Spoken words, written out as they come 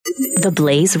The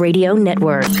Blaze Radio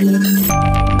Network.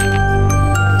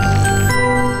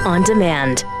 On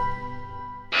demand.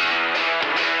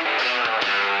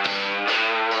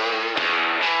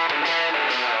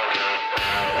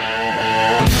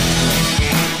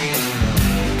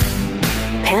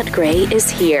 Pat Gray is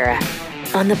here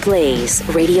on the Blaze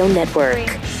Radio Network.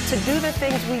 To do the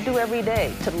things we do every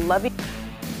day, to love each.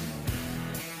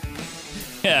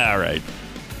 Yeah, all right.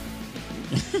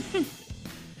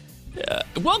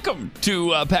 Welcome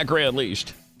to Pat Gray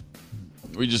Unleashed.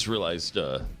 We just realized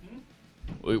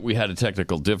we had a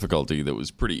technical difficulty that was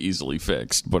pretty easily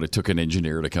fixed, but it took an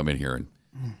engineer to come in here and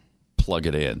plug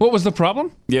it in. What was the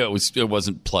problem? Yeah, it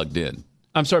wasn't plugged in.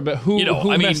 I'm sorry, but who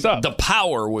messed up? The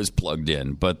power was plugged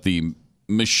in, but the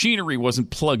machinery wasn't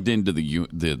plugged into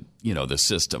the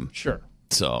system. Sure.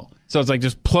 So it's like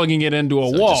just plugging it into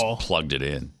a wall. Just plugged it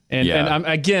in.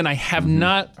 And I have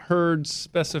not heard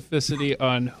specificity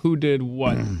on who did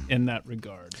what in that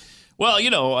regard. Well, you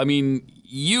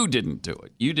didn't do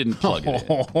it. You didn't plug it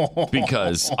in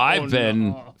because I've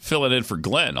been filling in for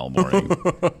Glenn all morning.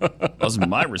 It wasn't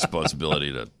my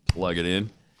responsibility to plug it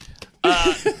in.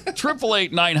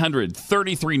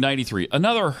 888-900-3393.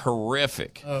 Another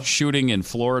horrific shooting in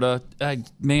Florida.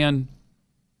 Man,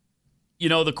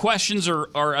 the questions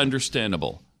are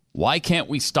understandable. Why can't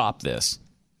we stop this?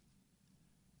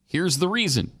 Here's the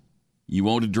reason. You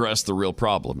won't address the real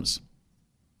problems.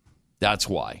 That's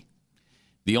why.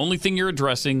 The only thing you're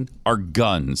addressing are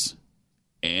guns.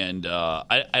 And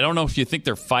I don't know if you think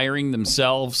they're firing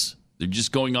themselves. They're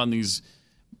just going on these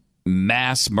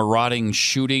mass marauding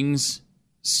shootings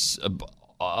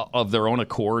of their own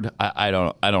accord. I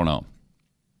don't know.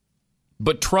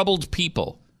 But troubled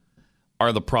people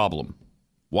are the problem.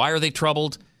 Why are they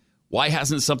troubled? Why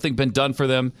hasn't something been done for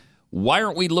them? Why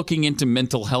aren't we looking into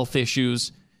mental health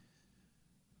issues?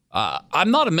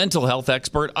 I'm not a mental health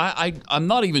expert. I'm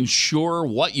not even sure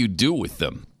what you do with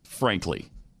them,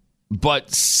 frankly.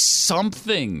 But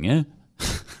something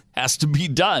has to be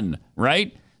done,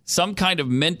 right? Some kind of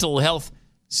mental health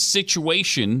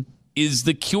situation is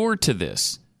the cure to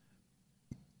this.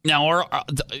 Now,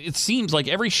 it seems like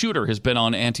every shooter has been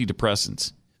on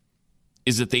antidepressants.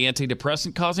 Is it the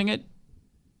antidepressant causing it?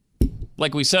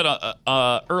 Like we said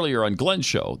earlier on Glenn's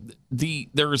show,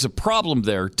 there is a problem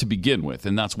there to begin with,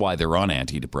 and that's why they're on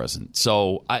antidepressants.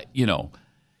 So, you're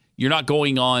not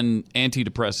going on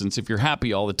antidepressants if you're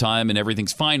happy all the time and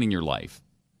everything's fine in your life.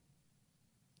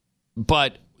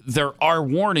 But there are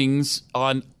warnings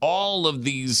on all of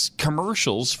these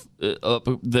commercials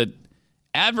that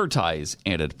advertise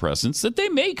antidepressants that they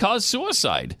may cause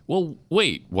suicide. Well,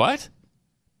 wait, what?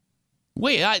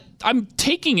 Wait, I'm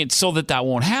taking it so that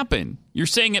won't happen. You're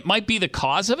saying it might be the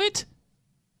cause of it?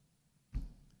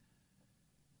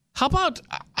 How about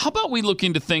we look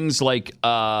into things like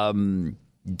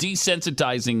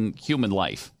desensitizing human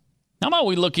life? How about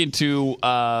we look into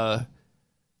why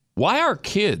our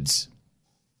kids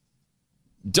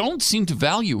don't seem to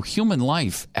value human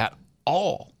life at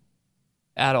all?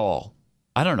 At all.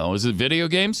 I don't know. Is it video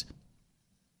games?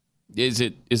 Is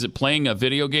it playing a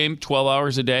video game 12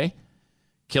 hours a day?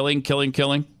 Killing.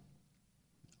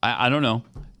 I don't know.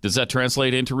 Does that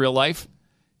translate into real life?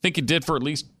 I think it did for at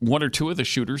least one or two of the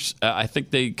shooters. I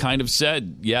think they kind of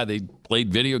said, yeah, they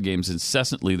played video games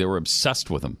incessantly. They were obsessed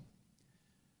with them.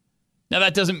 Now,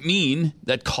 that doesn't mean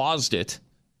that caused it,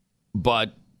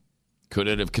 but could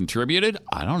it have contributed?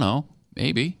 I don't know.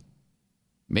 Maybe.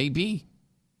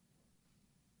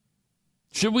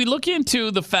 Should we look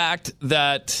into the fact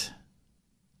that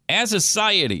as a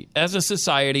society,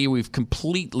 we've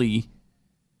completely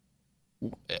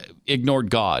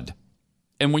ignored God.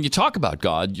 And when you talk about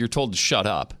God, you're told to shut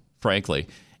up, frankly.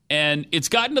 And it's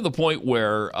gotten to the point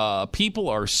where people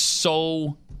are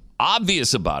so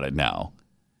obvious about it now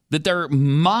that they're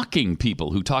mocking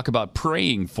people who talk about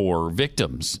praying for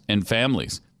victims and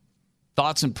families.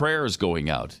 Thoughts and prayers going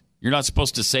out. You're not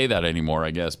supposed to say that anymore,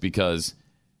 I guess, because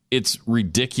it's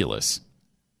ridiculous.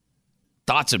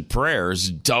 Thoughts and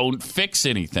prayers don't fix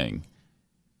anything.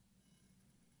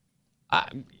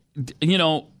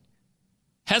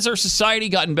 Has our society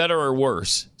gotten better or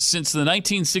worse since the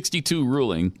 1962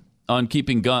 ruling on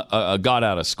keeping God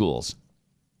out of schools?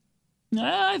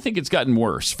 I think it's gotten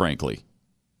worse, frankly.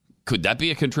 Could that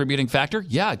be a contributing factor?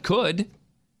 Yeah, it could.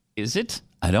 Is it?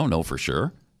 I don't know for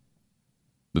sure.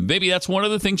 But maybe that's one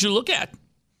of the things you look at.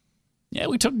 Yeah,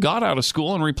 we took God out of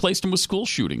school and replaced him with school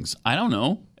shootings. I don't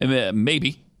know.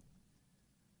 Maybe.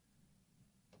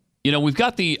 We've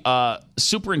got the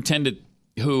superintendent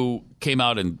who came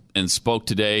out and spoke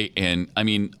today. And, I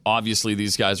mean, obviously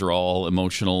these guys are all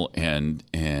emotional, and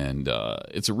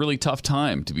it's a really tough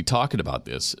time to be talking about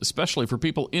this, especially for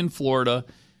people in Florida,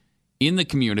 in the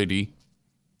community.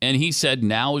 And he said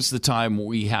now is the time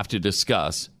we have to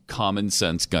discuss common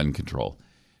sense gun control.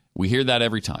 We hear that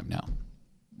every time now.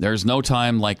 There's no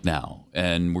time like now.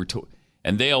 And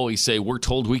and they always say, we're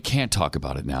told we can't talk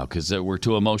about it now because we're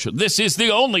too emotional. This is the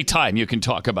only time you can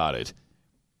talk about it.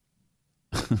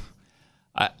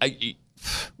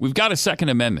 We've got a Second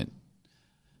Amendment.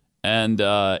 And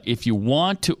if you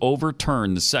want to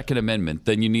overturn the Second Amendment,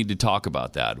 then you need to talk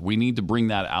about that. We need to bring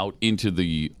that out into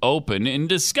the open and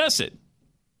discuss it.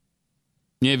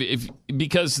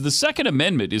 Because the Second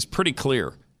Amendment is pretty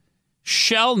clear.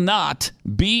 Shall not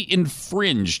be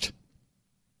infringed.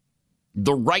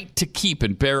 The right to keep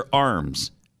and bear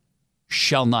arms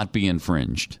shall not be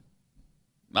infringed.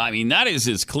 I mean, that is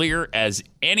as clear as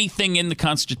anything in the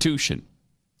Constitution.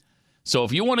 So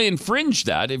if you want to infringe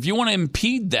that, if you want to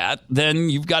impede that, then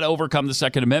you've got to overcome the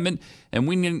Second Amendment. And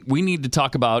we need to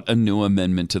talk about a new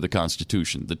amendment to the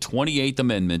Constitution, the 28th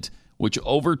Amendment, which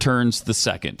overturns the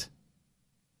Second.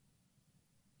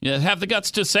 Yeah, have the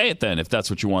guts to say it then, if that's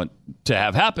what you want to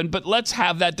have happen. But let's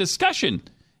have that discussion.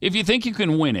 If you think you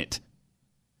can win it,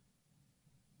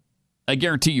 I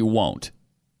guarantee you won't.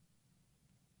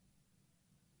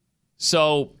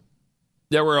 So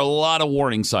there were a lot of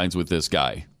warning signs with this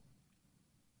guy.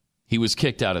 He was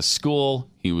kicked out of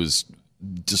school. He was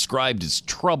described as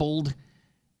troubled.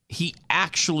 He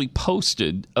actually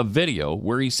posted a video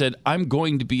where he said, I'm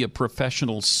going to be a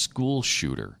professional school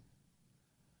shooter.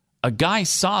 A guy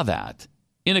saw that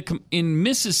in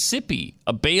Mississippi,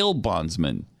 a bail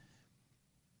bondsman,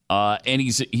 and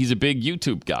he's a big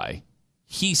YouTube guy.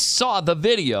 He saw the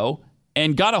video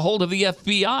and got a hold of the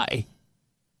FBI.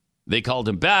 They called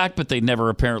him back, but they never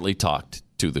apparently talked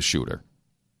to the shooter.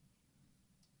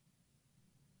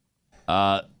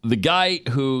 The guy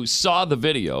who saw the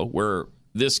video where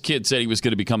this kid said he was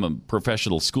going to become a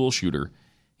professional school shooter,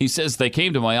 he says they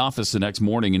came to my office the next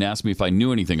morning and asked me if I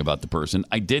knew anything about the person.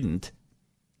 I didn't.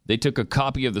 They took a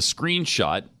copy of the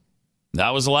screenshot. That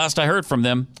was the last I heard from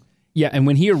them. Yeah, and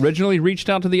when he originally reached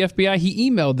out to the FBI, he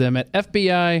emailed them at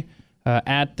FBI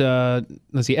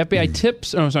FBI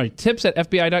tips. Oh, sorry, tips at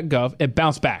FBI.gov. It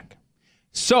bounced back.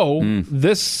 So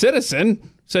this citizen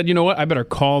said, you know what? I better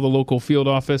call the local field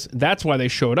office. That's why they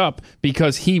showed up,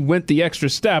 because he went the extra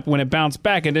step when it bounced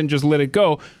back and didn't just let it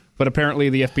go. But apparently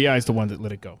the FBI is the one that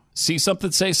let it go. See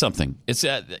something, say something. It's,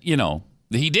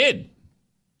 he did.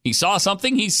 He saw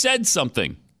something, he said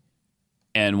something.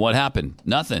 And what happened?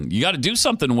 Nothing. You got to do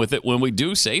something with it when we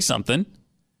do say something.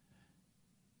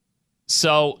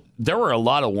 So there were a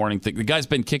lot of warning things. The guy's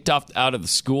been kicked out of the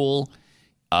school.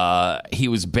 He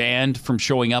was banned from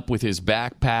showing up with his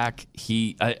backpack.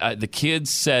 The kids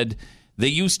said they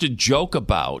used to joke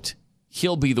about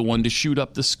he'll be the one to shoot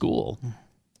up the school.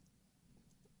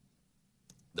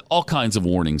 All kinds of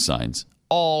warning signs.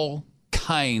 All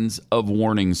kinds of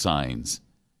warning signs.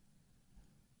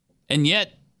 And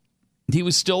yet, he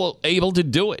was still able to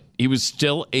do it. He was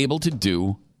still able to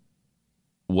do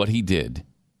what he did.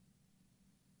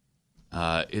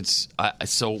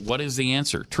 So what is the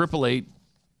answer?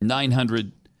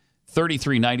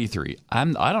 888-900-3393.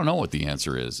 I don't know what the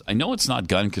answer is. I know it's not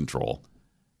gun control,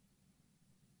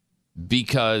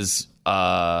 because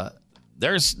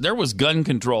there was gun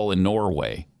control in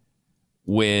Norway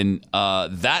when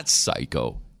that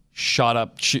psycho shot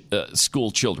up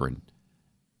school children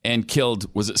and killed,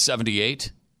 was it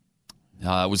 78?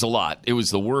 It was a lot. It was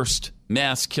the worst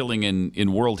mass killing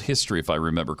in world history, if I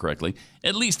remember correctly.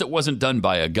 At least it wasn't done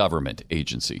by a government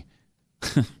agency.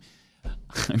 I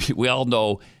mean, we all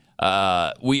know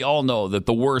that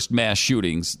the worst mass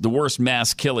shootings, the worst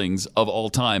mass killings of all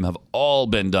time have all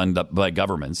been done by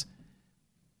governments.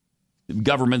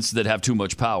 Governments that have too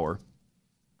much power.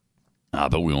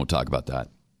 But we won't talk about that.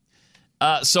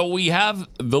 So we have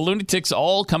the lunatics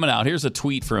all coming out. Here's a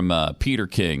tweet from Peter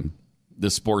King,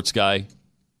 the sports guy,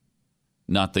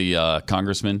 not the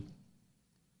congressman.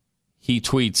 He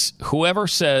tweets, whoever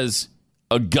says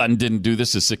a gun didn't do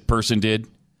this, a sick person did,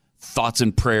 thoughts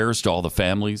and prayers to all the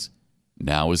families.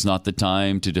 Now is not the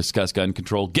time to discuss gun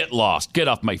control. Get lost. Get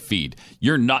off my feed.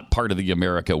 You're not part of the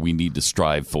America we need to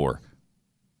strive for.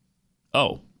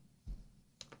 Oh.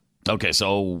 Okay,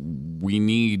 so we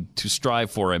need to strive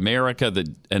for an America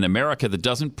that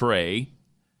doesn't pray,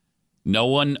 no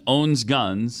one owns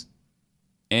guns,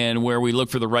 and where we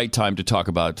look for the right time to talk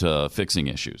about fixing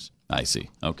issues. I see.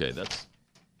 Okay, that's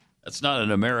not an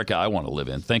America I want to live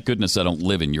in. Thank goodness I don't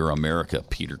live in your America,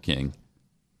 Peter King.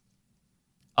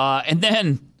 And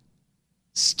then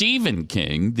Stephen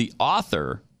King, the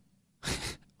author,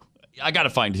 I got to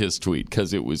find his tweet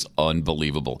because it was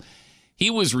unbelievable. He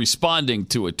was responding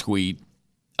to a tweet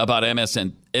about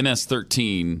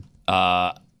MS-13.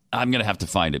 I'm going to have to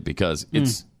find it because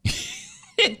it's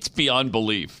it's beyond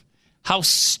belief how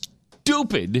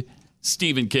stupid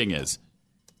Stephen King is.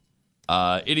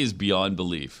 It is beyond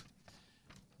belief.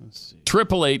 Let's see.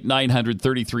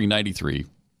 888-900-3393.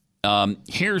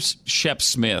 Here's Shep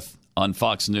Smith on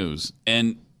Fox News.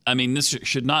 And, I mean, this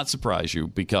should not surprise you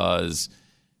because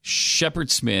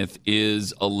Shepard Smith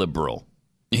is a liberal.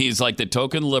 He's like the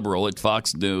token liberal at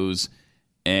Fox News,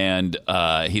 and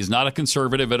he's not a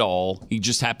conservative at all. He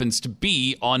just happens to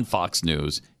be on Fox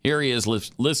News. Here he is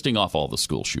listing off all the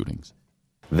school shootings.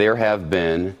 There have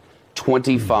been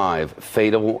 25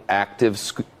 fatal active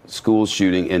school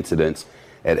shooting incidents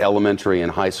at elementary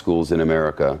and high schools in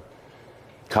America.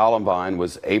 Columbine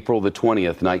was April the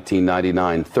 20th,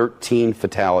 1999, 13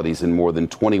 fatalities and more than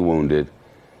 20 wounded.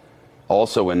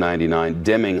 Also in 99,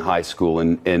 Deming High School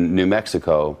in New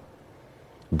Mexico,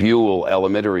 Buell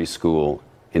Elementary School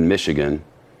in Michigan.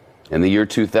 In the year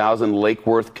 2000, Lake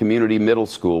Worth Community Middle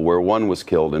School, where one was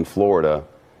killed, in Florida.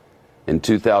 In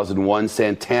 2001,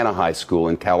 Santana High School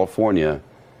in California.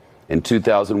 In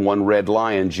 2001, Red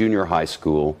Lion Junior High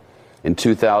School. In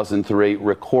 2003,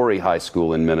 Ricori High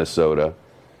School in Minnesota.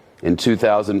 In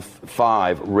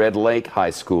 2005, Red Lake High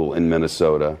School in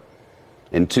Minnesota.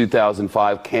 In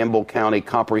 2005, Campbell County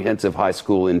Comprehensive High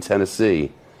School in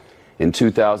Tennessee. In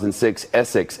 2006,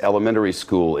 Essex Elementary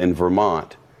School in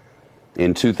Vermont.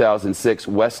 In 2006,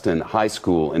 Weston High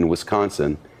School in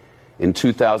Wisconsin. In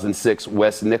 2006,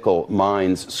 West Nickel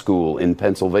Mines School in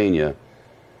Pennsylvania.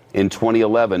 In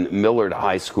 2011, Millard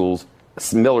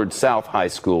South High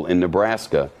School in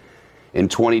Nebraska. In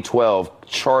 2012,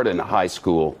 Chardon High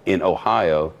School in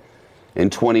Ohio. In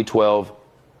 2012,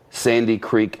 Sandy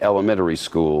Creek Elementary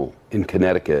School in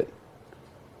Connecticut,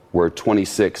 where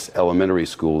 26 elementary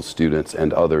school students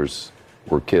and others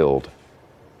were killed.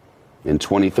 In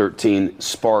 2013,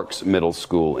 Sparks Middle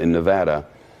School in Nevada.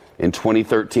 In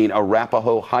 2013,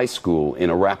 Arapahoe High School in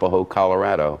Arapahoe,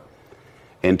 Colorado.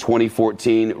 In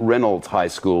 2014, Reynolds High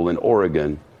School in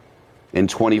Oregon. In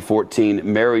 2014,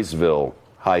 Marysville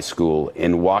High School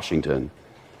in Washington.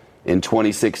 In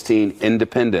 2016,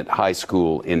 Independent High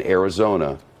School in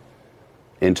Arizona.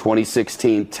 In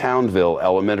 2016, Townville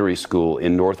Elementary School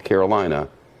in North Carolina.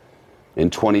 In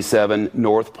 2017,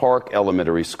 North Park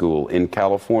Elementary School in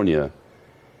California.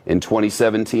 In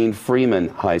 2017, Freeman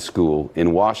High School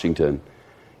in Washington.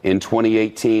 In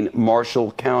 2018,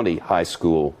 Marshall County High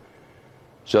School,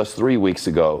 just 3 weeks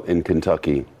ago in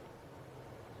Kentucky.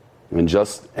 And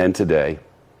today,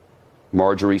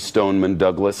 Marjorie Stoneman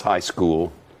Douglas High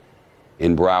School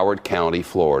in Broward County,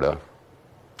 Florida,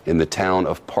 in the town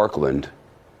of Parkland,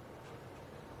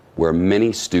 where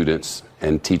many students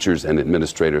and teachers and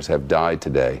administrators have died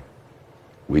today.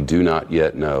 We do not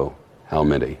yet know how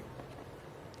many.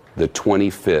 The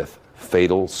 25th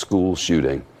fatal school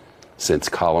shooting since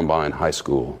Columbine High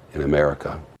School in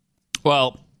America.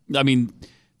 Well, I mean,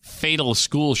 fatal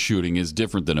school shooting is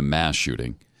different than a mass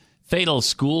shooting. Fatal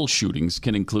school shootings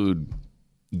can include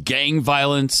gang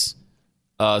violence,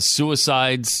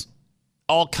 suicides,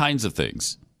 all kinds of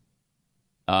things.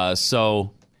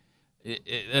 So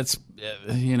that's,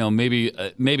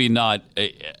 maybe not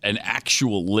an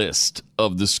actual list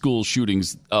of the school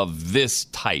shootings of this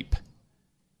type.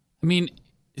 I mean,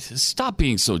 stop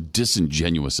being so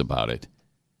disingenuous about it.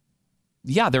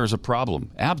 Yeah, there's a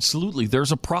problem. Absolutely,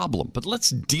 there's a problem. But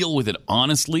let's deal with it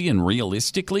honestly and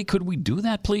realistically. Could we do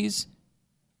that, please?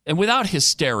 And without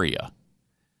hysteria.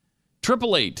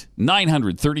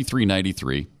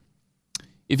 888-900-3393.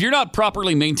 If you're not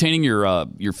properly maintaining your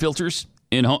filters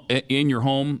in your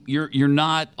home, you're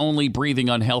not only breathing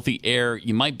unhealthy air,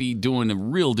 you might be doing a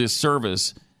real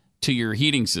disservice to your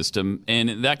heating system,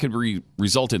 and that could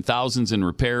result in thousands in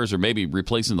repairs or maybe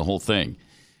replacing the whole thing.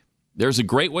 There's a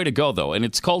great way to go, though, and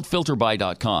it's called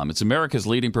FilterBuy.com. It's America's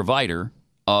leading provider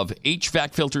of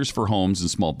HVAC filters for homes and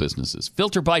small businesses.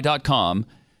 FilterBuy.com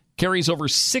carries over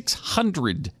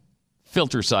 600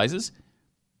 filter sizes,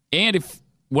 and if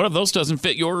one of those doesn't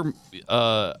fit your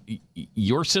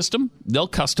system, they'll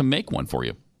custom make one for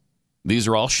you. These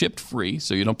are all shipped free,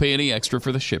 so you don't pay any extra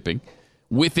for the shipping.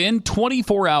 Within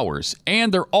 24 hours,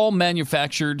 and they're all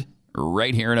manufactured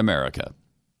right here in America.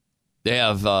 They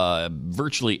have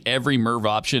virtually every MERV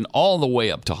option, all the way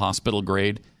up to hospital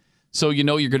grade. So you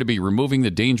know you're going to be removing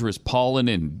the dangerous pollen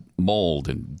and mold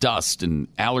and dust and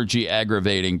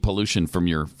allergy-aggravating pollution from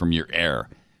your air.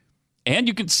 And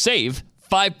you can save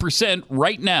 5%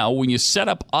 right now when you set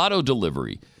up auto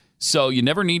delivery. So you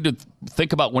never need to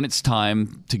think about when it's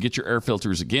time to get your air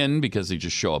filters again because they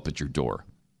just show up at your door.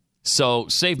 So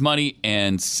save money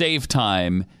and save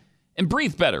time and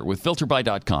breathe better with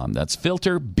FilterBuy.com. That's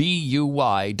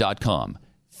FilterBuy.com.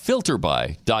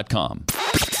 FilterBuy.com.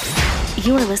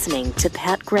 You are listening to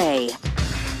Pat Gray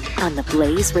on the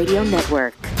Blaze Radio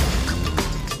Network.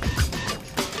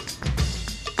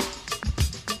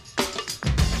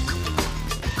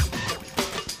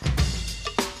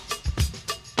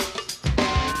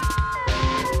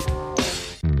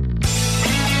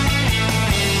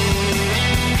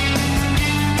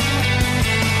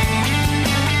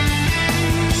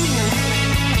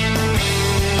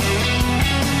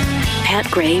 Pat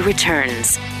Gray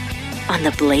returns on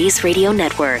the Blaze Radio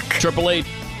Network.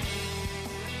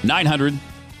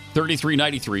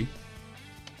 888-900-3393.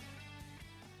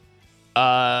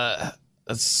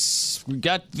 We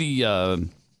got the...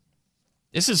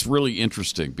 this is really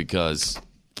interesting because,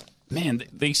 man,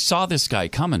 they saw this guy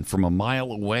coming from a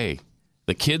mile away.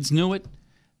 The kids knew it.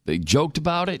 They joked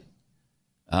about it.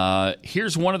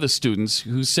 Here's one of the students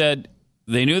who said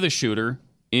they knew the shooter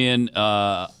in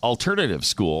alternative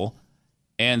school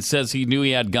and says he knew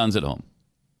he had guns at home.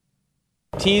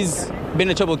 He's been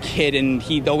a troubled kid, and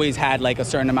he'd always had like a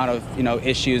certain amount of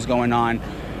issues going on.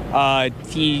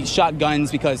 He shot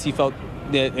guns because he felt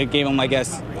that it gave him, I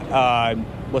guess,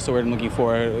 what's the word I'm looking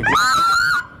for? An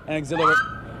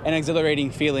exhilarating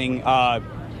feeling. I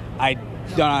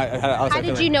don't know how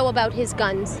did you know about his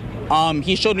guns?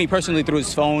 He showed me personally through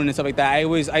his phone and stuff like that.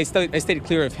 I stayed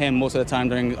clear of him most of the time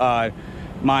during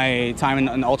my time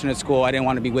in alternate school. I didn't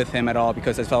want to be with him at all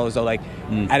because I felt as though I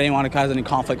didn't want to cause any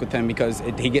conflict with him because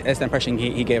that's the impression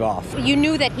he gave off. You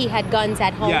knew that he had guns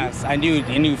at home? Yes, I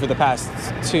knew for the past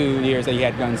 2 years that he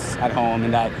had guns at home,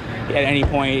 and that at any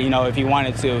point, if he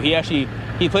wanted to,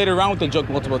 he played around with the joke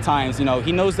multiple times.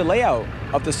 He knows the layout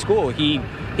of the school. He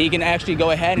can actually go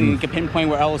ahead and can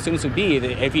pinpoint where all the students would be.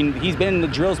 If he's been in the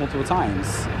drills multiple times,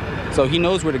 so he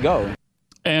knows where to go.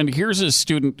 And here's a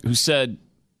student who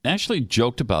actually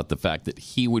joked about the fact that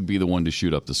he would be the one to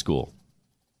shoot up the school.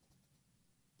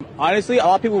 Honestly, a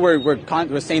lot of people were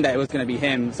saying that it was going to be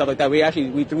him, stuff like that. We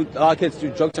threw a lot of kids threw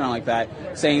jokes around like that,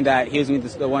 saying that he was going to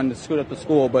be the one to shoot up the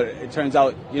school. But it turns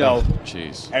out,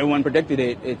 everyone predicted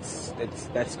it.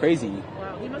 That's crazy.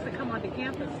 Wow, he must have come onto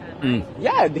campus then.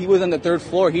 Yeah, he was on the 3rd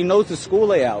floor. He knows the school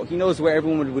layout. He knows where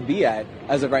everyone would be at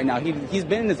as of right now. He's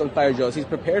been in his fire drills. He's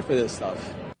prepared for this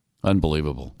stuff.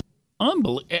 Unbelievable. I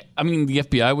mean, the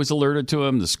FBI was alerted to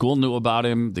him. The school knew about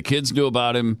him. The kids knew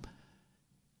about him.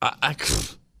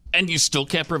 And you still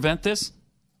can't prevent this?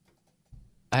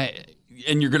 And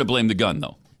you're going to blame the gun,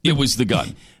 though. It was the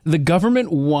gun. The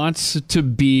government wants to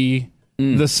be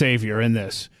the savior in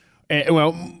this.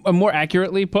 Well, more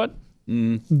accurately put,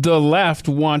 the left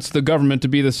wants the government to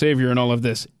be the savior in all of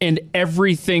this. And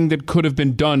everything that could have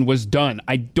been done was done.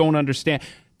 I don't understand.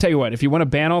 Tell you what, if you want to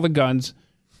ban all the guns,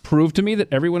 prove to me that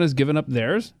everyone has given up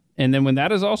theirs, and then when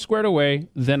that is all squared away,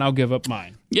 then I'll give up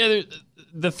mine. Yeah,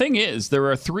 the thing is, there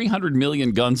are 300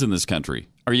 million guns in this country.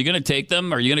 Are you going to take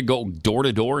them? Are you going to go door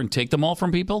to door and take them all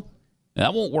from people?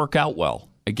 That won't work out well.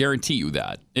 I guarantee you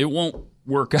that. It won't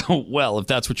work out well if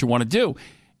that's what you want to do.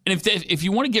 And if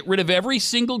you want to get rid of every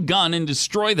single gun and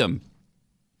destroy them,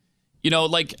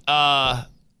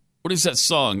 what is that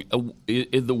song?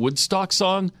 The Woodstock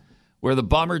song? Where the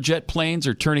bomber jet planes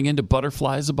are turning into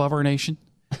butterflies above our nation,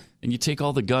 and you take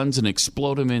all the guns and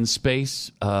explode them in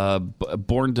space.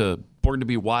 Born to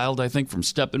Be Wild, I think, from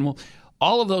Steppenwolf.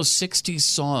 All of those '60s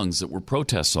songs that were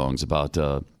protest songs about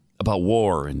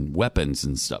war and weapons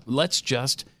and stuff. Let's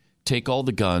just take all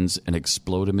the guns and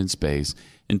explode them in space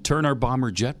and turn our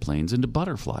bomber jet planes into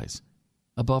butterflies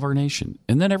above our nation,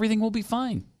 and then everything will be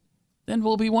fine. Then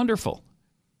we'll be wonderful.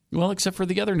 Well, except for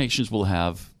the other nations will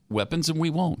have weapons and we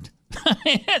won't.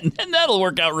 And that'll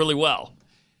work out really well.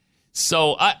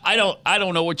 So I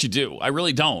don't know what you do. I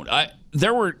really don't.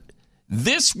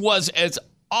 This was as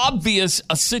obvious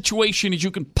a situation as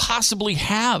you can possibly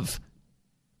have,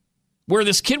 where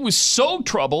this kid was so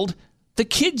troubled, the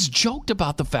kids joked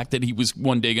about the fact that he was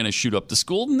one day going to shoot up the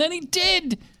school, and then he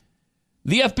did.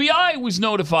 The FBI was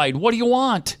notified. What do you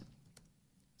want?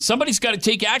 Somebody's got to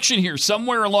take action here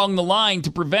somewhere along the line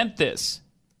to prevent this.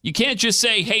 You can't just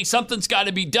say, hey, something's got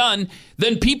to be done.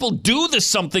 Then people do the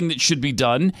something that should be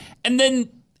done, and then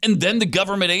the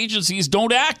government agencies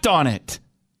don't act on it.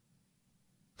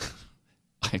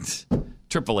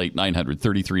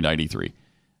 888-900-3393.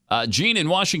 Gene in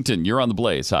Washington, you're on the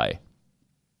Blaze. Hi.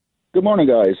 Good morning,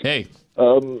 guys. Hey.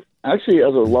 Actually,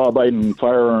 as a law-abiding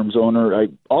firearms owner, I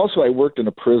worked in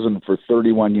a prison for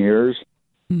 31 years,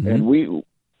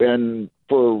 and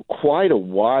for quite a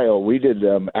while, we did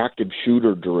active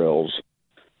shooter drills.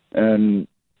 And,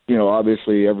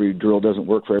 obviously every drill doesn't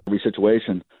work for every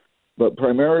situation. But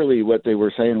primarily what they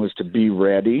were saying was to be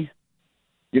ready.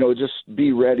 Just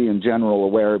be ready in general,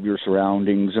 aware of your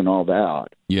surroundings and all that.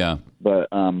 Yeah. But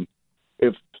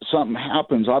if something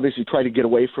happens, obviously try to get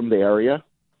away from the area.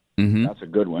 Mm-hmm. That's a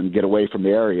good one. Get away from the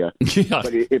area. Yeah.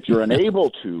 But if you're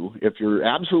if you're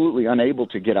absolutely unable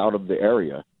to get out of the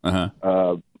area,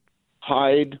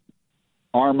 hide,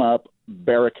 arm up,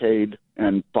 barricade,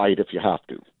 and fight if you have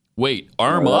to. Wait,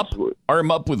 arm up?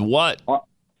 Arm up with what?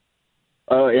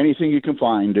 Anything you can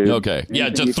find, dude. Okay. Yeah,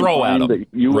 Anything to throw at them,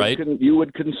 right? You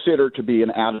would consider to be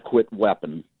an adequate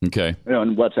weapon. Okay.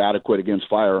 And what's adequate against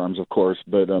firearms, of course,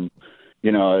 but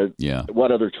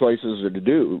what other choices are to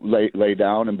do? Lay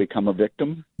down and become a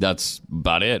victim? That's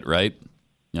about it, right?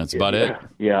 That's about it.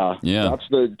 Yeah. That's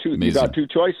the two. Amazing. You got two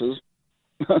choices.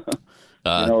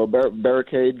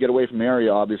 Barricade, get away from the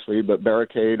area, obviously, but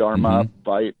barricade, arm up,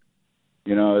 fight.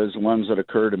 Is ones that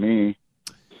occur to me.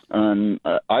 And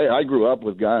I grew up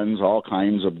with guns, all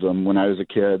kinds of them. When I was a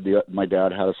kid, my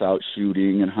dad had us out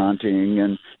shooting and hunting,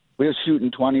 and we were shooting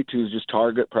 22s, just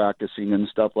target practicing and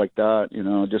stuff like that,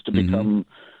 just to become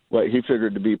what he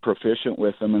figured to be proficient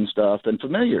with them and stuff and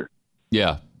familiar.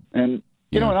 Yeah. And,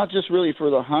 not just really for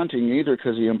the hunting either,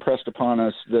 because he impressed upon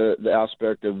us the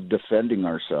aspect of defending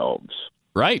ourselves.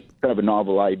 Right. Kind of a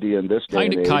novel idea in this day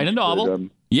and age. Kind of novel.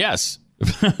 Yes.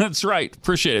 That's right.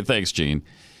 Appreciate it. Thanks, Gene.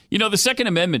 The Second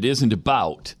Amendment isn't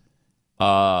about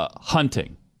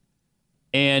hunting.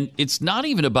 And it's not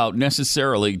even about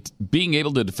necessarily being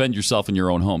able to defend yourself in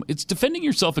your own home. It's defending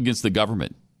yourself against the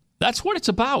government. That's what it's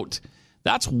about.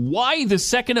 That's why the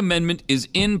Second Amendment is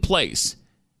in place.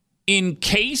 In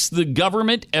case the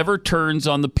government ever turns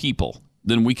on the people,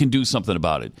 then we can do something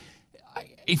about it.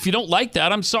 If you don't like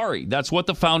that, I'm sorry. That's what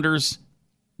the founders,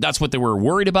 that's what they were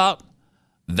worried about.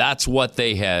 That's what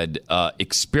they had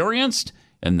experienced.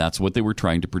 And that's what they were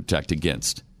trying to protect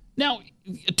against. Now,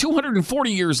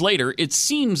 240 years later, it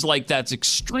seems like that's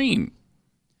extreme.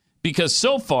 Because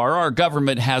so far, our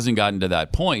government hasn't gotten to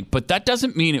that point. But that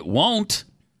doesn't mean it won't.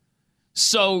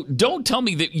 So don't tell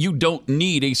me that you don't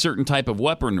need a certain type of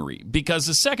weaponry. Because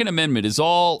the Second Amendment is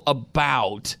all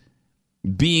about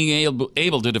being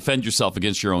able to defend yourself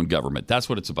against your own government. That's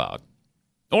what it's about.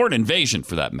 Or an invasion,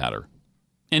 for that matter.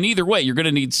 And either way, you're going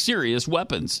to need serious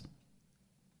weapons.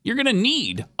 You're going to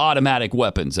need automatic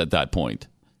weapons at that point.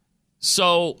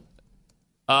 So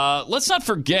let's not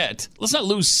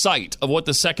lose sight of what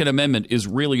the Second Amendment is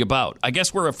really about. I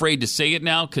guess we're afraid to say it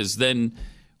now because then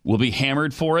we'll be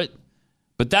hammered for it.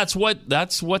 But that's what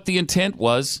the intent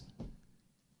was.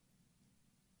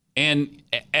 And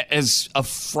as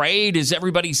afraid as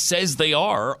everybody says they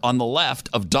are on the left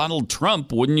of Donald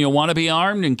Trump, wouldn't you want to be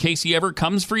armed in case he ever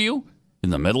comes for you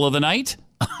in the middle of the night?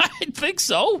 I think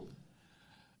so.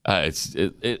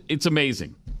 It's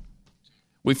amazing.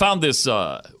 We found this.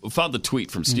 Found the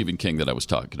tweet from Stephen King that I was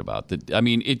talking about.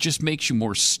 It just makes you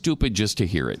more stupid just to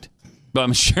hear it. But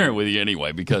I'm sharing it with you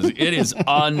anyway because it is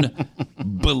unbelievable.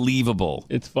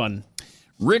 It's fun.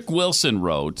 Rick Wilson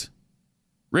wrote.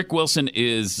 Rick Wilson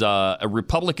is a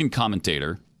Republican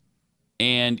commentator,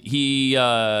 and he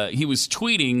was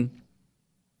tweeting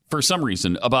for some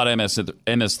reason about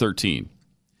MS-13.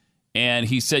 And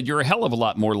he said, you're a hell of a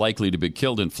lot more likely to be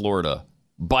killed in Florida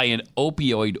by an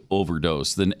opioid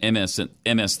overdose than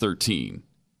MS-13.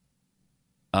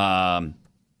 And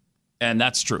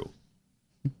that's true.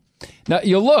 Now,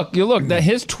 you look, that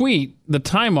his tweet, the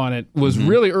time on it was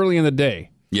really early in the day.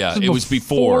 Yeah, it was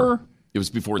before this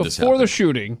happened. Before the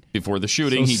shooting. Before the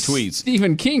shooting, he tweets.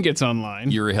 Stephen King gets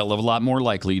online. You're a hell of a lot more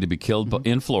likely to be killed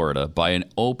in Florida by an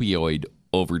opioid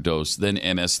overdose than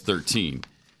MS-13.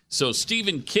 So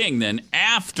Stephen King then,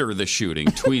 after the shooting,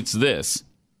 tweets this.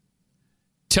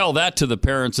 Tell that to the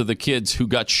parents of the kids who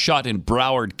got shot in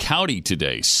Broward County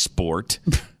today, sport.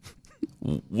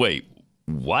 Wait,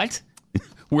 what?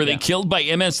 Were they killed by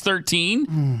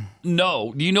MS-13?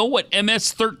 No. Do you know what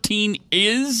MS-13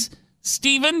 is,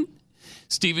 Stephen?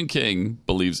 Stephen King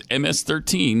believes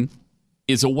MS-13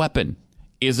 is a weapon,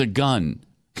 is a gun.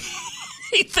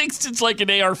 He thinks it's like an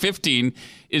AR-15.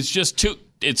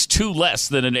 It's two less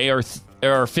than an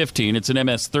AR-15. It's an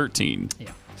MS-13.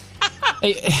 Yeah.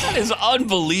 That is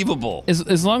unbelievable.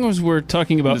 As long as we're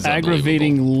talking about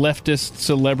aggravating leftist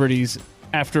celebrities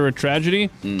after a tragedy,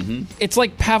 it's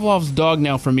like Pavlov's dog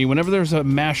now for me. Whenever there's a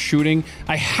mass shooting,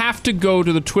 I have to go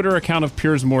to the Twitter account of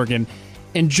Piers Morgan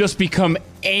and just become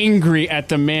angry at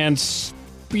the man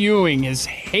spewing his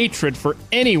hatred for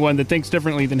anyone that thinks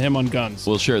differently than him on guns.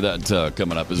 We'll share that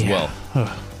coming up as well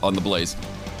on The Blaze.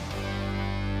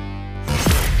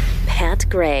 Pat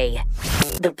Gray,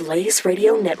 the Blaze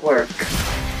Radio Network.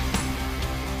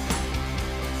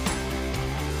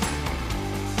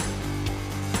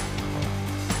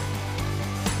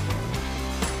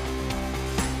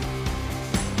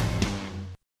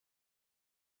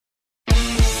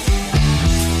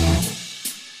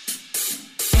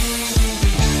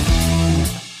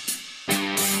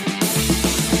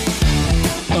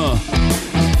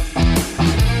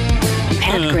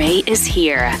 Pat Gray is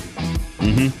here.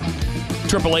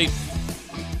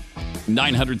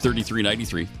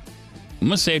 888-933-93. I'm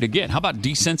going to say it again. How about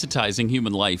desensitizing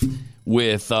human life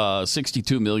with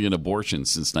 62 million abortions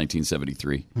since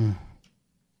 1973?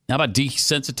 How about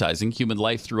desensitizing human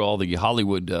life through all the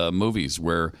Hollywood movies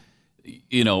where,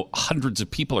 hundreds of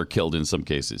people are killed in some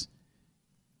cases?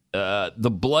 The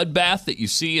bloodbath that you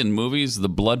see in movies, the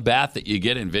bloodbath that you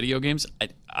get in video games,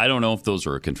 I don't know if those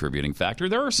are a contributing factor.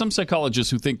 There are some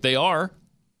psychologists who think they are.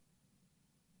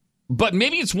 But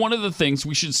maybe it's one of the things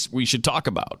we should talk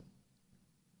about.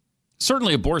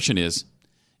 Certainly abortion is.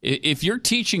 If you're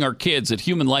teaching our kids that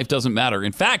human life doesn't matter,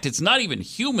 in fact, it's not even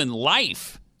human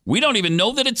life. We don't even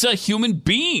know that it's a human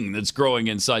being that's growing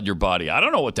inside your body. I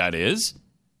don't know what that is.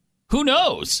 Who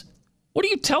knows? What are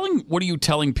you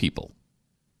telling people?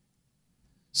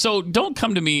 So don't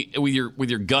come to me with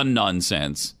your gun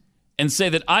nonsense and say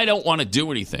that I don't want to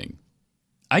do anything.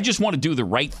 I just want to do the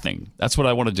right thing. That's what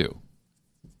I want to do.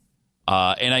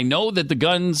 And I know that the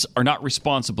guns are not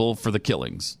responsible for the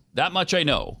killings. That much I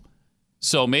know.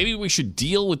 So maybe we should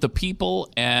deal with the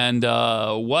people and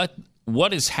what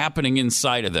is happening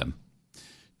inside of them.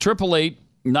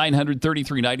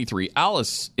 888-933-93.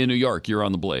 Alice in New York, you're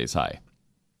on the Blaze. Hi.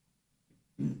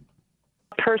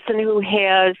 Person who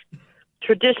has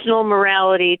traditional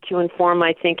morality to inform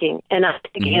my thinking, and I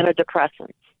take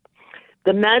antidepressants.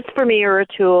 The meds for me are a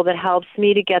tool that helps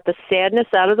me to get the sadness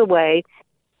out of the way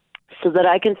so that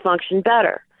I can function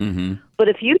better. But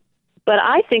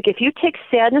I think if you take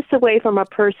sadness away from a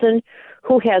person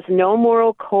who has no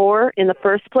moral core in the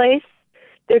first place,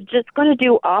 they're just going to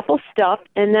do awful stuff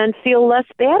and then feel less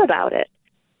bad about it.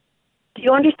 Do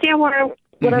you understand what I'm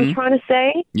trying to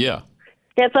say? Yeah.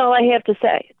 That's all I have to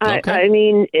say. Okay. I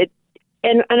mean,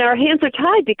 and our hands are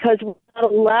tied because we're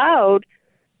not allowed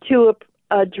to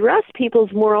address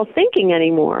people's moral thinking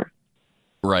anymore.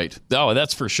 Right. Oh,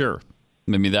 that's for sure.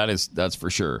 I mean, that's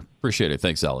for sure. Appreciate it.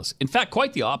 Thanks, Alice. In fact,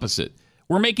 quite the opposite.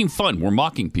 We're making fun. We're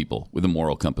mocking people with a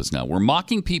moral compass now. We're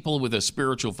mocking people with a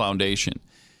spiritual foundation.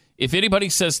 If anybody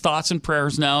says thoughts and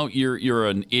prayers now, you're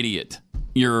an idiot.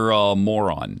 You're a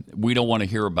moron. We don't want to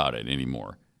hear about it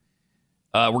anymore.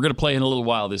 We're going to play in a little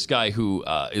while this guy who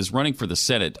is running for the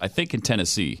Senate, I think in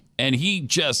Tennessee, and he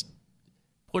just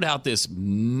put out this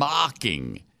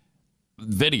mocking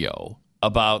video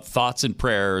about thoughts and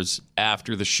prayers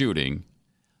after the shooting.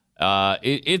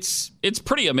 It's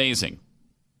pretty amazing.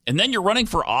 And then you're running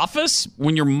for office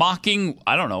when you're mocking,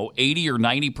 80 or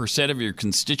 90% of your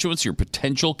constituents, your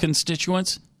potential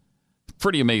constituents.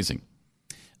 Pretty amazing.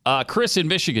 Chris in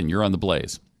Michigan, you're on the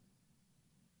Blaze.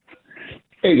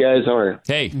 Hey, guys. How are you?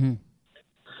 Hey. Hey,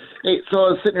 so I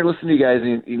was sitting here listening to you guys,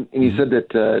 and you said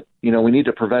that, we need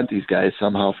to prevent these guys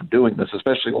somehow from doing this,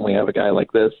 especially when we have a guy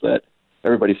like this that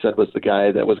everybody said was the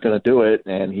guy that was going to do it,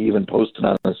 and he even posted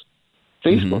on his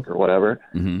Facebook or whatever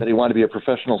that he wanted to be a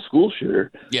professional school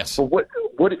shooter. Yes. So what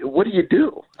do you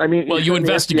do? I mean, well, you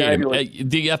investigate him.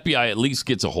 The FBI at least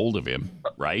gets a hold of him,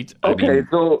 right? Okay,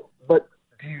 but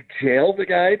do you jail the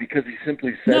guy because he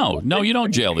simply said... No, you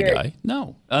don't jail the guy.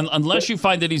 No. Unless you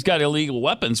find that he's got illegal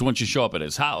weapons once you show up at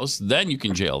his house, then you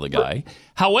can jail the guy.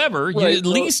 However, you at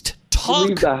least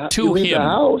talk to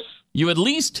him. You at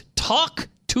least talk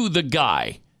to the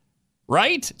guy,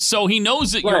 right? So he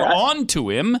knows that you're on to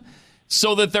him,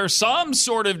 so that there's some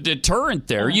sort of deterrent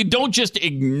there. You don't just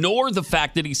ignore the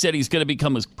fact that he said he's going to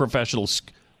become a professional.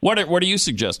 What are you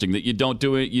suggesting? That you don't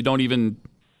do it? You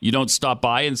don't stop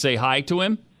by and say hi to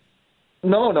him?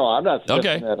 No, I'm not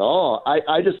suggesting that at all.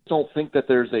 I just don't think that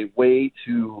there's a way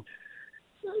to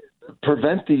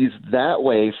prevent these that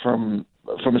way from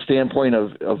a standpoint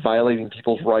of violating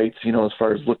people's rights, as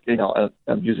far as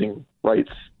I'm using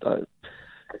rights,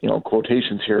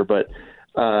 quotations here, but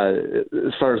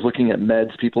as far as looking at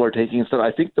meds people are taking and stuff,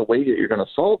 I think the way that you're going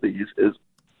to solve these is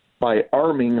by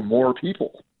arming more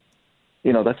people.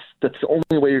 That's the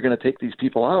only way you're going to take these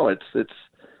people out.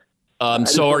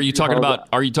 So are you talking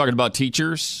about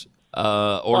teachers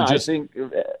or just? I think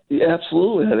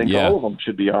absolutely. I think all of them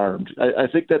should be armed. I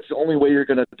think that's the only way you're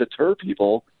going to deter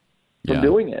people from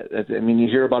doing it. I mean, you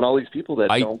hear about all these people that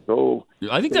don't go.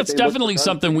 I think that's definitely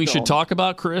something we should talk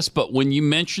about, Chris. But when you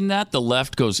mention that, the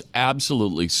left goes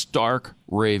absolutely stark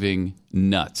raving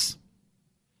nuts.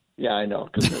 Yeah, I know.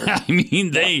 I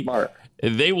mean,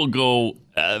 they will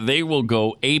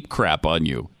go ape crap on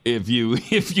you if you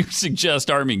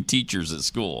suggest arming teachers at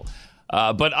school.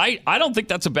 But I don't think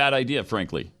that's a bad idea,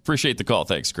 frankly. Appreciate the call.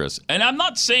 Thanks, Chris. And I'm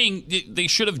not saying they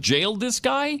should have jailed this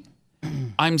guy.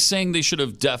 I'm saying they should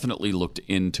have definitely looked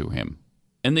into him.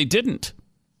 And they didn't.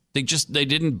 They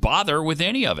didn't bother with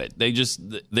any of it.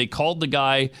 They called the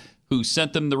guy who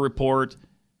sent them the report.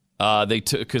 They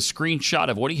took a screenshot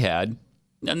of what he had,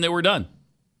 and they were done.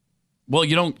 Well,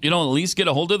 you don't at least get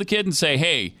a hold of the kid and say,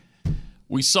 "Hey,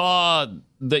 we saw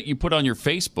that you put on your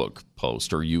Facebook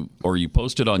post or you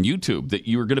posted on YouTube that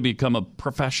you were going to become a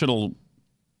professional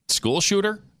school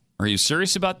shooter. Are you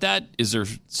serious about that? Is there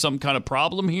some kind of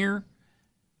problem here?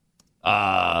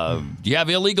 Do you have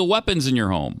illegal weapons in your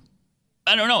home?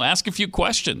 I don't know. Ask a few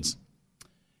questions."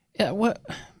 Yeah. What?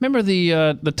 Remember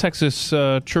the Texas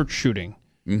church shooting?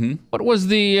 Mm-hmm. What was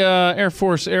the Air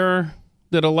Force error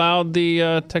that allowed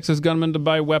the Texas gunman to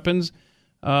buy weapons?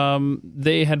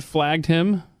 They had flagged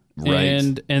him,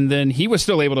 right, and then he was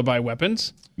still able to buy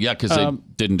weapons. Yeah, because they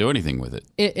didn't do anything with it.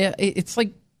 It's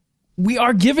like we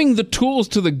are giving the tools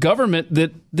to the government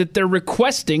that they're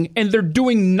requesting, and they're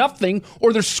doing nothing,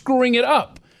 or they're screwing it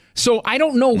up. So I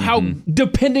don't know how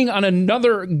depending on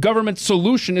another government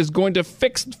solution is going to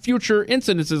fix future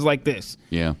incidences like this.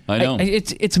 Yeah, I know.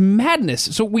 It's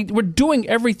madness. So we're doing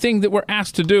everything that we're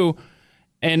asked to do,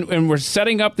 and we're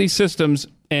setting up these systems,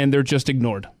 and they're just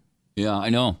ignored. Yeah, I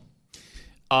know.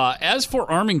 As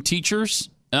for arming teachers,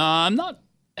 I'm not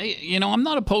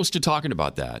opposed to talking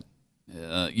about that.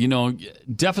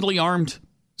 Definitely armed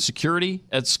security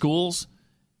at schools,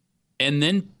 and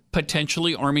then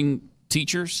potentially arming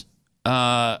teachers.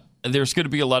 There's going to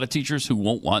be a lot of teachers who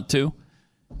won't do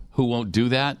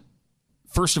that.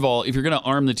 First of all, if you're going to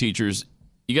arm the teachers,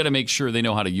 you got to make sure they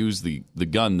know how to use the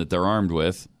gun that they're armed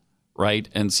with, right?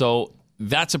 And so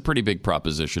that's a pretty big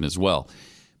proposition as well.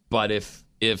 But if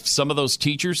some of those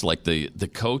teachers, like the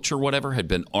coach or whatever, had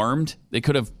been armed, they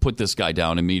could have put this guy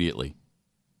down immediately.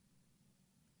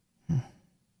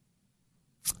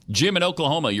 Jim in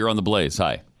Oklahoma, you're on the Blaze.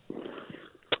 Hi.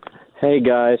 Hey,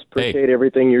 guys. Appreciate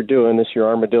everything you're doing. This is your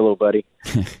armadillo, buddy.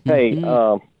 Hey,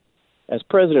 as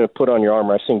president of Put On Your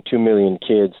Armor, I've seen 2 million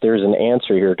kids. There's an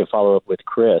answer here to follow up with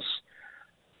Chris.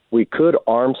 We could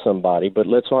arm somebody, but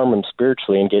let's arm them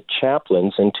spiritually and get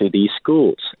chaplains into these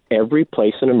schools. Every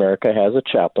place in America has a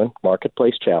chaplain,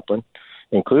 marketplace chaplain,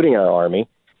 including our Army,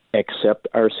 except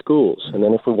our schools. And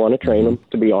then if we want to train them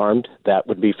to be armed, that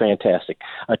would be fantastic.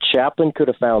 A chaplain could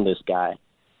have found this guy.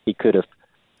 He could have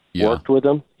worked with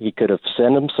him. He could have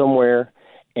sent him somewhere.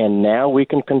 And now we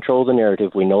can control the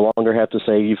narrative. We no longer have to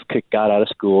say you've kicked God out of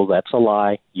school. That's a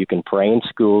lie. You can pray in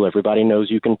school. Everybody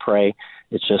knows you can pray.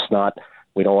 It's just not,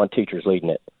 we don't want teachers leading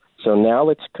it. So now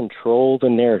let's control the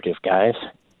narrative, guys.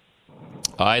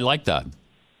 I like that.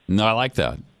 No, I like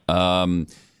that. The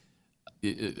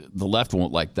left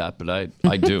won't like that, but I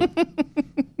do.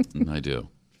 I do.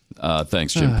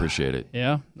 Thanks, Jim. Appreciate it.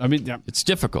 Yeah. I mean, it's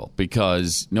difficult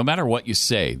because no matter what you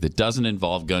say that doesn't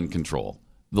involve gun control,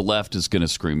 the left is going to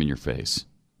scream in your face.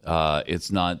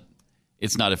 It's not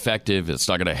effective. It's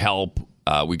not going to help.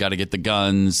 We got to get the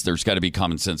guns. There's got to be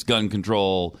common sense gun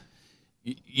control.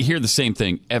 You hear the same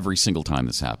thing every single time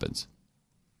this happens.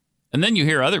 And then you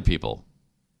hear other people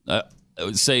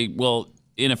say, well,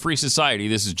 in a free society,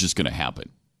 this is just going to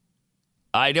happen.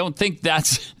 I don't think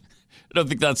that's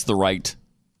the right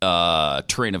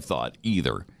train of thought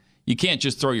either. You can't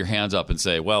just throw your hands up and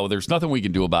say, well, there's nothing we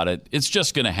can do about it. It's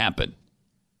just going to happen.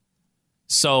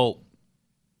 So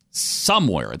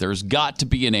somewhere there's got to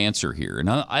be an answer here. And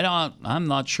I'm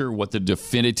not sure what the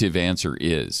definitive answer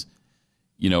is.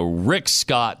 You know, Rick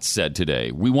Scott said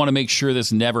today, we want to make sure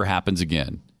this never happens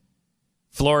again.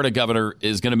 Florida governor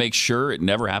is going to make sure it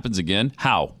never happens again.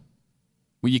 How?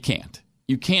 Well, you can't.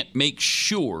 You can't make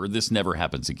sure this never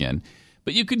happens again.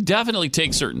 But you could definitely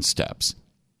take certain steps.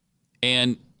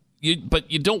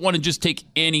 But you don't want to just take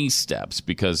any steps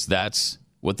because that's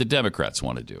what the Democrats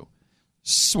want to do.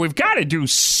 So we've got to do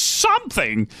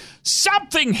something.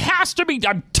 Something has to be.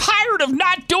 I'm tired of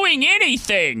not doing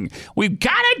anything. We've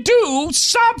got to do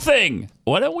something.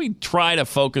 Why don't we try to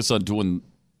focus on doing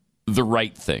the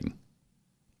right thing?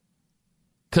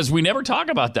 Because we never talk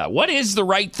about that. What is the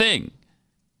right thing?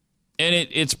 And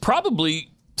it's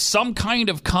probably some kind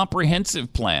of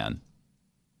comprehensive plan.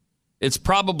 It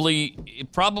probably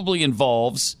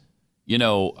involves,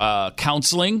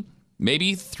 counseling,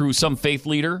 maybe through some faith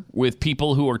leader with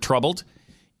people who are troubled.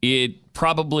 It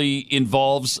probably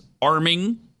involves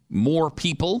arming more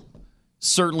people,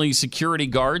 certainly security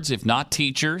guards, if not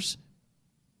teachers.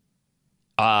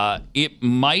 It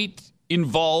might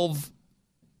involve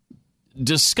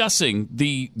discussing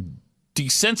the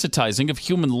desensitizing of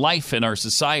human life in our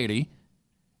society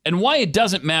and why it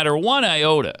doesn't matter one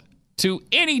iota to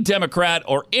any Democrat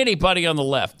or anybody on the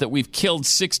left that we've killed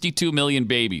 62 million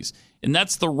babies. And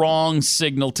that's the wrong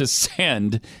signal to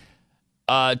send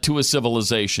to a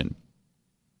civilization.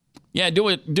 Yeah, do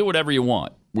whatever you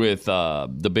want with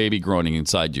the baby growing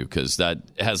inside you, because that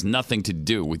has nothing to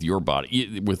do with your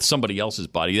body, with somebody else's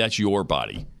body. That's your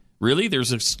body. Really?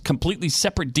 There's a completely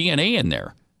separate DNA in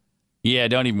there. Yeah,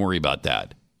 don't even worry about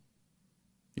that.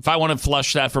 If I want to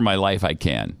flush that from my life, I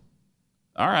can.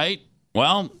 All right.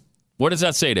 Well, what does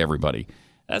that say to everybody?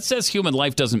 That says human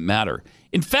life doesn't matter.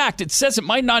 In fact, it says it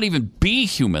might not even be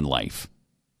human life.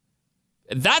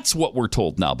 That's what we're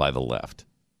told now by the left.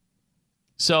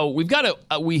 So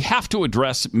we have to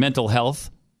address mental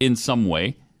health in some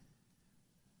way.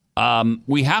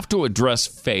 We have to address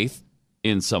faith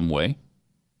in some way.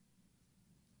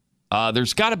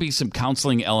 There's got to be some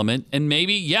counseling element, and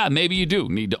maybe you do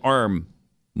need to arm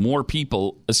more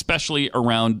people, especially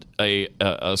around a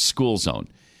school zone.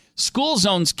 School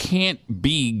zones can't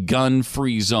be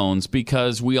gun-free zones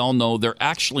because we all know they're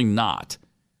actually not.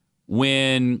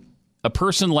 When a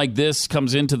person like this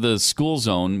comes into the school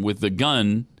zone with the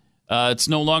gun, it's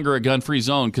no longer a gun-free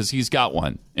zone because he's got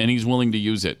one and he's willing to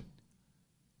use it.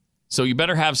 So you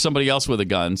better have somebody else with a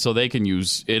gun so they can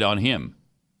use it on him.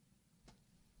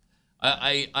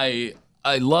 I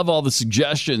love all the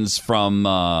suggestions from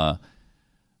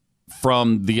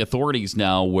the authorities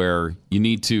now where you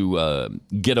need to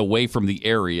get away from the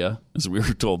area, as we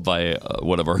were told by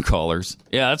one of our callers.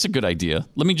 Yeah, that's a good idea.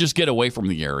 Let me just get away from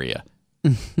the area.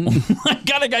 I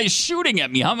got a guy shooting at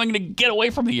me. How am I going to get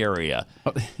away from the area?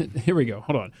 Here we go.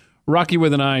 Hold on. Rocky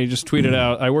with an I just tweeted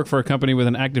out, I work for a company with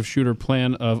an active shooter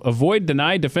plan of avoid,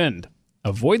 deny, defend.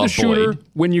 Avoid the shooter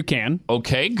when you can.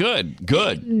 Okay, good.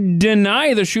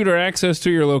 Deny the shooter access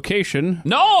to your location.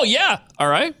 No, yeah. All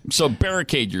right. So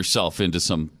barricade yourself into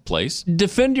some place.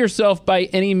 Defend yourself by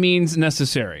any means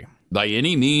necessary. By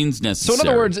any means necessary. So in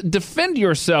other words, defend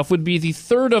yourself would be the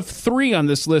third of 3 on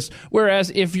this list,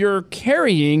 whereas if you're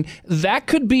carrying, that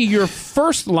could be your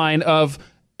first line of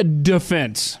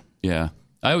defense. Yeah.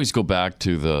 I always go back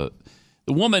to the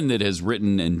woman that has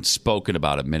written and spoken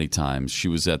about it many times. She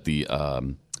was at the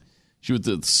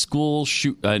school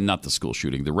not the school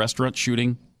shooting, the restaurant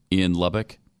shooting in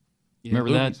Lubbock. Yeah,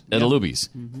 remember that? At a Luby's.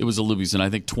 Mm-hmm. It was a Luby's, and I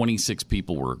think 26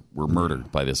 people were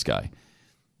murdered by this guy.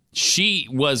 She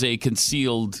was a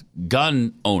concealed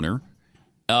gun owner,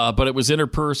 but it was in her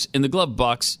purse, in the glove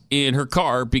box, in her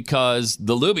car, because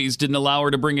the Luby's didn't allow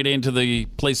her to bring it into the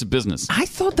place of business. I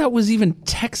thought that was even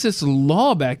Texas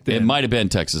law back then. It might have been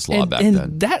Texas law back then.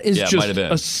 And that is just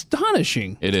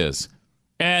astonishing. It is.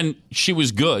 And she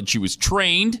was good. She was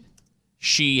trained.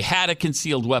 She had a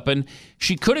concealed weapon.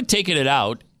 She could have taken it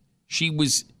out.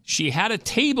 She had a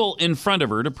table in front of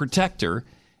her to protect her,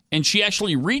 and she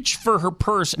actually reached for her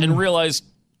purse and realized,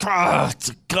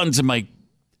 the gun's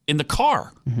in the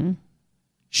car. Mm-hmm.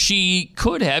 She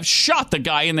could have shot the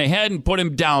guy in the head and put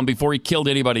him down before he killed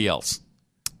anybody else.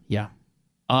 Yeah.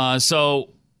 So,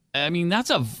 I mean,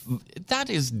 that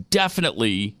is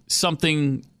definitely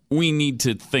something we need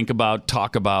to think about,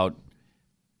 talk about,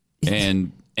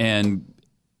 and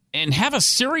have a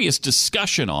serious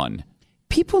discussion on.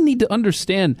 People need to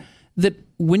understand that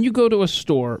when you go to a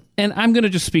store, and I'm going to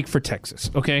just speak for Texas,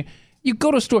 okay? You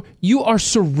go to a store, you are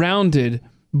surrounded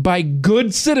by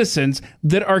good citizens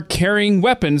that are carrying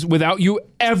weapons without you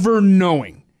ever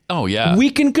knowing. Oh, yeah. We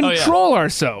can control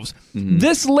ourselves. Mm-hmm.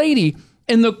 This lady,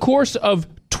 in the course of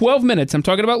 12 minutes, I'm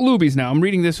talking about Luby's now, I'm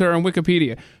reading this here on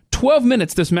Wikipedia, 12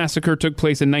 minutes this massacre took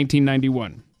place in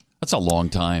 1991. That's a long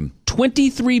time.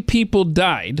 23 people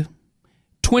died.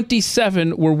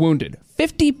 27 were wounded.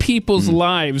 50 people's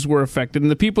lives were affected, and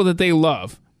the people that they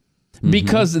love,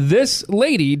 because this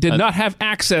lady did not have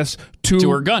access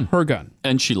to her gun. Her gun.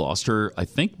 And she lost I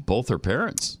think, both her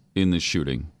parents in this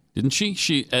shooting. Didn't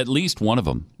she? At least one of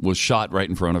them was shot right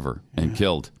in front of her and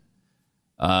killed.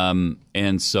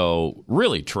 And so,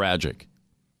 really tragic.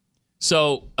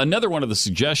 So, another one of the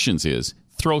suggestions is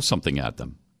throw something at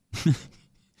them.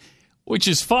 Which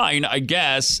is fine, I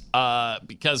guess,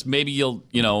 because maybe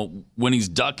when he's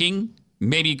ducking,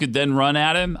 maybe you could then run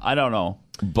at him. I don't know.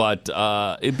 But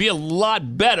it'd be a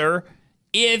lot better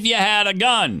if you had a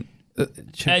gun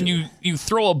and you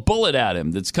throw a bullet at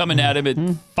him that's coming at him at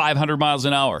 500 miles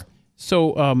an hour.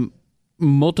 So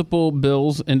multiple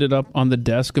bills ended up on the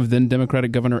desk of then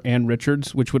Democratic Governor Ann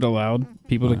Richards, which would allow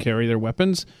people to carry their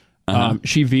weapons.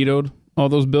 She vetoed all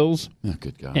those bills. Oh,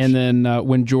 good gosh. And then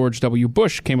when George W.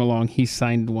 Bush came along, he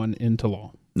signed one into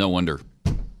law. No wonder.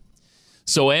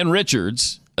 So Ann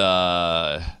Richards,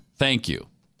 thank you.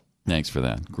 Thanks for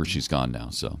that. Of course, she's gone now,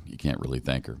 so you can't really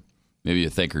thank her. Maybe you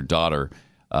thank her daughter,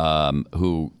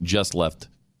 who just left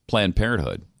Planned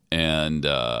Parenthood and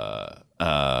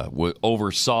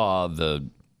oversaw the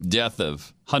death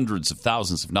of hundreds of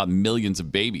thousands, if not millions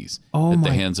of babies at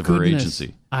the hands of her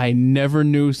agency. I never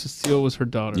knew Cecile was her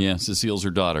daughter. Yeah, Cecile's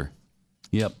her daughter.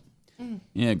 Yep.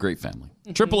 Yeah, great family.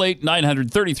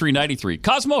 888-900-3393.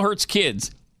 Cosmo Hurts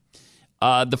Kids.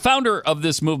 The founder of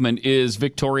this movement is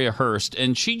Victoria Hurst,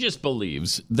 and she just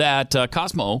believes that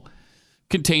Cosmo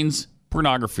contains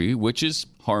pornography, which is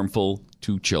harmful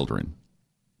to children.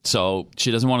 So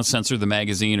she doesn't want to censor the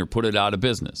magazine or put it out of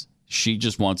business. She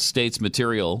just wants states'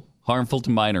 material harmful to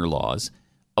minor laws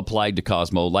applied to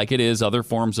Cosmo like it is other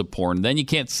forms of porn. Then you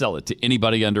can't sell it to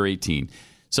anybody under 18.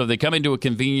 So if they come into a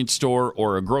convenience store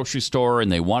or a grocery store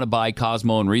and they want to buy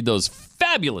Cosmo and read those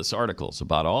fabulous articles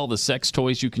about all the sex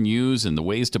toys you can use and the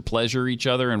ways to pleasure each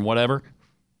other and whatever,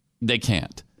 they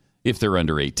can't if they're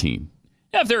under 18.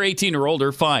 If they're 18 or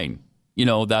older, fine. You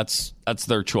know, that's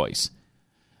their choice.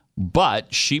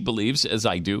 But she believes, as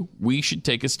I do, we should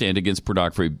take a stand against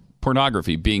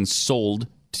pornography being sold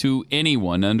to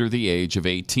anyone under the age of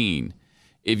 18.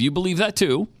 If you believe that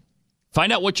too,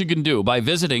 find out what you can do by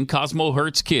visiting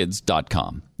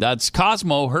CosmoHurtsKids.com. That's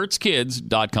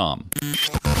CosmoHurtsKids.com.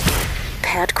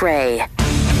 Pat Gray,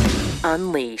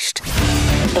 Unleashed.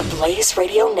 The Blaze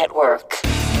Radio Network.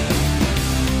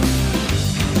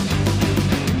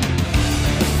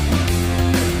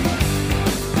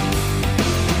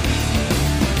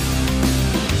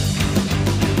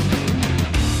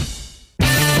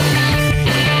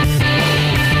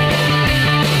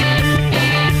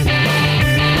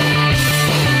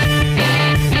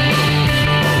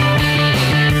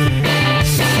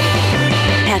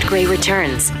 Pat Gray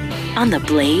returns on the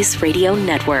Blaze Radio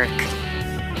Network.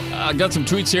 I got some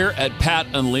tweets here at Pat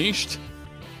Unleashed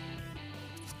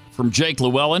from Jake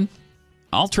Llewellyn.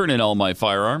 I'll turn in all my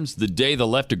firearms the day the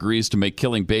left agrees to make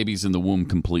killing babies in the womb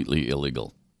completely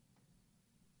illegal.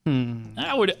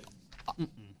 I would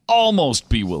almost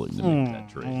be willing to make that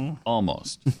trade.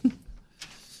 Almost.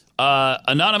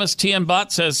 Anonymous TM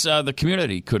Bot says the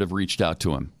community could have reached out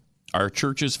to him. Our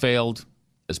churches failed.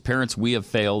 As parents, we have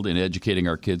failed in educating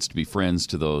our kids to be friends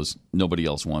to those nobody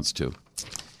else wants to.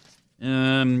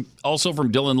 Also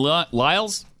from Dylan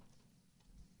Lyles,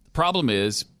 the problem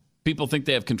is people think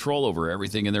they have control over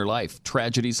everything in their life.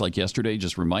 Tragedies like yesterday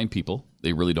just remind people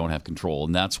they really don't have control,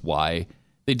 and that's why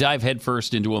they dive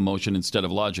headfirst into emotion instead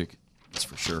of logic. That's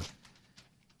for sure.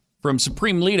 From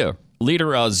Supreme Leader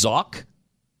Zoc,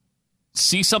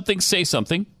 see something, say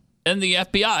something, and the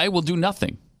FBI will do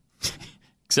nothing.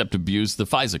 Except abuse the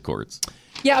FISA courts.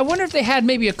 Yeah, I wonder if they had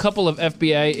maybe a couple of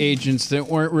FBI agents that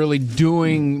weren't really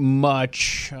doing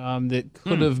much that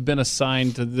could have been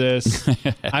assigned to this.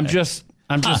 I'm just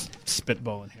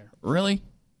spitballing here. Really?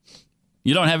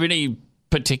 You don't have any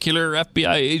particular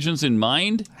FBI agents in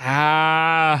mind?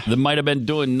 That might have been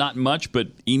doing not much, but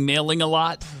emailing a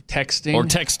lot? Texting. Or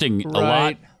texting a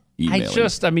lot?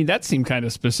 Emailing. That seemed kind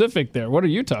of specific there. What are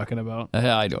you talking about?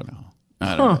 I don't know.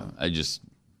 I don't know. I'm just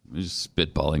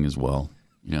spitballing as well.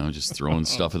 You know, just throwing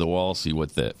stuff at the wall, see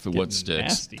what sticks.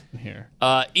 Nasty in here.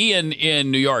 Ian in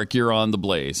New York, you're on the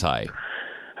Blaze. Hi.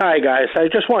 Hi, guys. I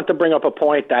just want to bring up a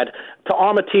point that to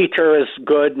arm a teacher is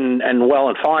good and well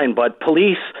and fine, but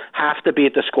police have to be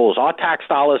at the schools. Our tax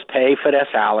dollars pay for their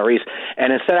salaries,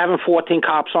 and instead of having 14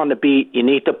 cops on the beat, you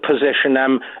need to position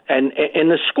them and in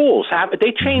the schools.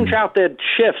 They change out their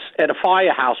shifts at a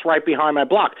firehouse right behind my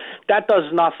block. That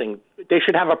does nothing. They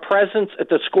should have a presence at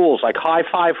the schools, like High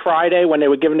Five Friday when they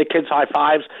were giving the kids high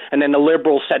fives, and then the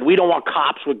liberals said, we don't want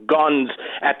cops with guns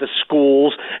at the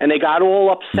schools, and they got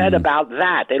all upset about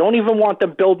that. They don't even want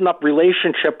them building up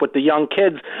relationship with the young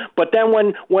kids. But then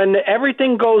when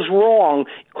everything goes wrong,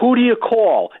 who do you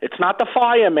call? It's not the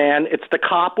fireman, it's the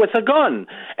cop with a gun.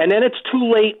 And then it's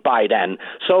too late by then.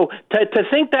 So to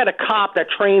think that a cop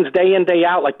that trains day in, day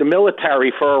out, like the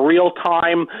military, for a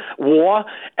real-time war,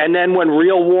 and then when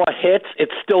real war hits,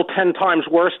 it's still 10 times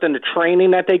worse than the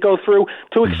training that they go through.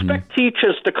 To expect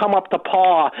teachers to come up to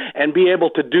par and be able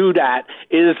to do that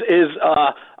is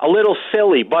a little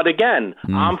silly. But again,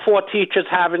 I'm for teachers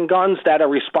having guns that are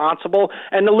responsible responsible,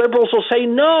 and the liberals will say,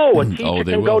 no, a teacher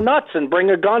can go nuts and bring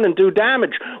a gun and do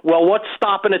damage. Well, what's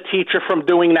stopping a teacher from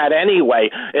doing that anyway?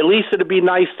 At least it'd be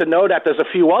nice to know that there's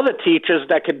a few other teachers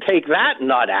that could take that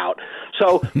nut out.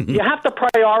 So you have to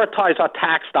prioritize our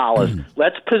tax dollars.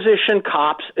 Let's position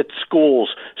cops at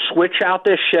schools, switch out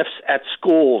their shifts at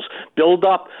schools, build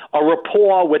up a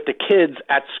rapport with the kids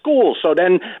at school. So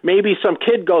then maybe some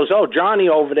kid goes, oh, Johnny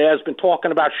over there has been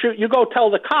talking about shoot. You go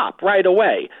tell the cop right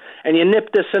away, and you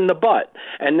nip this in the butt.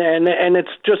 And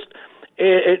it's just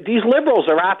these liberals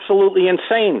are absolutely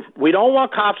insane. We don't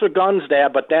want cops with guns there,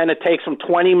 but then it takes them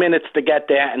 20 minutes to get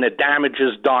there, and the damage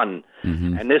is done.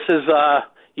 And this is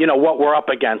what we're up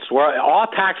against. Our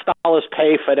tax dollars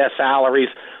pay for their salaries.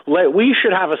 We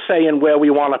should have a say in where we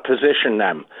want to position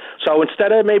them. So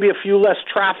instead of maybe a few less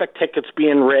traffic tickets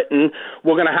being written,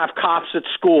 we're going to have cops at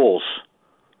schools.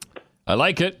 I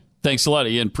like it. Thanks a lot,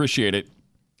 Ian. Appreciate it.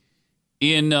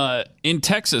 In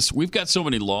Texas, we've got so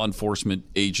many law enforcement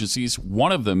agencies.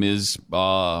 One of them is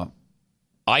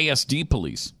ISD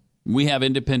police. We have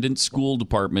independent school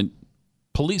department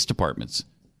police departments.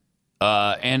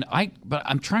 But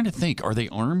I'm trying to think, are they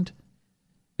armed?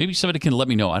 Maybe somebody can let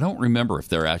me know. I don't remember if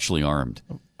they're actually armed.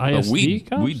 ISD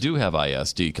cops? We do have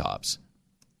ISD cops.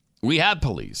 We have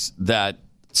police that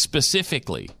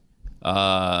specifically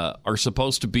are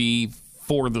supposed to be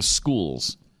for the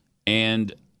schools.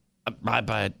 And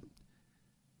but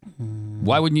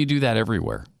why wouldn't you do that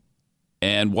everywhere?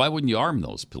 And why wouldn't you arm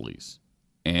those police?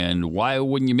 And why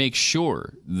wouldn't you make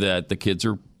sure that the kids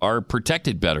are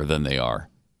protected better than they are?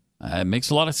 It makes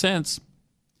a lot of sense.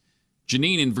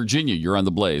 Janine in Virginia, you're on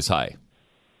the Blaze. Hi.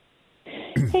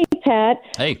 Hey, Pat.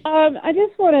 Hey. I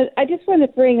just want to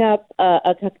bring up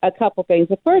a couple things.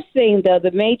 The first thing, though,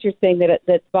 the major thing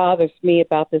that bothers me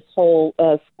about this whole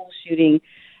school shooting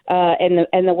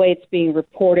and the way it's being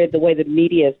reported, the way the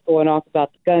media is going off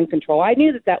about the gun control, I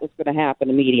knew that was going to happen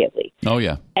immediately. Oh,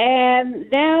 yeah.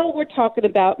 And now we're talking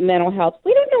about mental health.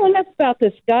 We don't know enough about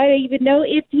this guy to even know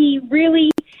if he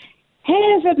really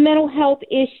has a mental health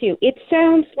issue. It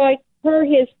sounds like, per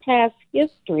his past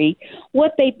history,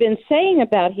 what they've been saying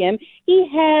about him, he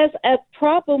has a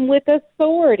problem with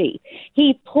authority.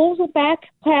 He pulls a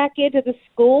backpack into the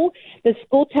school. The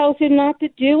school tells him not to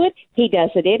do it. He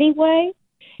does it anyway.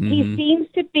 He seems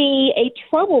to be a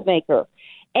troublemaker.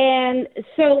 And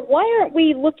so why aren't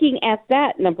we looking at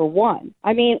that, number one?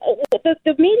 I mean,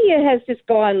 the media has just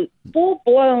gone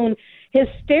full-blown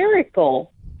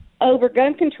hysterical over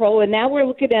gun control, and now we're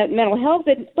looking at mental health.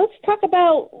 And let's wait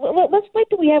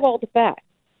till we have all the facts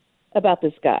about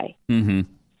this guy.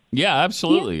 Yeah,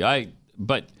 absolutely. Yeah.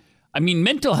 But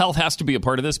mental health has to be a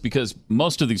part of this because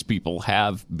most of these people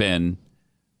have been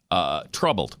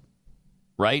troubled,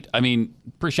 right?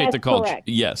 Appreciate That's the call. Correct.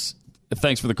 Yes.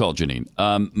 Thanks for the call, Janine.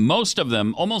 Most of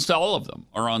them, almost all of them,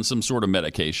 are on some sort of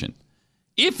medication,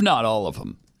 if not all of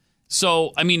them.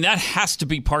 So, that has to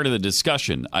be part of the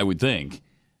discussion, I would think.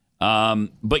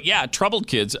 But yeah, troubled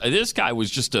kids. This guy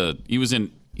was he was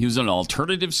in an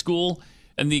alternative school,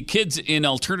 and the kids in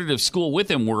alternative school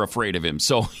with him were afraid of him.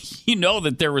 So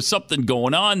that there was something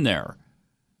going on there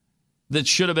that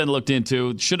should have been looked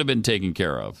into, should have been taken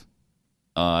care of,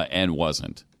 and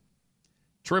wasn't.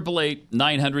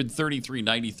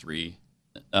 888-900-3393.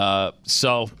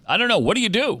 So I don't know. What do you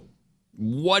do?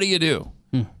 What do you do?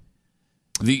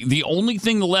 The only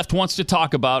thing the left wants to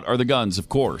talk about are the guns, of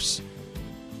course.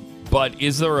 But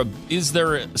is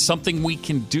there something we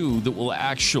can do that will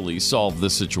actually solve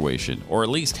this situation, or at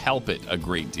least help it a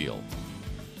great deal?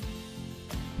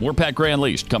 More Pat Gray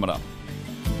Unleashed coming up.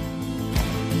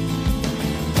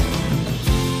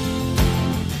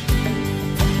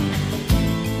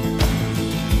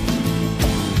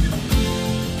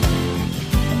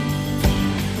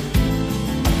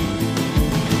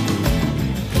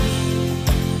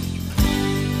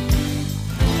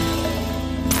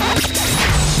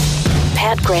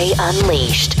 Pat Gray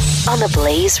Unleashed on the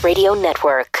Blaze Radio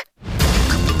Network.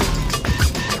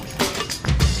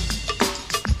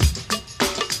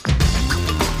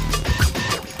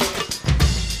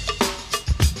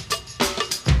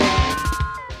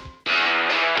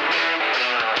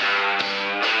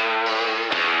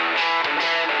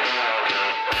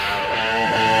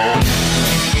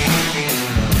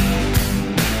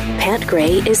 Pat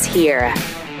Gray is here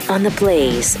on the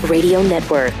Blaze Radio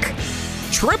Network.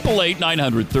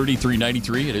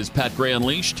 888-900-3393. It is Pat Gray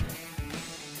Unleashed.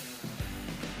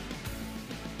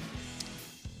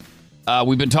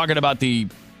 We've been talking about the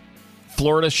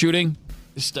Florida shooting.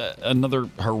 Just another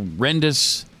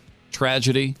horrendous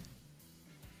tragedy.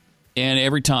 And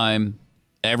every time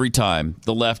Every time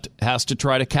the left has to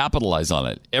try to capitalize on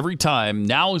it. Every time,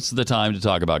 now is the time to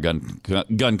talk about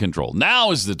gun control. Now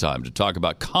is the time to talk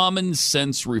about common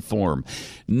sense reform.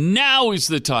 Now is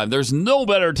the time. There's no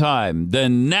better time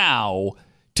than now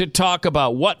to talk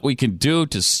about what we can do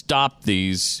to stop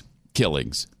these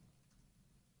killings.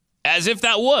 As if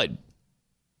that would.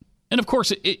 And of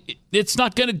course, it's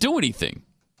not going to do anything.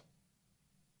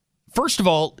 First of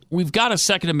all, we've got a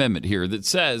Second Amendment here that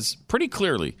says pretty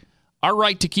clearly, our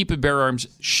right to keep and bear arms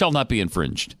shall not be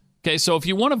infringed. Okay, so if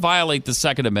you want to violate the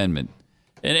Second Amendment,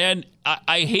 and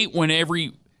I hate when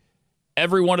every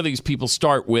one of these people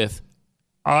start with,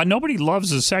 nobody loves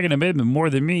the Second Amendment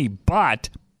more than me, but,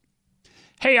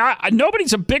 hey,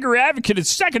 nobody's a bigger advocate of the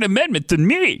Second Amendment than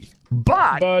me,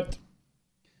 but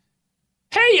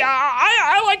hey,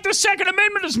 I like the Second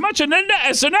Amendment as much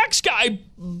as the next guy,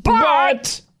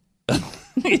 but.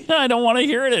 I don't want to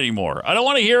hear it anymore. I don't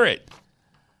want to hear it.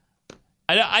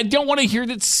 I don't want to hear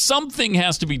that something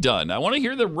has to be done. I want to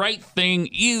hear the right thing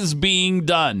is being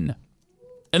done.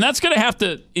 And that's going to have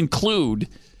to include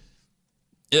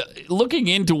looking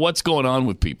into what's going on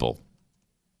with people.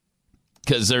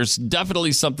 Because there's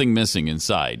definitely something missing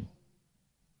inside.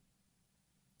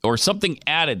 Or something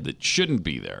added that shouldn't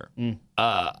be there.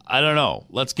 I don't know.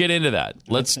 Let's get into that.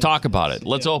 Let's talk about it.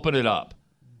 Let's open it up.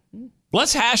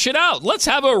 Let's hash it out. Let's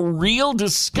have a real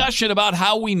discussion about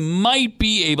how we might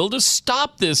be able to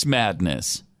stop this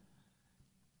madness.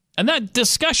 And that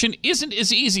discussion isn't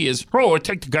as easy as,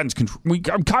 take the guns control.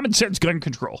 Common sense gun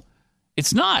control.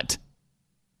 It's not.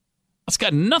 It's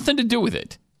got nothing to do with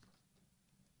it.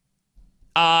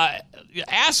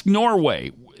 Ask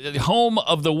Norway, home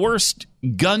of the worst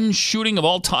gun shooting of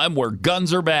all time, where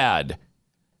guns are bad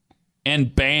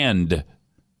and banned.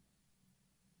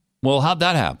 Well, how'd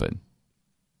that happen?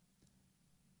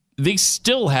 They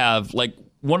still have like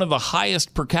one of the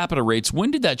highest per capita rates.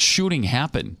 When did that shooting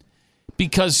happen?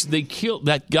 Because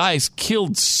guys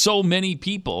killed so many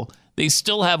people. They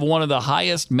still have one of the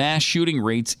highest mass shooting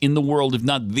rates in the world, if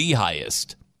not the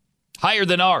highest. Higher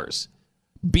than ours.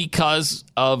 Because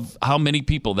of how many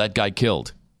people that guy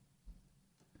killed.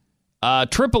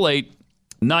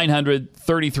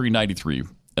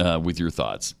 888-900-3393 with your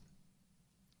thoughts.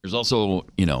 There's also,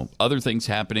 other things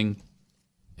happening,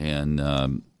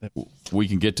 and we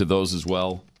can get to those as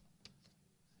well.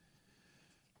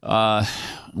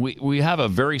 We have a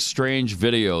very strange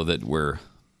video that we're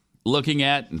looking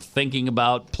at and thinking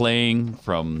about playing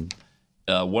from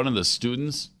one of the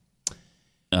students.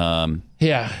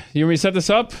 Yeah. You want me to set this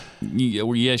up?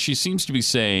 Yeah, she seems to be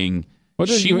saying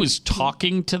she was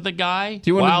talking to the guy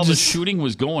while the shooting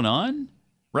was going on,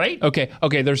 right?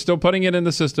 Okay, they're still putting it in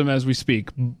the system as we speak,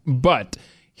 but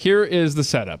here is the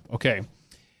setup, okay?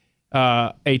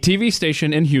 A TV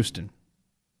station in Houston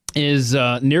is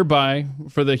nearby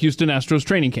for the Houston Astros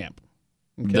training camp.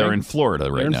 Okay? They're in Florida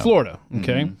right now. They're in Florida,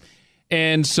 okay? Mm-hmm.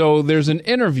 And so there's an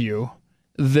interview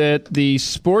that the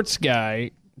sports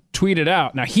guy tweeted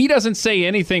out. Now, he doesn't say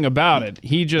anything about it.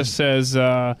 He just says,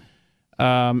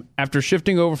 after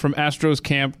shifting over from Astros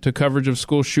camp to coverage of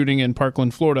school shooting in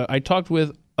Parkland, Florida, I talked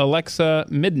with Alexa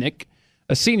Midnick,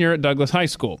 a senior at Douglas High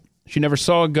School. She never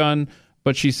saw a gun,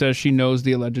 but she says she knows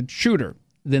the alleged shooter.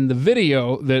 Then the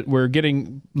video that we're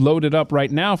getting loaded up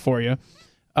right now for you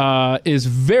is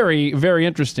very, very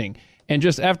interesting. And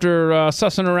just after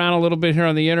sussing around a little bit here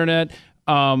on the internet,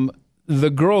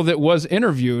 the girl that was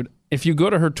interviewed, if you go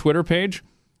to her Twitter page,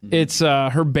 it's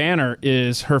her banner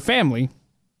is her family.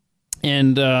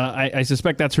 And I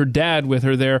suspect that's her dad with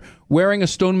her there wearing a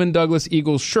Stoneman Douglas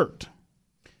Eagles shirt,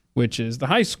 which is the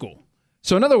high school.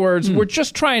 So in other words, we're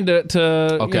just trying to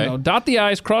dot the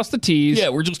I's, cross the T's. Yeah,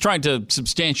 we're just trying to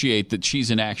substantiate that she's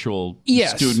an actual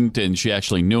student and she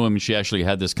actually knew him. She actually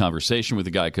had this conversation with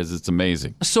the guy because it's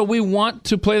amazing. So we want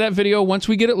to play that video once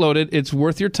we get it loaded. It's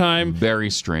worth your time.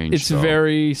 Very strange. It's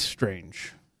very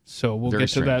strange. So we'll get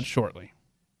to that shortly.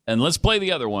 And let's play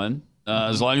the other one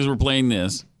as long as we're playing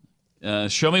this.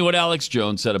 Show me what Alex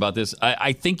Jones said about this.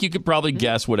 I think you could probably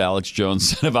guess what Alex Jones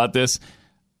said about this.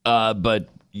 But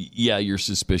yeah, your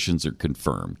suspicions are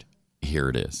confirmed. Here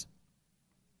it is.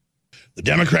 The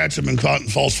Democrats have been caught in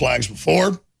false flags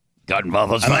before. Caught in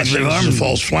false flags. I'm not saying this is a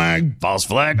false flag. False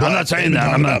flag? I'm not saying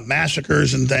that. I'm about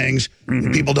massacres and things.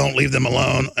 Mm-hmm. People don't leave them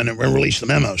alone and release the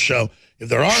memos. So if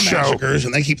there are massacres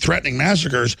and they keep threatening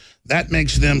massacres, that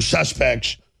makes them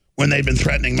suspects when they've been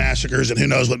threatening massacres, and who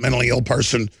knows what mentally ill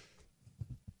person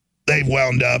they've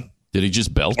wound up. Did he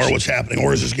just belch? Or what's happening?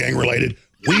 Or is this gang related?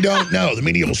 We don't know. The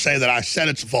media will say that I said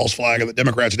it's a false flag and the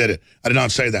Democrats did it. I did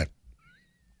not say that.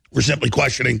 We're simply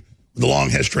questioning the long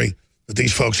history that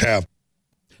these folks have.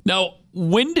 Now,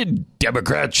 When did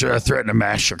Democrats threaten a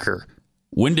massacre?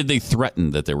 When did they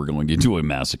threaten that they were going to do a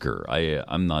massacre?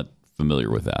 I'm not familiar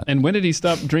with that. And when did he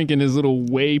stop drinking his little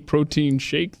whey protein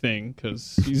shake thing?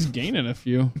 Because he's gaining a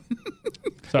few.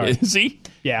 Sorry. Is he?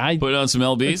 Yeah. I put on some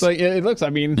LBs? It's like, it looks,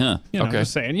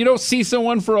 just saying. You don't see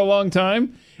someone for a long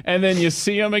time, and then you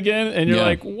see them again, and you're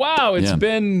like, wow, it's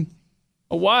been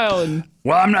a while. And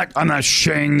well, I'm not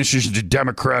saying this is the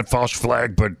Democrat false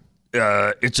flag, but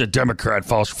it's a Democrat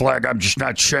false flag. I'm just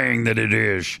not saying that it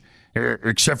is,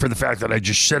 except for the fact that I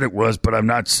just said it was, but I'm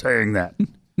not saying that.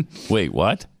 Wait,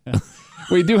 what?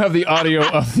 We do have the audio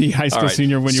of the high school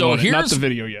senior when you want it, not the here's-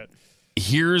 video yet.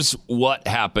 Here's what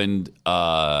happened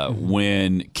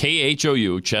when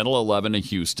KHOU, Channel 11 in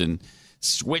Houston,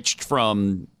 switched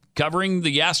from covering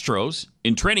the Astros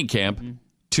in training camp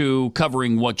to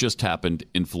covering what just happened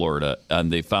in Florida.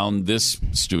 And they found this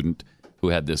student who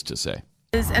had this to say.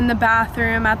 I was in the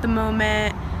bathroom at the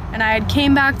moment, and I had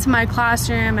came back to my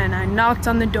classroom, and I knocked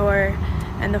on the door,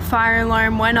 and the fire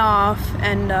alarm went off,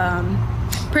 and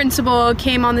principal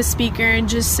came on the speaker and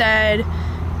just said,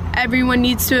 everyone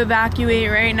needs to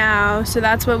evacuate right now. So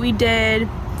that's what we did.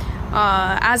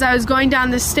 As I was going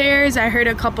down the stairs, I heard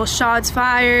a couple shots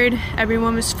fired.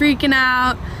 Everyone was freaking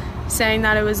out, saying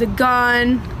that it was a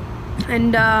gun.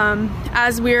 And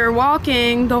as we were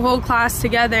walking, the whole class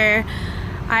together,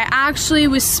 I actually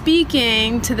was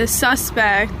speaking to the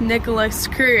suspect, Nicholas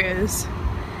Cruz.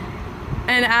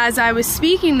 And as I was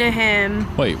speaking to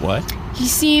him... Wait, what? He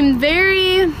seemed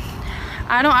very...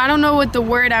 I don't know what the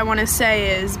word I want to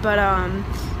say is, but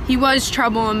he was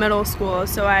trouble in middle school,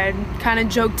 so I kind of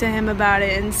joked to him about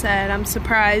it and said, I'm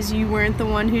surprised you weren't the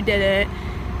one who did it.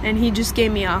 And he just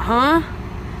gave me a huh?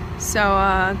 So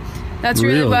that's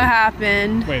really what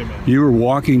happened. Wait a minute. You were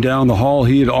walking down the hall.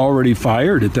 He had already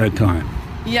fired at that time.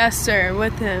 Yes, sir,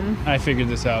 with him. I figured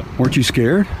this out. Weren't you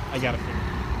scared? I got it figured.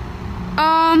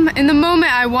 In the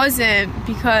moment I wasn't,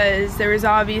 because there was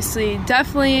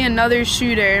definitely another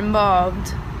shooter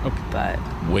involved. Okay. But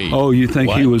wait. Oh, you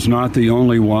think he was not the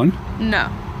only one? no,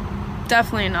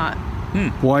 definitely not.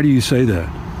 Why do you say that?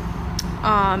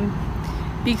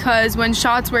 Because when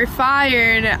shots were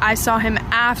fired, I saw him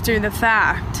after the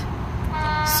fact.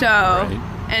 So,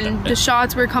 and the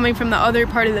shots were coming from the other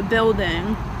part of the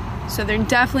building. So there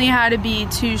definitely had to be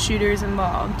two shooters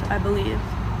involved, I believe.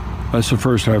 That's the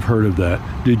first I've heard of that.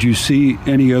 Did you see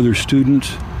any other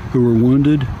students who were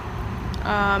wounded?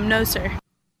 No, sir.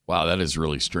 Wow, that is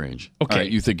really strange. Okay. All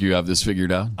right, you think you have this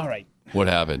figured out? All right. What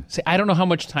happened? See, I don't know how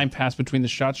much time passed between the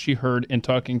shots she heard and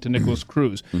talking to Nicholas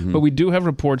Cruz, but we do have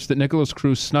reports that Nicholas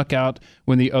Cruz snuck out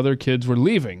when the other kids were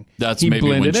leaving. That's He maybe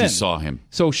when blended she in. saw him.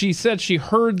 So she said she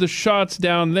heard the shots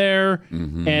down there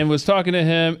and was talking to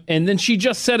him, and then she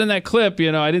just said in that clip,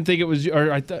 I didn't think it was,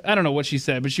 or I don't know what she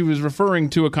said, but she was referring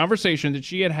to a conversation that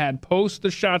she had post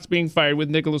the shots being fired with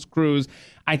Nicholas Cruz.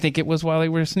 I think it was while they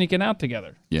were sneaking out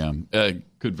together. Yeah,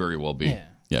 could very well be.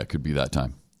 Yeah, it could be that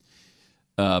time.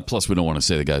 Plus, we don't want to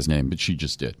say the guy's name, but she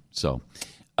just did. So,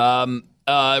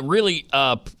 really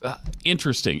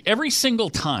interesting. Every single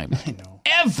time,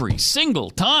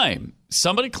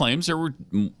 somebody claims there were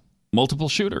multiple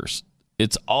shooters.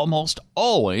 It's almost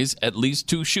always at least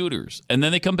two shooters. And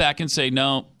then they come back and say,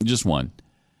 no, just one.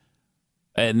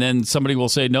 And then somebody will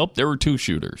say, nope, there were two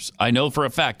shooters. I know for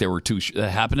a fact there were two. That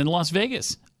happened in Las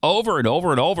Vegas. Over and over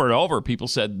and over and over, people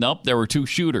said, nope, there were two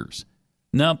shooters.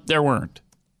 Nope, there weren't.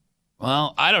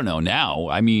 Well, I don't know now.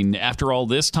 I mean, after all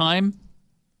this time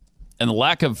and the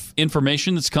lack of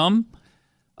information that's come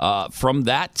from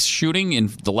that shooting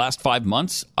in the last 5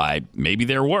 months, maybe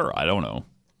there were. I don't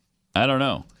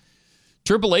know.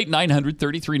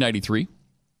 888-900-3393.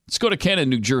 Let's go to Ken in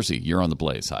New Jersey. You're on the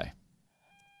Blaze. Hi.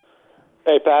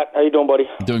 Hey, Pat. How you doing, buddy?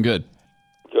 Doing good.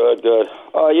 Good.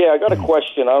 I got a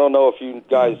question. I don't know if you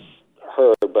guys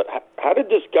heard, but how did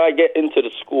this guy get into the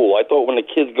school? I thought when the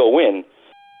kids go in,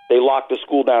 they lock the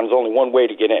school down. There's only one way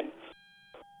to get in.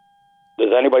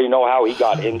 Does anybody know how he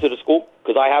got into the school?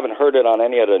 Because I haven't heard it on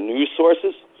any of the news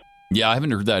sources. Yeah, I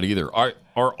haven't heard that either. Are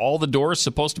all the doors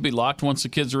supposed to be locked once the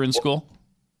kids are in school?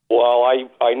 Well,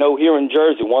 I know here in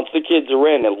Jersey, once the kids are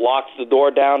in, it locks the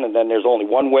door down, and then there's only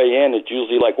one way in. It's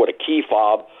usually like with a key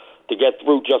fob to get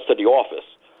through just to the office.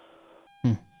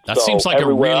 That seems like a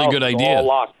really good idea. All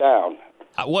locked down.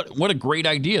 What a great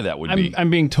idea that would be. I'm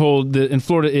being told that in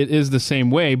Florida it is the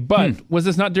same way, but was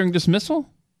this not during dismissal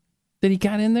that he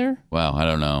got in there? Wow, I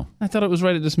don't know. I thought it was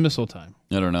right at dismissal time.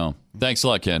 I don't know. Thanks a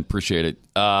lot, Ken. Appreciate it.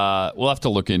 We'll have to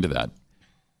look into that.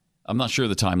 I'm not sure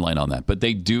the timeline on that, but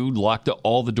they do lock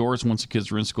all the doors once the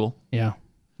kids are in school? Yeah,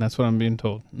 that's what I'm being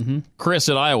told. Mm-hmm. Chris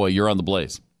in Iowa, you're on the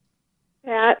Blaze.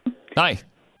 Pat, Hi.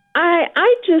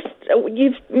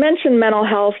 You've mentioned mental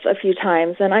health a few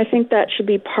times, and I think that should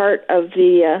be part of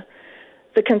the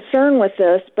concern with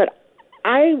this, but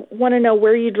I want to know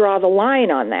where you draw the line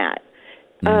on that.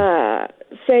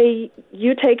 Say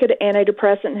you take an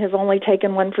antidepressant and have only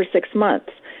taken one for 6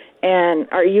 months, and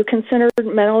are you considered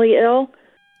mentally ill,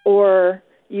 or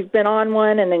you've been on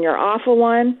one and then you're off of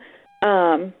one?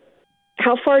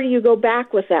 How far do you go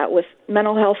back with that, with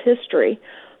mental health history?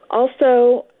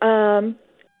 Also,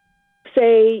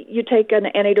 say you take an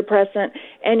antidepressant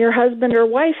and your husband or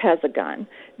wife has a gun.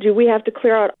 Do we have to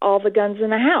clear out all the guns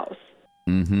in the house?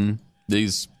 Mm-hmm.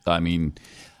 These are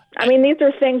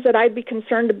things that I'd be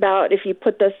concerned about if you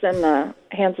put this in the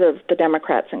hands of the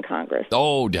Democrats in Congress.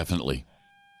 Oh, definitely.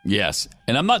 Yes.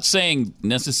 And I'm not saying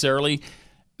necessarily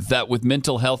that with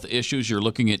mental health issues you're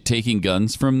looking at taking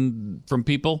guns from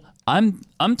people. I'm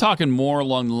talking more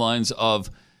along the lines of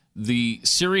the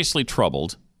seriously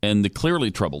troubled and the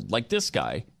clearly troubled, like this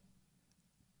guy,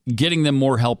 getting them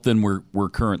more help than we're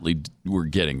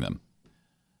getting them.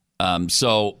 I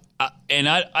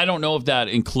don't know if that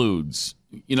includes,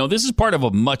 this is part of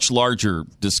a much larger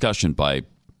discussion by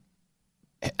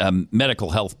medical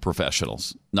health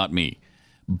professionals, not me.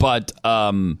 But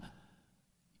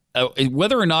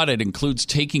whether or not it includes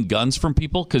taking guns from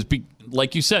people, because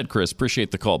like you said, Chris,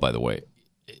 appreciate the call, by the way.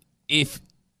 If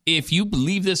you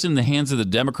leave this in the hands of the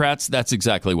Democrats, that's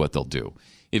exactly what they'll do.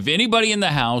 If anybody in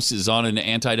the House is on an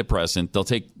antidepressant,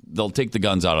 they'll take the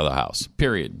guns out of the House,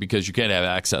 period, because you can't have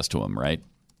access to them, right?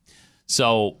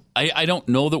 So I don't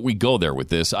know that we go there with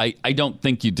this. I don't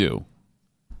think you do.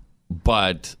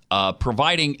 But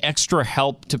providing extra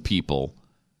help to people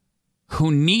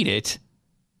who need it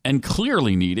and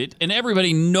clearly need it, and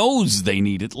everybody knows they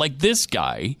need it, like this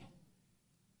guy,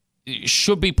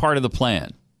 should be part of the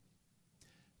plan.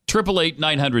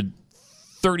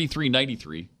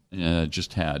 888-900-3393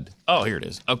 just had. Oh, here it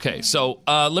is. Okay, so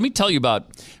let me tell you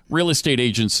about Real Estate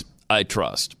Agents I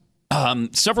Trust.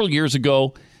 Several years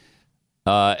ago,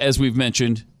 as we've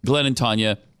mentioned, Glenn and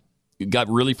Tanya got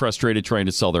really frustrated trying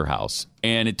to sell their house,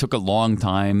 and it took a long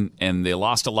time, and they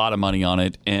lost a lot of money on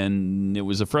it, and it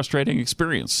was a frustrating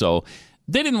experience. So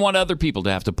they didn't want other people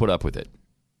to have to put up with it.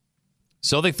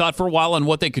 So they thought for a while on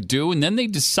what they could do, and then they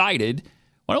decided,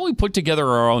 why don't we put together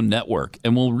our own network,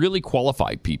 and we'll really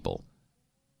qualify people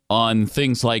on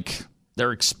things like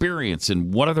their experience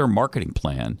and what are their marketing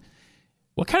plan.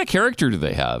 What kind of character do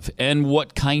they have? And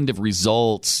what kind of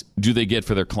results do they get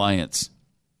for their clients?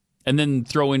 And then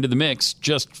throw into the mix,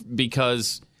 just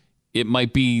because it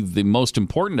might be the most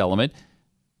important element,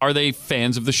 are they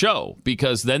fans of the show?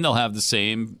 Because then they'll have the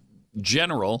same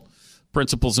general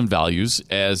principles and values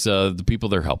as the people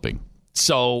they're helping.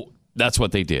 So that's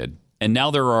what they did. And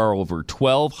now there are over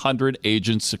 1,200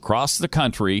 agents across the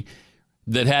country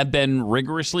that have been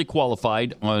rigorously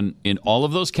qualified in all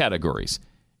of those categories.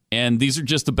 And these are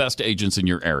just the best agents in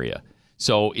your area.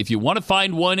 So if you want to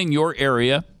find one in your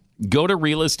area, go to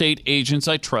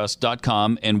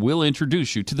realestateagentsitrust.com and we'll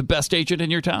introduce you to the best agent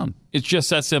in your town. It's just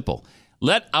that simple.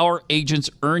 Let our agents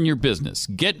earn your business.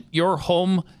 Get your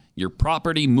home, your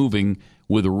property moving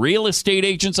with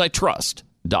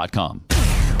realestateagentsitrust.com.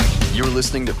 You're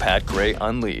listening to Pat Gray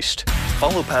Unleashed.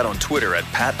 Follow Pat on Twitter at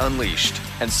Pat Unleashed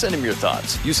and send him your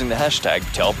thoughts using the hashtag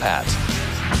TellPat.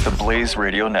 The Blaze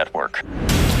Radio Network.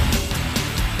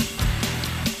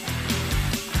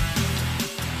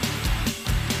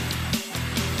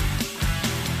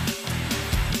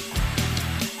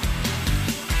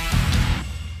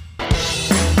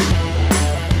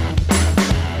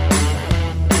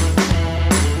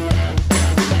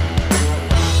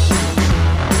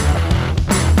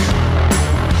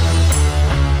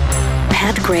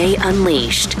 Gray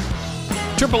Unleashed.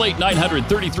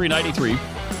 888-900-3393.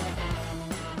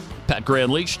 Pat Gray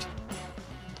Unleashed.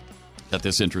 Got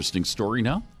this interesting story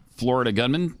now. Florida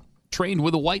gunman trained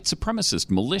with a white supremacist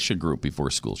militia group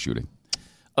before school shooting.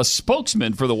 A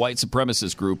spokesman for the white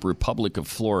supremacist group Republic of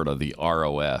Florida, the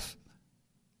ROF,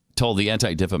 told the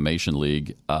Anti-Defamation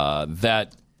League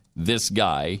that this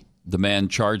guy, the man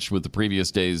charged with the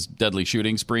previous day's deadly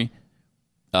shooting spree,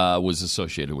 was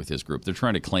associated with his group. They're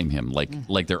trying to claim him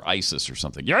like they're ISIS or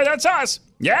something. Yeah, that's us.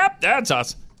 Yep, that's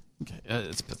us. Okay,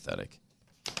 it's pathetic.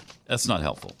 That's not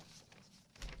helpful.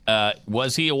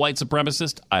 Was he a white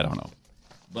supremacist? I don't know.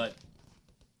 But,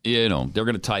 they're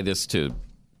going to tie this to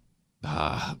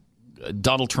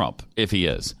Donald Trump, if he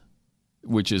is,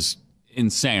 which is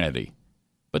insanity.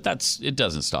 But it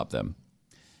doesn't stop them.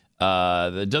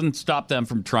 It doesn't stop them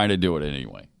from trying to do it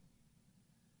anyway.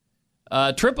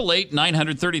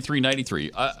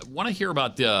 888-900-3393. I want to hear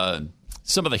about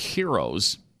some of the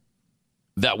heroes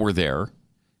that were there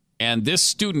And this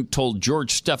student told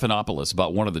George Stephanopoulos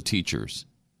about one of the teachers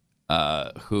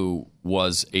who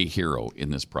was a hero in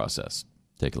this process.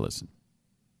 Take a listen.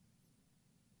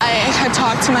 I had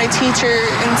talked to my teacher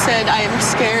and said, I am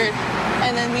scared.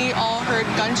 And then we all heard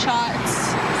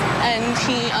gunshots, and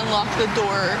he unlocked the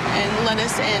door and let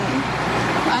us in.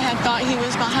 I had thought he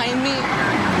was behind me.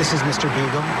 This is Mr.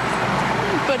 Beagle.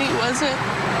 But he wasn't.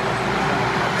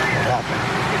 What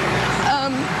happened?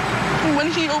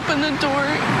 When he opened the door,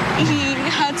 he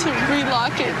had to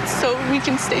relock it so we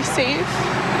can stay safe.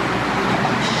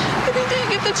 But he didn't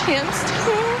get the chance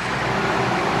to.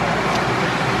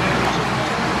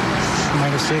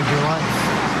 Might have saved your life.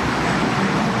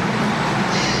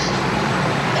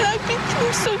 And I'm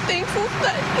so thankful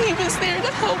that he was there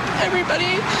to help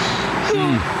everybody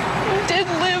who did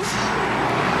live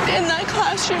in that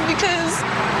classroom, because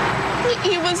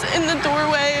he was in the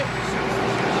doorway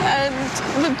and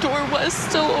the door was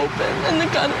still open, and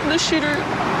the shooter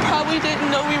probably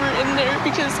didn't know we were in there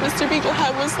because Mr.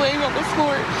 Beaglehead was laying on the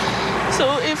floor.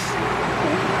 So if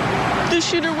the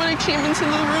shooter would have came into the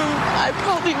room, I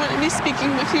probably wouldn't be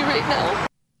speaking with you right now.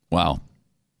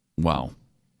 Wow.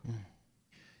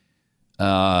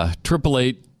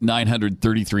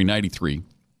 888-900-3393.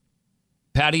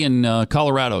 Patty in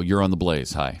Colorado, you're on the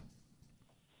Blaze. Hi.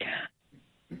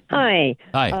 Hi.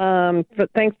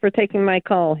 Thanks for taking my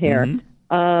call here.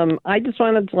 Mm-hmm. I just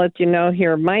wanted to let you know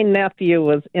here, my nephew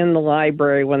was in the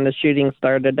library when the shooting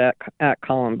started at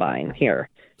Columbine here.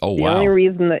 Oh, the wow. only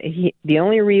reason that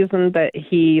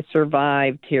he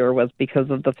survived here was because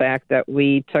of the fact that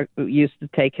we used to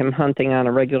take him hunting on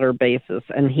a regular basis,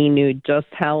 and he knew just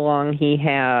how long he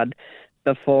had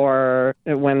before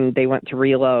when they went to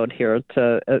reload here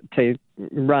to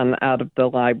run out of the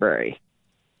library.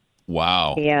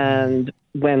 Wow. And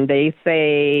when they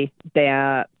say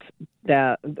that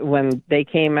when they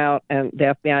came out and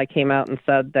the FBI came out and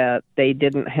said that they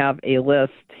didn't have a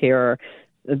list here,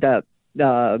 that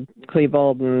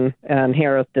Klebold and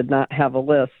Harris did not have a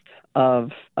list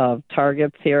of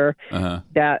targets here.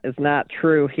 That is not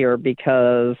true here,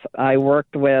 because I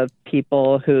worked with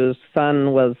people whose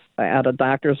son was at a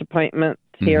doctor's appointment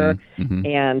here,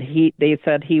 and they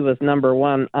said he was number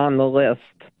one on the list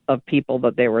of people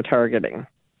that they were targeting.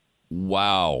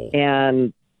 Wow.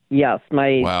 And yes,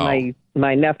 my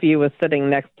nephew was sitting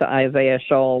next to Isaiah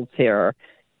Scholes here,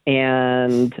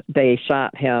 and they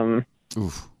shot him.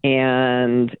 Oof.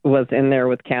 And was in there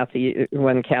with Cassie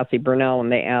Burnell,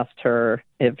 and they asked her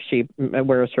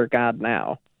where's her God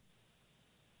now?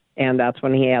 And that's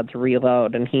when he had to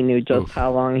reload, and he knew just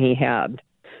how long he had.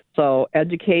 So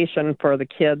education for the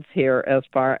kids here, as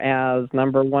far as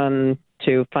number one,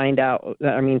 to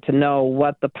to know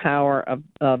what the power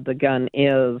of the gun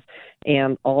is,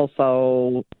 and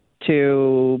also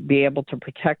to be able to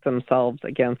protect themselves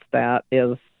against that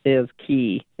is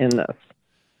key in this.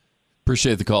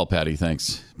 Appreciate the call, Patty.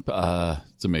 Thanks.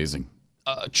 It's amazing.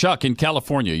 Chuck in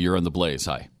California, you're on the Blaze.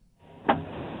 Hi.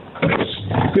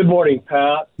 Good morning,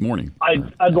 Pat. Morning.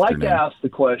 I'd like to ask the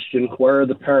question, where are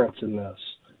the parents in this?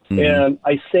 And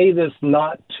I say this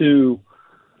not to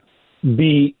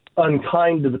be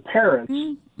unkind to the parents,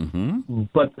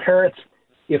 but parents,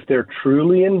 if they're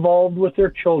truly involved with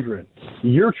their children,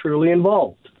 you're truly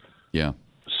involved. Yeah.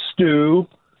 Stu,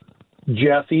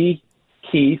 Jeffy,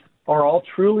 Keith are all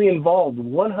truly involved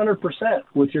 100%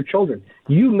 with your children.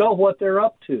 You know what they're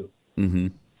up to.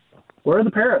 Where are the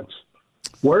parents?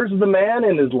 Where's the man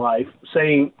in his life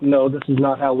saying, no, this is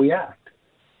not how we act?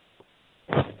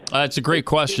 That's a great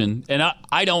question. And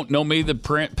I don't know, maybe the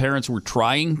parents were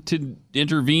trying to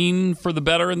intervene for the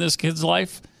better in this kid's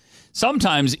life.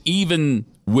 Sometimes, even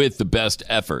with the best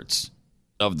efforts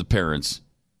of the parents,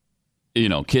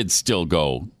 kids still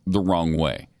go the wrong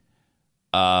way.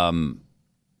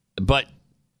 But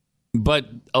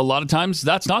a lot of times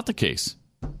that's not the case.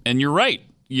 And you're right.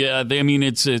 Yeah,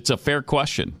 it's a fair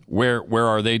question. Where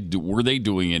are they? Were they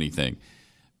doing anything?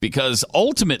 Because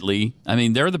ultimately,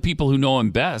 they're the people who know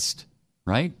him best,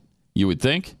 right? You would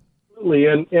think. Absolutely,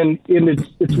 and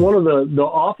it's one of the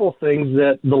awful things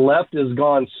that the left has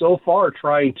gone so far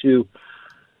trying to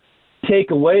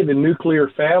take away the nuclear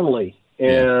family,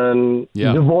 and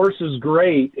divorce is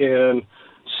great, and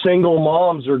single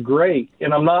moms are great,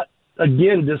 and I'm not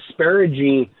again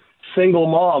disparaging single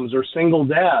moms or single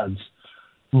dads.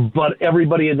 But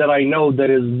everybody that I know that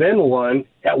has been one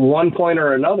at one point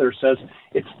or another says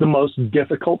it's the most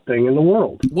difficult thing in the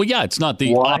world. Well, yeah, it's not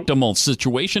the optimal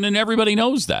situation, and everybody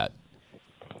knows that.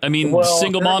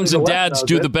 Single moms and dads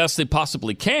do the best they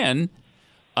possibly can,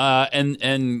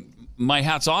 and my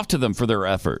hat's off to them for their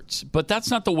efforts. But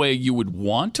that's not the way you would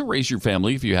want to raise your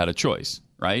family if you had a choice,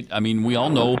 right? I mean, we all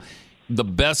know the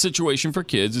best situation for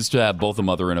kids is to have both a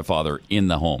mother and a father in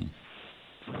the home.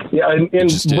 Yeah, and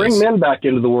bring men back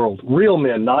into the world. Real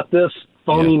men, not this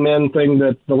phony men thing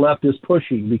that the left is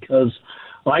pushing, because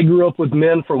I grew up with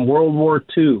men from World War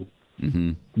II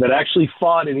that actually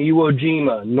fought in Iwo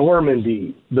Jima,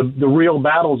 Normandy, the real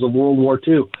battles of World War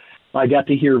II. I got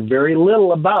to hear very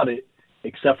little about it,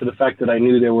 except for the fact that I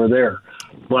knew they were there.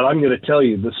 But I'm going to tell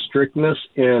you, the strictness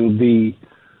and the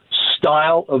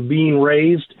style of being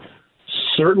raised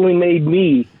certainly made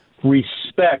me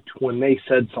respect when they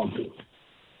said something.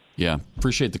 Yeah,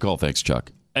 appreciate the call. Thanks,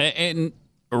 Chuck. And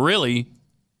really,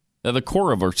 the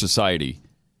core of our society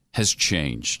has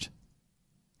changed,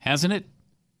 hasn't it?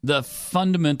 The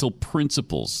fundamental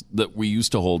principles that we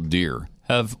used to hold dear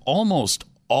have almost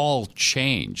all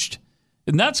changed.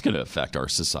 And that's going to affect our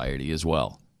society as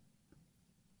well.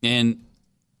 And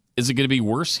is it going to be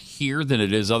worse here than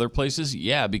it is other places?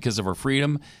 Yeah, because of our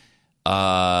freedom,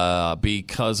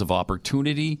 because of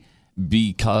opportunity,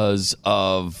 because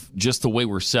of just the way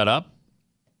we're set up,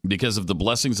 because of the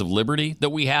blessings of liberty that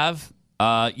we have.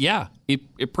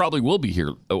 It probably will be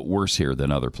worse here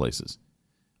than other places.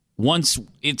 Once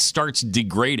it starts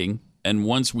degrading and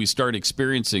once we start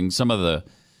experiencing some of the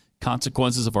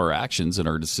consequences of our actions and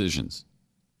our decisions.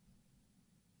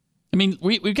 I mean,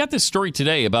 we've got this story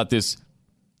today about this.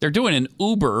 They're doing an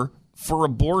Uber for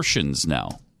abortions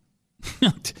now.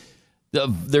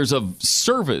 There's a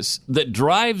service that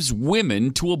drives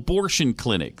women to abortion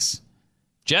clinics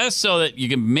just so that you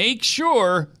can make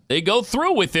sure they go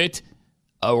through with it.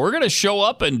 We're going to show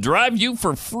up and drive you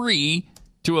for free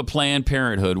to a Planned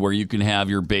Parenthood where you can have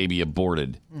your baby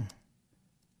aborted.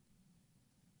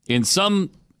 In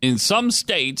some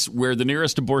states where the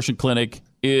nearest abortion clinic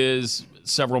is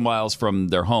several miles from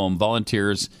their home,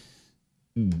 volunteers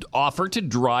offer to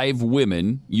drive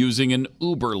women using an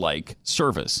Uber-like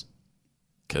service.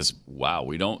 Because, wow,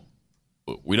 we don't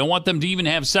want them to even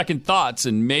have second thoughts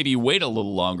and maybe wait a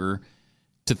little longer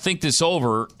to think this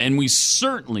over. And we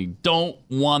certainly don't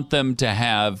want them to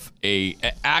have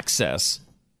access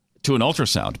to an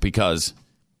ultrasound, because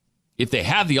if they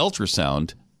have the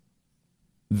ultrasound,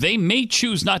 they may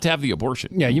choose not to have the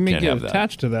abortion. Yeah, you may get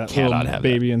attached to that little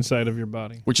baby inside of your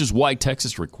body. Which is why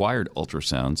Texas required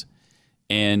ultrasounds.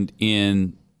 And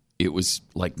it was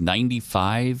like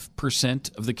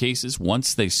 95% of the cases,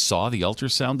 once they saw the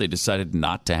ultrasound, they decided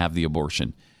not to have the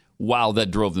abortion. Wow,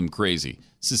 that drove them crazy.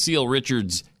 Cecile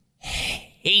Richards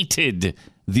hated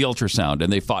the ultrasound,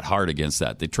 and they fought hard against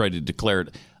that. They tried to declare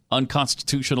it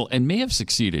unconstitutional and may have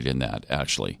succeeded in that,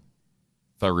 actually,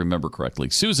 if I remember correctly.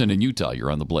 Susan in Utah,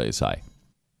 you're on the Blaze. Hi.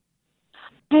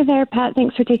 Hi there, Pat.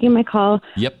 Thanks for taking my call.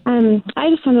 Yep. I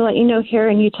just want to let you know, here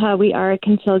in Utah, we are a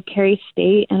concealed carry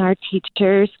state, and our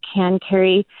teachers can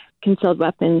carry concealed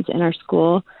weapons in our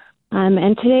school.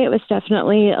 And today it was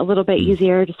definitely a little bit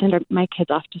easier to send my kids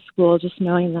off to school, just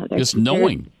knowing that they're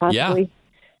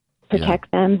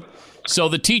protect them. So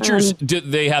the teachers, do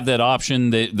they have that option?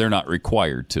 They're not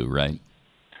required to, right?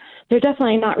 They're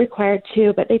definitely not required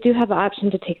to, but they do have the option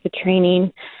to take the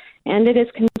training. And it is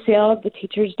concealed. The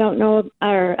teachers don't know,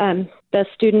 or the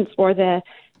students or the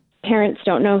parents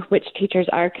don't know which teachers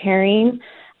are carrying.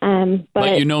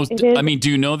 But you know, do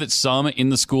you know that some in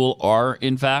the school are,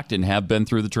 in fact, and have been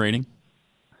through the training?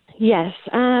 Yes.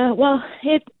 Well,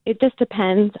 it just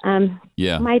depends.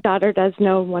 My daughter does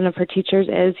know one of her teachers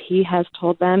is. He has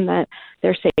told them that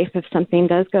they're safe if something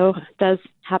does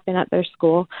happen at their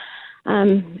school.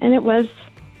 And it was,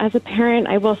 as a parent,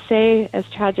 I will say, as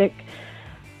tragic.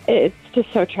 It's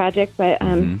just so tragic, but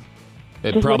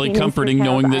it's probably comforting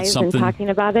knowing that something. Talking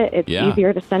about it, it's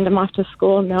easier to send them off to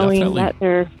school knowing that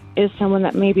there is someone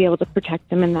that may be able to protect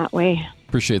them in that way.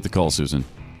 Appreciate the call, Susan.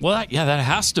 Well, that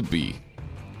has to be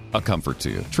a comfort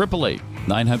to you.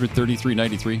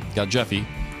 888-933-93. Got Jeffy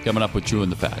coming up with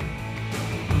Chewing the Fat.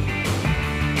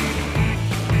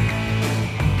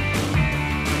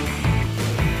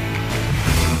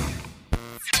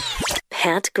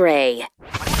 Pat Gray.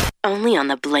 Only on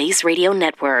the Blaze Radio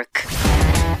Network.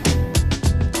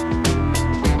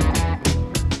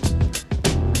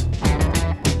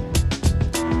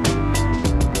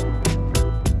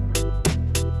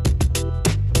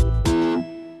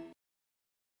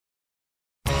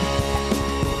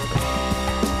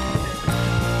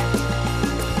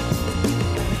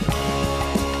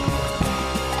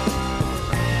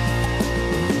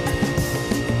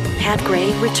 Pat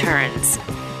Gray returns.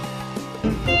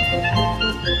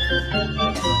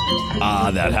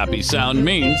 That happy sound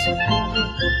means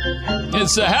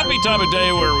it's a happy time of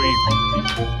day where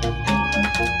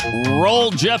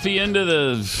roll Jeffy into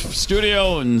the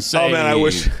studio and say, "Oh man, I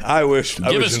wish."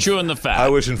 Give us chewing the fat. I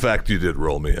wish, in fact, you did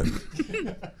roll me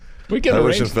in. I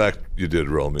wish, in fact, you did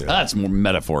roll me in. That's more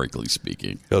metaphorically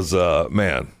speaking. Because,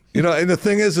 man, and the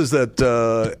thing is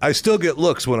that I still get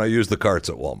looks when I use the carts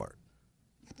at Walmart.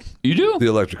 You do? The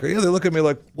electric. Yeah, they look at me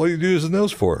like, "What are you using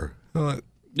those for?" I'm like,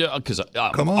 yeah, because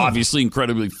I'm obviously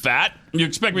incredibly fat. You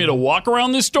expect me to walk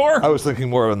around this store? I was thinking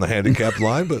more on the handicapped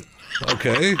line, but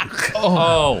okay.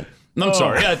 Oh. I'm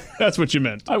sorry. That's what you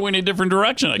meant. I went a different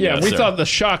direction, I guess. Yeah, we thought the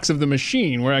shocks of the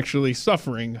machine were actually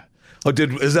suffering. Oh,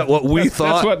 is that what we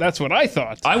thought? That's what I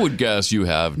thought. I would guess you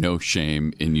have no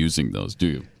shame in using those, do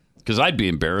you? Because I'd be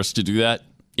embarrassed to do that,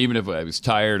 even if I was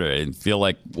tired or I didn't feel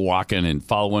like walking and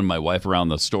following my wife around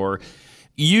the store.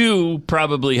 You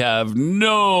probably have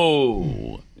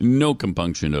no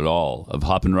compunction at all of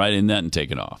hopping right in that and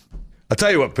taking off. I'll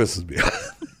tell you what pisses me off.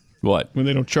 What? When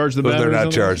they don't charge the batteries? When they're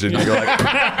not charged. And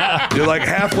you're like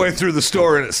halfway through the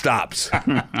store and it stops.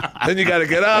 Then you got to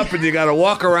get up and you got to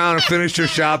walk around and finish your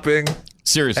shopping.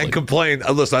 Seriously. And complain.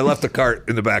 Listen, I left the cart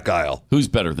in the back aisle. Who's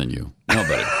better than you?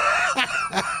 Nobody.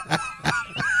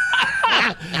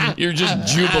 You're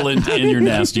just jubilant in your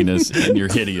nastiness and your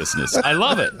hideousness. I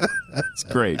love it. It's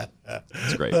great.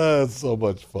 It's great. It's so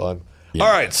much fun. Yeah.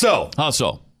 All right, so. How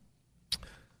so?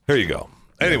 Here you go.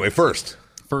 Anyway, first,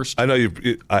 I know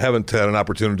I haven't had an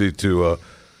opportunity to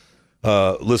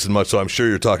listen much, so I'm sure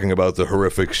you're talking about the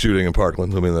horrific shooting in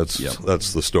Parkland. I mean,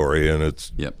 that's the story, and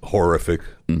it's horrific.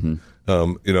 Mm-hmm.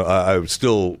 I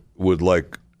still would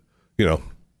like,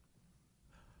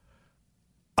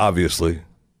 obviously,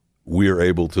 we are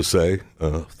able to say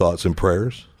thoughts and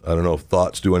prayers. I don't know if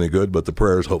thoughts do any good, but the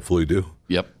prayers hopefully do.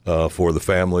 Yep. For the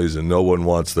families, and no one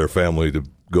wants their family to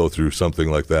go through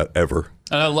something like that ever.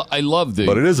 And I love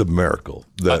but it is a miracle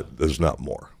that there's not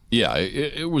more. Yeah,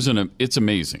 it's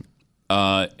amazing,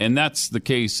 and that's the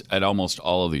case at almost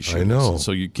all of these shootings. I know.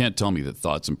 So you can't tell me that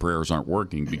thoughts and prayers aren't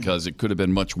working because it could have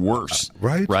been much worse.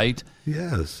 Right. Right.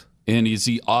 Yes. And is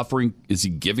he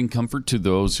giving comfort to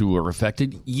those who are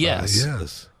affected? Yes.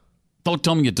 Yes. Don't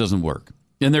tell me it doesn't work.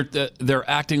 And they're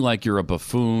acting like you're a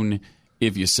buffoon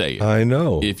if you say it. I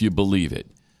know. If you believe it.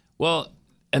 Well,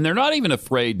 and they're not even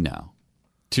afraid now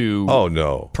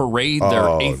to parade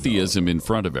their atheism in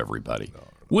front of everybody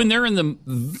when they're in the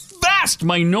vast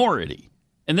minority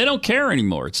and they don't care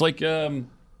anymore. It's like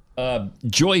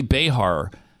Joy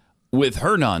Behar with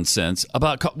her nonsense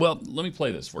about. Well, let me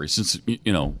play this for you since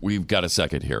we've got a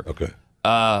second here. Okay.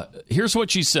 Here's what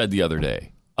she said the other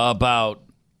day about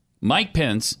Mike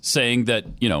Pence saying that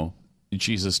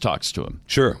Jesus talks to him.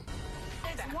 Sure.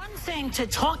 Thing to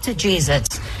talk to Jesus.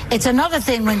 It's another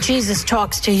thing when Jesus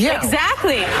talks to you.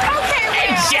 Exactly. Okay.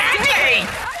 Exactly.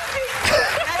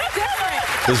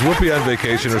 Is Whoopi on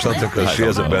vacation or something? Because she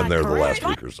hasn't been there the last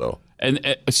week or so.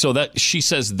 And so that she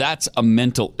says that's a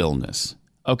mental illness.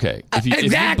 Okay.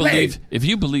 If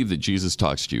you believe that Jesus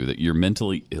talks to you, that you're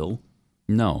mentally ill,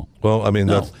 no. Well, I mean,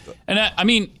 that's... And I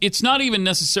mean, it's not even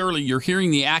necessarily you're hearing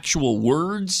the actual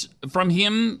words from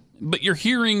him, but you're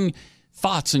hearing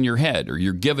thoughts in your head, or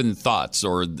you're given thoughts,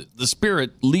 or the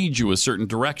Spirit leads you a certain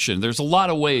direction. There's a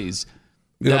lot of ways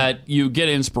that you get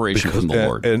inspiration from the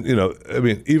Lord. And I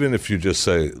mean, even if you just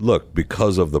say, look,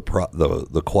 because of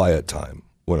the quiet time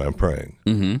when I'm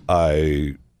praying,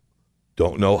 I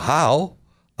don't know how,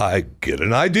 I get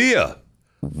an idea.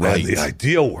 Right. And the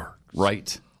idea works.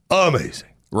 Right. Amazing.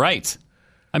 Right.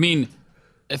 I mean,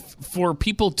 for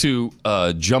people to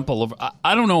jump all over,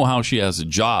 I don't know how she has a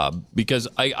job, because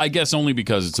I guess only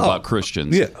because it's about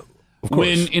Christians. Yeah, of course.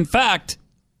 When, in fact,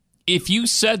 if you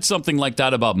said something like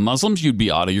that about Muslims, you'd be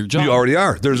out of your job. You already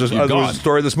are. There was a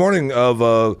story this morning of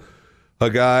a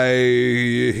guy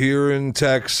here in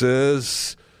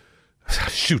Texas.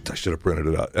 Shoot, I should have printed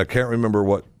it out. I can't remember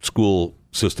what school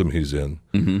system he's in,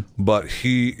 but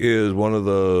he is one of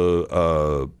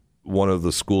the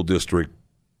school district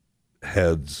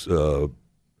heads.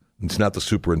 It's not the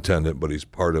superintendent, but he's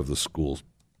part of the school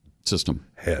system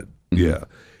head. Yeah,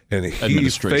 and he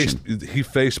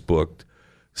Facebooked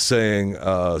saying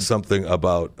something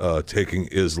about taking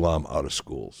Islam out of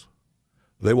schools.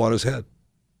 They want his head.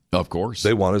 Of course,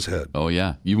 they want his head. Oh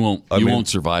yeah, you won't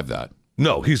survive that.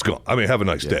 No, he's gone. I mean, have a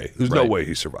nice day. There's no way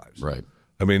he survives. Right.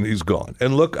 I mean, he's gone.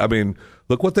 And look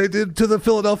what they did to the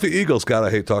Philadelphia Eagles. God,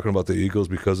 I hate talking about the Eagles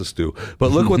because of Stu.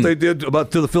 But look what they did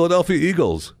to the Philadelphia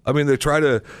Eagles. I mean, they try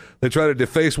to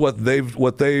deface what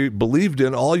they believed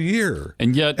in all year.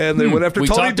 And yet, they went after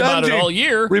Tony Dungy about it all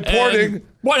year. Reporting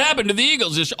what happened to the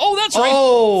Eagles this. Oh, that's right.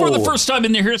 For the first time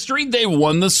in their history, they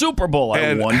won the Super Bowl.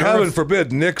 And heaven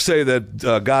forbid Nick say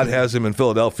that God has him in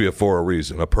Philadelphia for a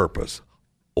reason, a purpose.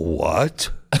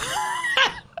 What?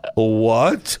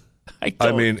 What?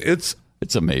 I mean, it's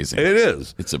amazing. It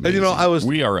is. It's amazing. And,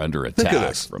 we are under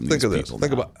attack from these people.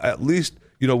 Think about at least,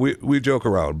 we joke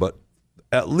around, but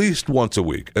at least once a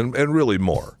week, and really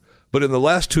more. But in the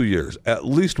last 2 years, at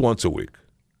least once a week,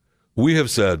 we have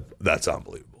said, that's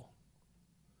unbelievable.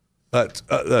 That's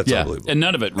unbelievable. And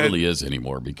none of it really is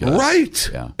anymore because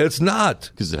it's not,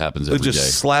 because it happens every day. They're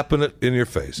just slapping it in your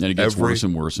face, and it gets worse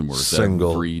and worse and worse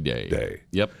single every day.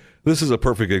 Yep. This is a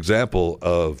perfect example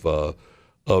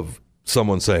of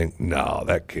someone saying, "No,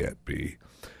 that can't be."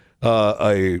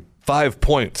 A 5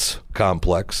 Points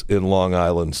complex in Long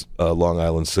Island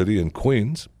City in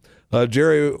Queens.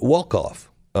 Jerry Wolkoff,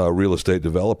 a real estate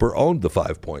developer, owned the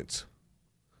 5 Points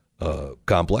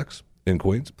complex in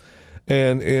Queens.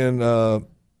 And in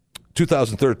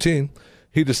 2013,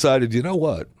 he decided, you know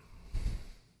what?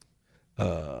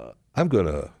 I'm going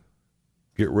to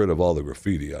get rid of all the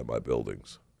graffiti on my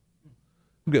buildings.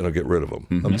 I'm going to get rid of them.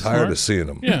 I'm tired of seeing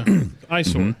them. Yeah,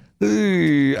 eyesore.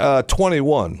 The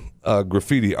 21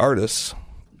 graffiti artists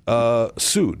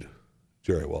sued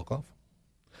Jerry Wolkoff.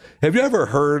 Have you ever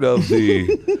heard of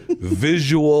the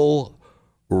Visual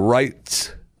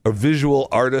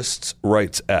Artists'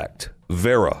 Rights Act?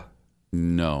 VARA.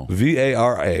 No.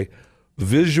 VARA,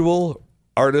 Visual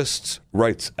Artists'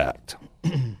 Rights Act.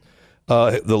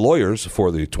 The lawyers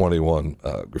for the 21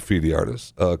 graffiti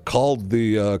artists called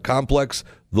the complex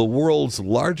the world's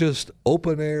largest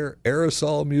open-air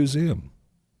aerosol museum.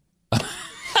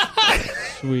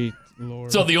 Sweet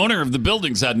Lord. So the owner of the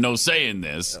buildings had no say in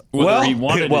this. He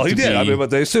did. But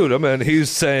they sued him, and he's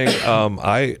saying,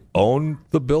 I own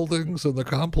the buildings and the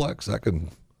complex. I can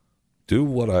do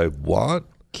what I want.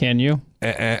 Can you?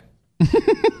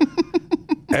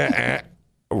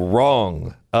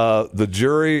 Wrong. The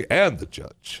jury and the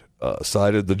judge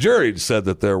cited. The jury said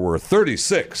that there were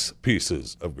 36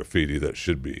 pieces of graffiti that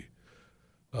should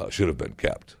have been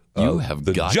kept.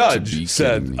 The judge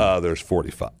said there's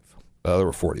 45. There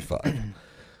were 45,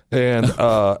 and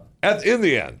in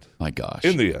the end, my gosh,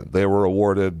 they were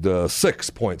awarded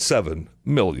 $6.7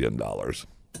 million.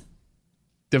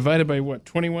 Divided by what?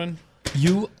 21.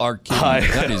 You are kidding.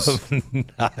 That is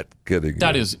not kidding.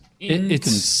 That is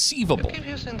inconceivable. You keep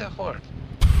using that word.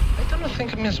 I don't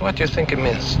think it means what you think it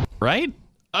means. Right?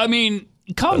 I mean,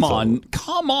 come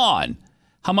on.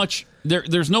 How much?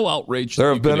 There's no outrage.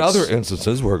 There have been other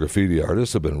instances where graffiti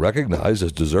artists have been recognized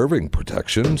as deserving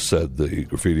protection, said the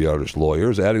graffiti artist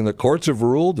lawyers, adding that courts have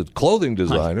ruled that clothing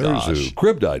designers who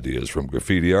cribbed ideas from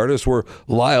graffiti artists were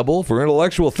liable for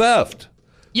intellectual theft.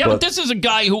 Yeah, but this is a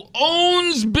guy who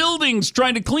owns buildings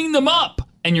trying to clean them up,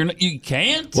 and you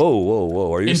can't?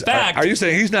 Whoa. Are you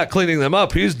saying he's not cleaning them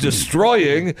up? He's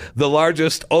destroying the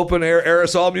largest open-air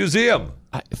aerosol museum.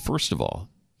 First of all,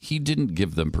 he didn't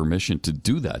give them permission to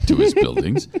do that to his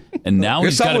buildings, and now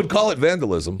some would call it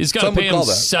vandalism. He's got to pay him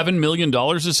 $7 million,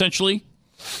 essentially.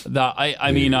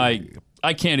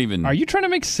 I can't even... Are you trying to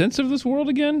make sense of this world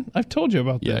again? I've told you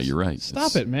about this. Yeah, you're right.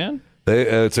 Stop it, man.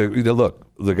 Look,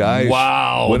 the guy.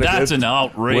 Wow, that's an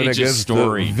outrageous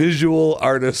story. The Visual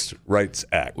Artists' Rights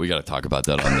Act. We got to talk about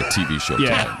that on the TV show.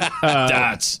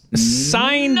 That's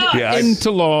signed into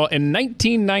law in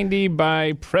 1990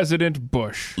 by President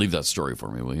Bush. Leave that story for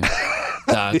me, will you?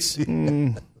 That's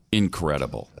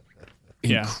incredible.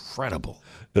 Incredible.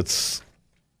 It's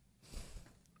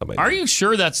amazing. Are you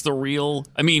sure that's the real?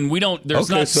 I mean, we don't.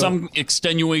 There's some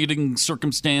extenuating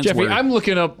circumstance. Jeffy, I'm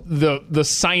looking up the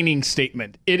signing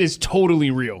statement. It is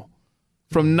totally real,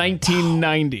 from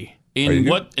 1990.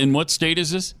 In what state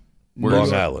is this?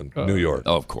 Long Island, New York.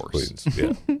 Oh, of course. Queens.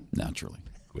 Yeah, naturally.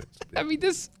 Queens. Yeah.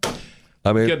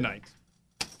 Good night.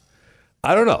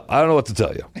 I don't know what to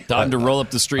tell you. Time to roll up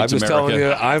the streets, I'm just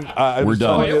America. telling you, we're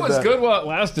done. It was good while it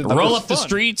lasted. Roll up the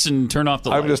streets and turn off the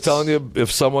lights. I'm just telling you,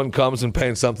 if someone comes and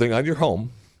paints something on your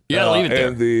home, leave it there.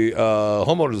 And the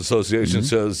homeowners association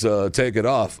says take it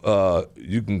off,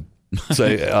 you can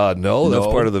say no. That's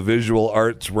part of the Visual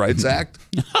Arts Rights Act.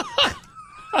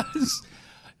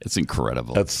 It's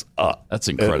incredible. That's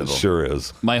incredible. It sure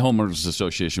is. My homeowners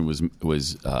association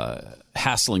was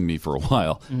hassling me for a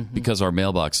while because our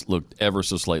mailbox looked ever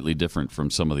so slightly different from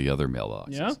some of the other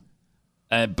mailboxes.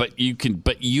 Yeah. But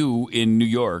you in New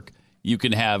York, you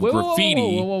can have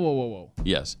graffiti. Whoa.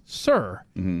 Yes, sir.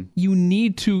 You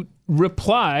need to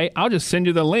reply. I'll just send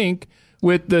you the link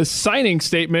with the signing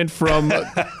statement from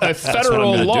a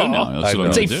federal law.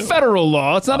 It's a federal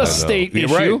law. It's not a state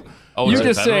issue. Right. Oh, you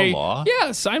just say, law?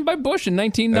 signed by Bush in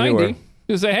 1990.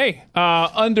 You say, hey,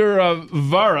 under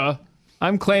VARA,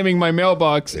 I'm claiming my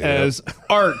mailbox as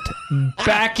art.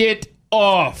 Back it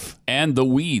off. And the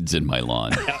weeds in my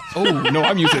lawn. Oh, no,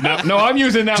 I'm using that. No, I'm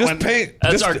using that just one. Paint.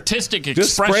 That's artistic expression.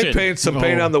 Just spray paint some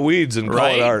paint on the weeds and call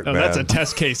it art, Oh, man. that's a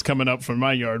test case coming up from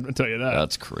my yard, I'll tell you that.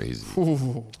 That's crazy.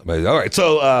 Amazing. All right,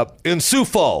 so in Sioux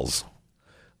Falls,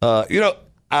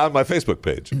 on my Facebook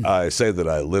page, I say that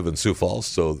I live in Sioux Falls,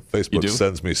 so Facebook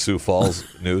sends me Sioux Falls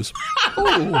news.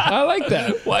 Ooh, I like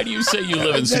that. Why do you say you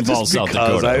live in Sioux Falls, South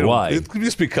Dakota? Why?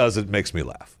 Just because it makes me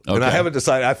laugh. Okay. And I haven't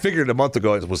decided. I figured a month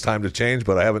ago it was time to change,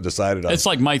 but I haven't decided. It's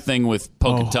like my thing with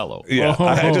Pocatello. Yeah,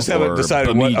 I just haven't Or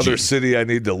decided Bemidji. what other city I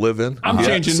need to live in. I'm yet,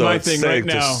 changing so my it's thing saying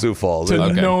right now to Sioux Falls.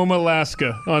 to Nome,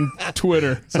 Alaska on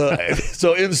Twitter.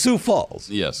 So in Sioux Falls,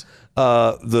 yes,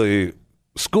 the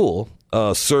school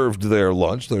served their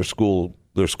lunch, their school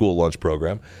lunch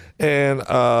program, and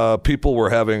people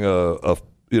were having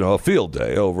a field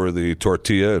day over the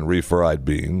tortilla and refried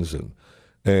beans,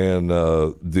 and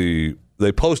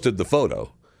they posted the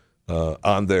photo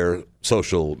on their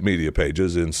social media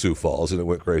pages in Sioux Falls, and it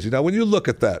went crazy. Now, when you look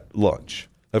at that lunch,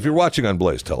 if you're watching on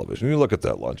Blaze Television, you look at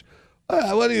that lunch.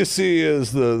 What do you see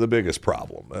is the biggest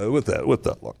problem with that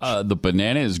lunch? The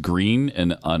banana is green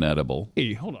and unedible.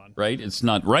 Hey, hold on. Right? It's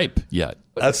not ripe yet.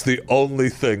 That's the only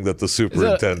thing that the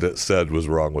superintendent said was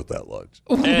wrong with that lunch.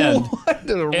 And,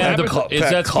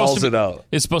 Pat calls it out.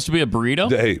 It's supposed to be a burrito?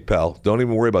 Hey, pal, don't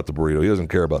even worry about the burrito. He doesn't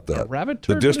care about that. Rabbit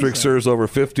the turd? district serves over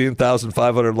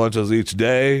 15,500 lunches each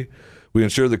day. We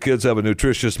ensure the kids have a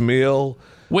nutritious meal.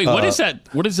 Wait, what is that?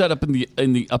 What is that up in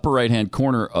the upper right-hand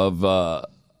corner of...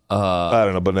 I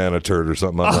don't know, banana turd or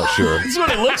something. I'm not sure. That's what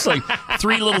it looks like.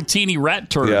 3 little teeny rat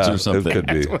turds or something. It could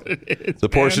be. The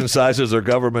portion sizes are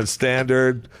government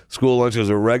standard. School lunches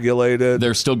are regulated.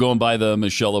 They're still going by the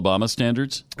Michelle Obama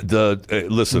standards?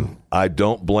 Listen, I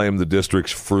don't blame the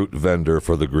district's fruit vendor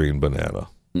for the green banana.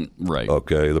 Right.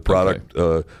 Okay. The product,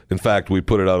 in fact, we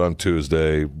put it out on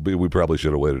Tuesday. We probably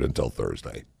should have waited until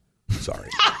Thursday. Sorry.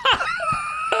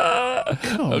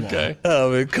 Okay. I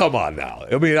mean, come on now.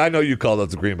 I mean, I know you call that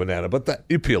the green banana, but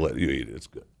you peel it, you eat it. It's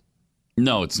good.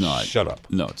 No, it's not. Shut up.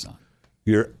 No, it's not.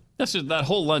 That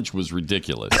whole lunch was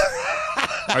ridiculous.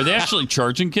 Are they actually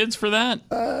charging kids for that?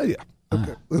 Yeah.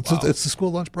 Okay. It's the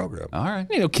school lunch program. All right.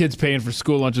 Ain't no kids paying for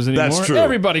school lunches anymore. That's true.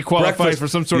 Everybody qualifies for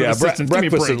some sort of assistance.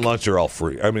 Breakfast and lunch are all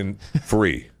free. I mean,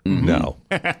 free now.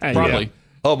 Probably. Yeah.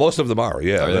 Oh, most of them are.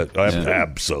 Yeah, Are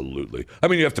absolutely. I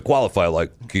mean, you have to qualify,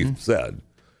 like Keith said,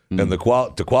 and to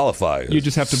qualify, you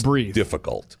just have to breathe.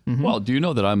 Difficult. Mm-hmm. Well, do you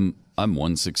know that I'm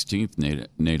 1/16th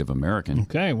Native American?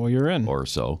 Okay, well you're in or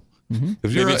so. Mm-hmm.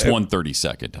 Maybe it's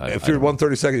 1/32nd. If you're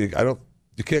 1/32nd,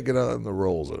 you can't get on the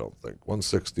rolls. I don't think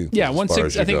 1/16th. Yeah,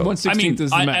 1/16. I think 1/16 is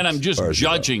the max. And I'm just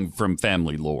judging from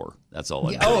family lore. That's all.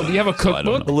 Oh, do you have a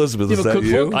cookbook, Elizabeth? Is that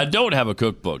you? I don't have a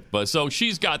cookbook, but so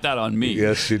she's got that on me.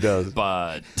 Yes, she does.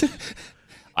 But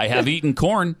I have eaten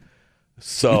corn.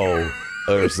 So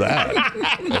there's that.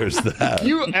 There's that.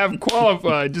 You have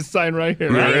qualified. Just sign right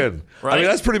here. You're in. Right? I mean,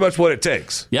 that's pretty much what it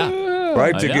takes. Yeah.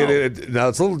 Right to get in. Now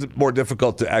it's a little more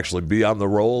difficult to actually be on the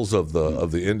rolls of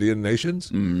the Indian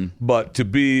nations, but to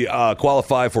be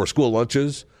qualified for school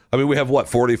lunches. I mean, we have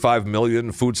 45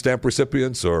 million food stamp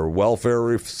recipients or welfare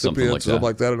recipients, something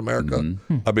like that in America.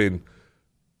 Mm-hmm. I mean,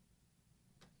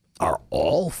 are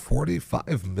all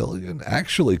 45 million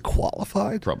actually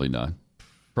qualified? Probably not.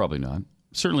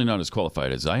 Certainly not as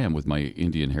qualified as I am with my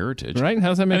Indian heritage. Right?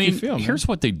 How's that make you feel? Here's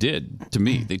what they did to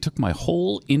me. They took my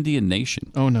whole Indian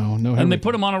nation. Oh, no. And they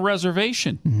put them on a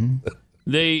reservation. Mm-hmm.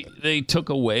 They took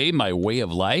away my way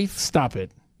of life. Stop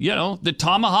it. You know, the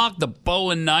tomahawk, the bow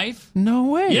and knife. No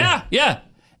way. Yeah.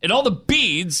 And all the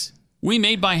beads we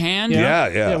made by hand.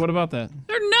 Yeah. What about that?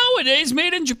 They're nowadays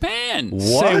made in Japan.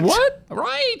 What? Say what?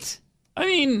 Right. I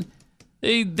mean,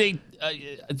 they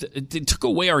took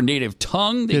away our native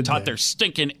tongue. They taught their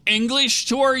stinking English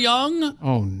to our young.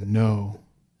 Oh, no.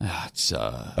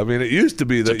 I mean, it used to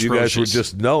be that you guys were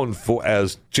just known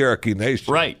as Cherokee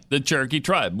Nation. Right. The Cherokee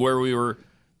tribe, where we were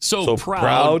so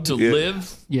proud to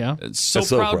live. Yeah. And so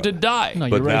proud to die. No,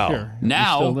 but you're right here.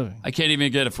 Now, I can't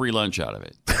even get a free lunch out of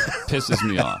it. It pisses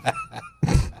me off.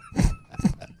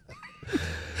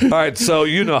 All right, so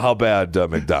you know how bad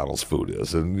McDonald's food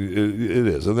is, and it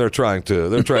is, and they're trying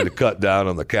to cut down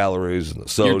on the calories and the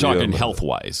sodium. You're talking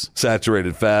health-wise,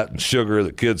 saturated fat and sugar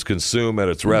that kids consume at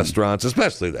its restaurants,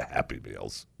 especially the Happy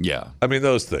Meals. Yeah, I mean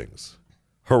those things,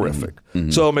 horrific. Mm-hmm.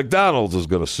 So McDonald's is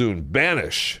going to soon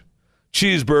banish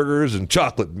cheeseburgers and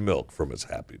chocolate milk from its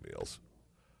Happy Meals.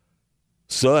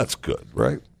 So that's good,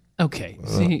 right? Okay,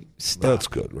 see, stop. That's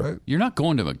good, right? You're not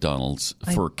going to McDonald's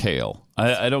for kale.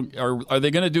 I don't. Are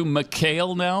they going to do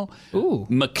McKale now? Ooh,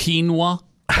 McQuinoa.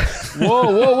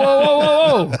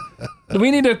 Whoa!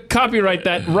 We need to copyright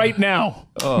that right now.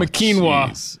 McQuinoa.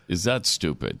 Geez. Is that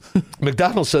stupid?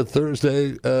 McDonald's said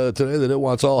Thursday today that it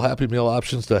wants all Happy Meal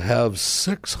options to have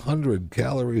 600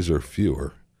 calories or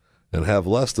fewer and have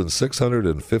less than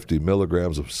 650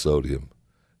 milligrams of sodium.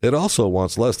 It also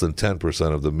wants less than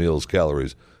 10% of the meal's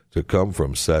calories to come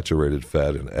from saturated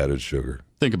fat and added sugar.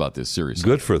 Think about this seriously.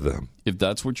 Good for them. If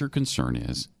that's what your concern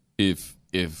is, if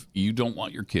you don't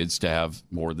want your kids to have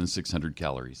more than 600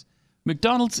 calories,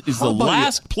 McDonald's is the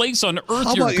last place on earth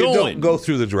how you're about going. You don't go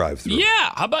through the drive-thru?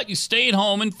 Yeah. How about you stay at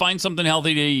home and find something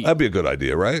healthy to eat? That'd be a good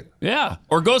idea, right? Yeah.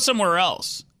 Or go somewhere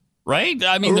else. Right?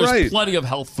 I mean, there's plenty of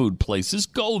health food places.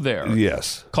 Go there.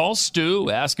 Yes. Call Stu,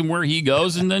 ask him where he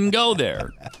goes, and then go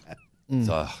there.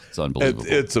 It's unbelievable.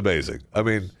 It's amazing. I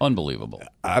mean, unbelievable.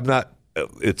 I'm not.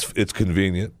 It's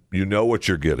convenient. You know what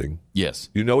you're getting. Yes.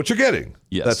 You know what you're getting.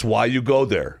 Yes. That's why you go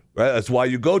there. Right? That's why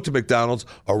you go to McDonald's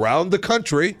around the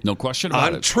country. No question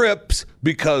about it. On trips,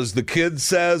 because the kid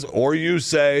says or you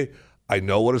say, I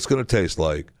know what it's going to taste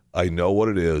like. I know what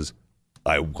it is.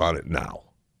 I want it now.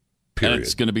 Period. And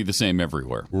it's going to be the same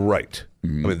everywhere. Right.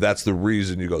 Mm-hmm. I mean, that's the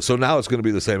reason you go. So now it's going to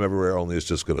be the same everywhere, only it's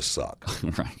just going to suck.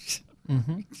 Right.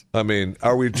 Mm-hmm. I mean,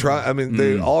 are we trying? I mean,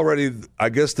 they already, I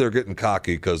guess they're getting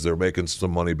cocky because they're making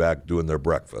some money back doing their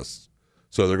breakfasts.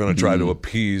 So they're going to try to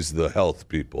appease the health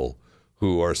people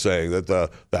who are saying that the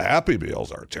Happy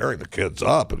Meals are tearing the kids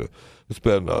up. And it's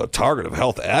been a target of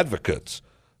health advocates.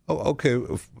 Oh, okay.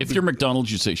 If you're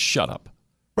McDonald's, you say, shut up.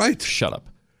 Right. Shut up.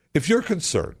 If you're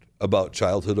concerned about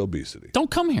childhood obesity.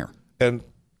 Don't come here. And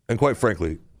quite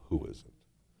frankly, who isn't?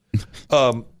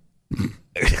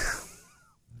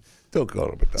 Don't go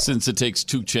to McDonald's. Since it takes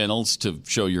 2 channels to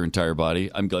show your entire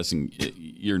body, I'm guessing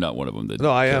you're not one of them.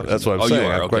 No, I am. That's what I'm saying. You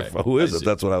are? Okay. Who is it?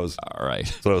 That's what I was. All right.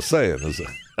 That's what I was saying.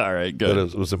 All right. Good.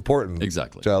 That it was important.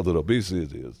 Exactly. Childhood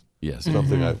obesity is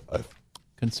something I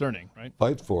concerning, right?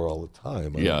 Fight for all the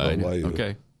time.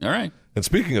 Okay. All right. And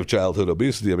speaking of childhood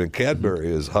obesity, I mean, Cadbury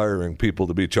is hiring people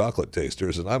to be chocolate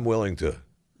tasters, and I'm willing to.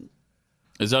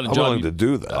 Is that a I'm job? willing to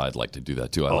do that. I'd like to do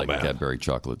that too. I like Cadbury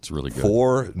chocolate. It's really good.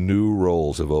 4 new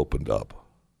roles have opened up.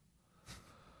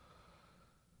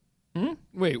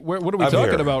 Wait, what are we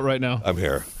talking about right now? I'm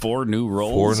here. 4 new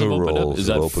rolls. 4 new have opened rolls. Up? Is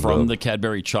that have from up. the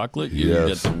Cadbury chocolate? You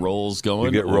Yes. get the rolls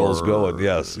going. You get rolls going.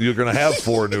 Yes, you're going to have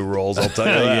 4 new rolls. I'll tell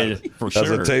you that. For As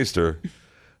sure. a taster,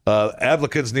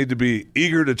 applicants need to be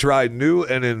eager to try new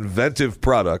and inventive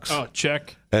products. Oh,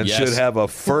 check. And Yes. should have a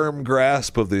firm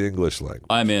grasp of the English language.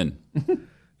 I'm in.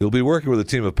 You'll be working with a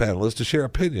team of panelists to share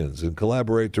opinions and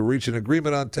collaborate to reach an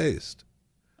agreement on taste.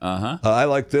 I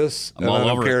like this, I'm and all I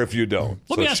don't over care it. if you don't.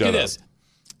 Let So me ask you shut this. up.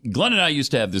 Glenn and I used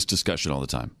to have this discussion all the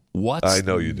time. What's I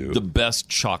know you do. the best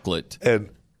chocolate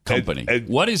company? And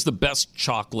what is the best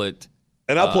chocolate?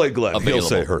 And I'll play Glenn. Available? He'll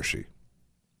say Hershey.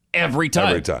 Every time.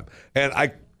 Every time. And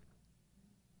I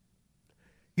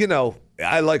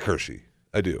like Hershey.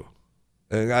 I do.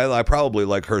 And I probably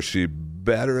like Hershey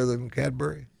better than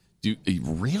Cadbury. Do you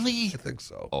really? I think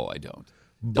so. Oh, I don't.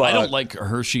 But I don't like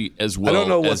Hershey as well I don't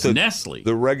know what as the, Nestle.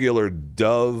 The regular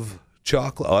Dove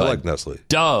chocolate. Oh, I like Nestle.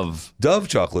 Dove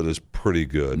chocolate is pretty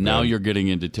good. Now man. you're getting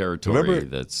into territory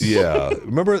that's... Yeah.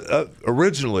 Remember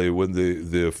originally when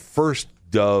the first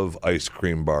Dove ice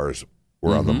cream bars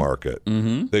were on the market,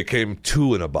 they came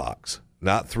 2 in a box,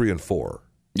 not 3 and 4.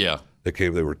 Yeah. They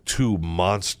were 2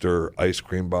 monster ice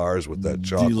cream bars with that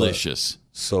chocolate. Delicious.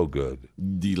 So good.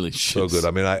 Delicious. So good.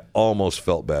 I mean, I almost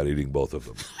felt bad eating both of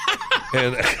them.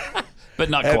 But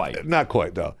not quite. Not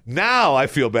quite, no. Now I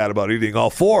feel bad about eating all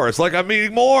 4. It's like I'm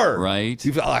eating more. Right.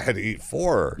 I had to eat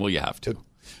 4. Well, you have to.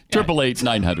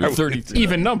 888-900-33.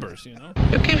 Even numbers, you know.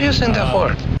 You keep using the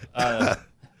word.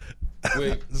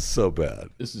 Wait. So bad.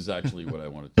 This is actually what I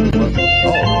wanted to do.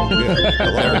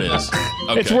 There it is.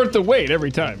 Okay. It's worth the wait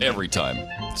every time. Every time.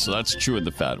 So that's chewing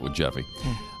the fat with Jeffy.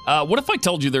 What if I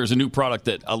told you there's a new product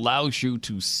that allows you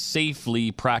to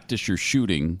safely practice your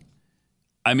shooting?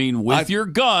 I mean, with your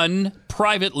gun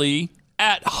privately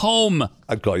at home.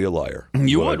 I'd call you a liar.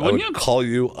 You would, wouldn't you? I would call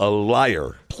you a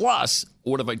liar. Plus,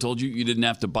 what if I told you you didn't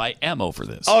have to buy ammo for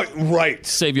this? Oh, right.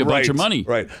 Save you a bunch of money.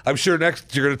 Right. I'm sure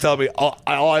next you're going to tell me all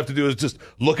I have to do is just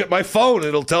look at my phone.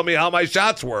 It'll tell me how my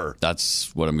shots were.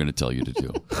 That's what I'm going to tell you to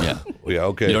do. Yeah. Yeah,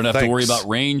 okay. You don't have to worry about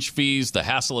range fees, the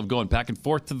hassle of going back and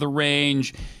forth to the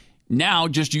range. Now,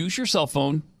 just use your cell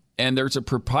phone, and there's a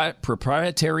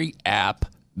proprietary app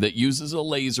that uses a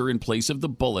laser in place of the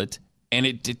bullet, and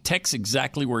it detects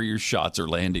exactly where your shots are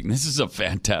landing. This is a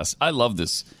fantastic. I love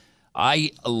this.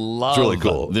 I love really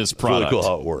cool. This product. It's really cool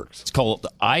how it works. It's called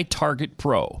iTarget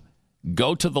Pro.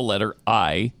 Go to the letter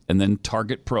I and then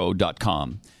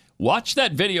targetpro.com. Watch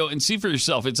that video and see for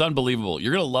yourself. It's unbelievable.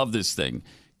 You're going to love this thing.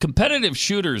 Competitive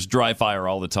shooters dry fire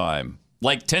all the time,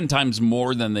 like 10 times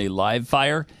more than they live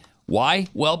fire. Why?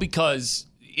 Well, because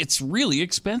it's really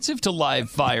expensive to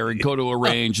live fire and go to a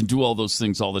range and do all those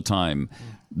things all the time.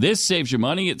 This saves you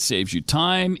money. It saves you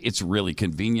time. It's really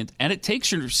convenient, and it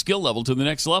takes your skill level to the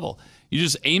next level. You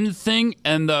just aim the thing,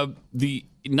 and the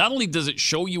not only does it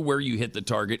show you where you hit the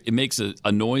target, it makes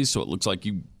a noise so it looks like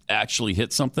you actually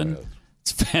hit something.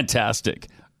 It's fantastic.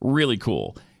 Really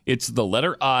cool. It's the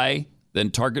letter I, then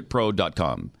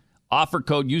targetpro.com.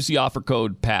 Use the offer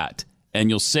code PAT, and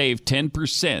you'll save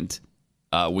 10%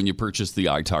 when you purchase the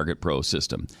iTarget Pro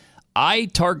system.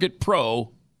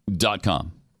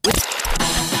 iTargetPro.com.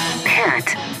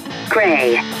 Pat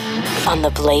Gray on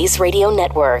the Blaze Radio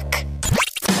Network.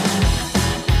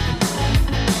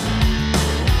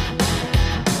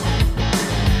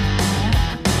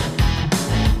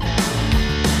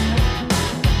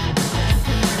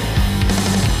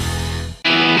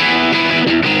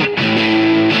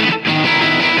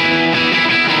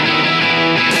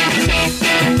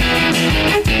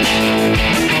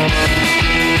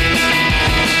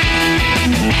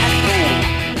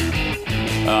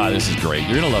 This is great.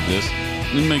 You're going to love this.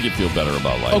 It'll make you feel better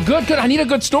about life. Oh, good. I need a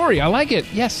good story. I like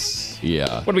it. Yes.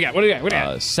 Yeah. What do we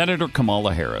got? Senator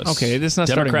Kamala Harris. Okay, this is not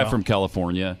starting Democrat well. from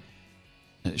California.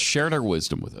 Shared her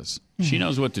wisdom with us. She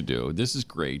knows what to do. This is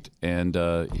great. And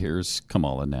here's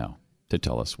Kamala now to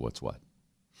tell us what's what.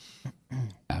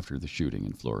 After the shooting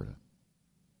in Florida.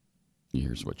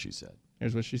 Here's what she said.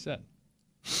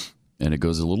 And it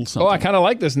goes a little something. Oh, I kind of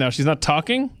like this now. She's not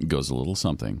talking? It goes a little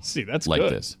something. See, that's like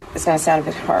good. this. It's going to sound a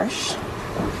bit harsh.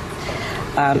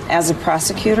 As a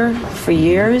prosecutor for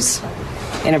years,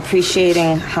 in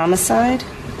appreciating homicide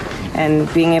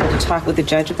and being able to talk with a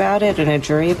judge about it and a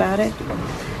jury about it,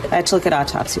 I had to look at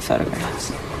autopsy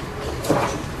photographs.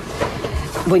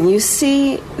 When you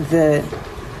see the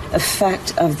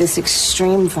effect of this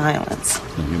extreme violence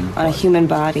on a human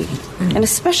body, and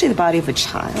especially the body of a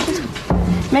child,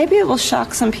 maybe it will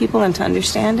shock some people into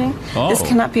understanding this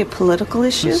cannot be a political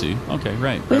issue. I see. Okay,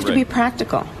 right. We have to be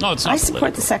practical. No, it's not I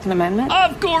support the Second Amendment.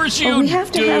 Of course you we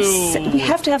have do. We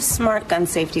have to have smart gun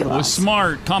safety laws.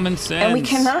 Smart, common sense. And we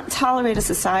cannot tolerate a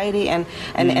society and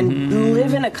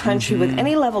live in a country with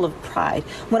any level of pride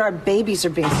when our babies are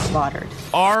being slaughtered.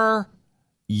 Are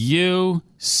you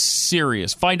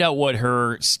serious? Find out what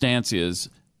her stance is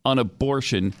on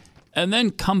abortion, and then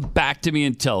come back to me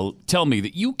and tell me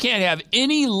that you can't have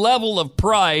any level of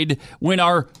pride when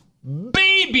our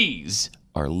babies,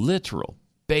 our literal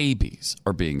babies,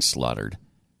 are being slaughtered.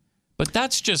 But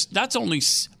it's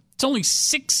only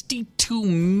 62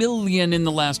 million in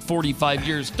the last 45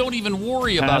 years. Don't even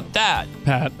worry about that.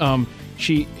 Pat,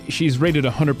 she's rated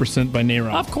 100% by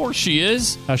NARAM. Of course she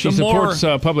is. She supports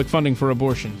public funding for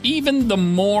abortion. Even the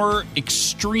more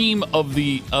extreme of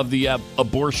the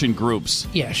abortion groups.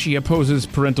 Yeah, she opposes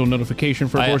parental notification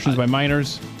for abortions by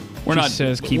minors. We're not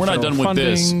done with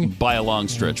this by a long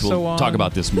stretch. We'll talk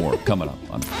about this more coming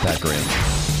up on Pat Gray.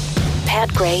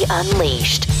 Pat Gray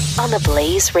Unleashed on the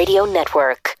Blaze Radio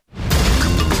Network.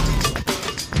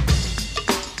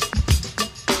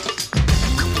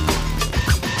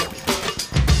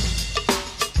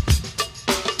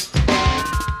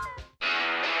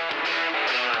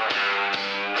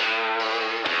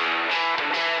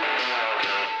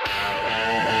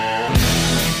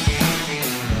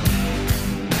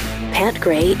 Pat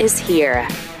Gray is here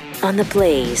on the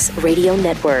Blaze Radio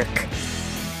Network.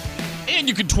 And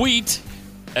you can tweet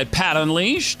at Pat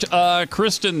Unleashed.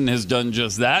 Kristen has done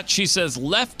just that. She says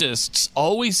leftists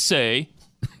always say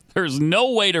there's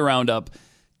no way to round up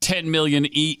 10 million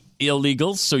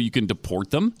illegals so you can deport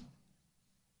them.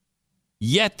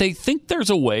 Yet they think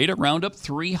there's a way to round up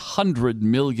 300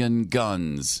 million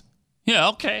guns. Yeah,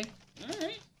 okay. All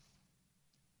right.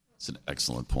 It's an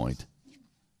excellent point.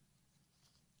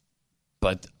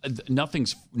 But nothing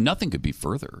could be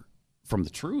further from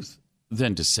the truth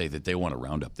than to say that they want to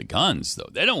round up the guns, though.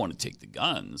 They don't want to take the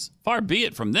guns. Far be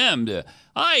it from them to,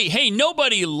 hey,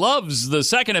 nobody loves the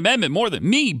Second Amendment more than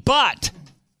me, but...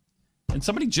 And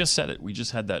somebody just said it. We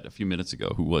just had that a few minutes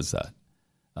ago. Who was that?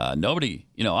 Nobody,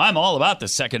 I'm all about the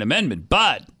Second Amendment,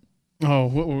 but... Oh,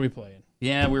 what were we playing?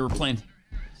 Yeah, we were playing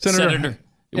Senator.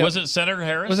 Yeah. Was it Senator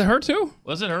Harris? Was it her, too?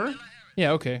 Was it her?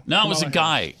 Yeah, okay. No, it was a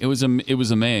guy. It was a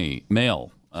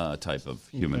male type of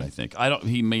human, I think.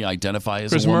 He may identify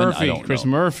as a woman. I don't know. Chris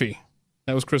Murphy.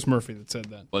 That was Chris Murphy that said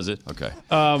that. Was it? Okay.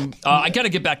 I got to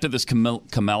get back to this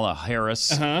Kamala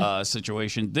Harris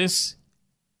situation. This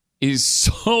is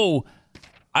so...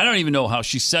 I don't even know how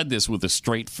she said this with a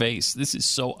straight face. This is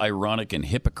so ironic and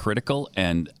hypocritical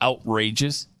and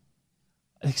outrageous.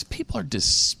 These people are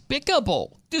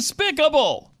despicable.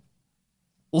 Despicable.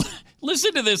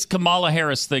 Listen to this Kamala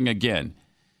Harris thing again.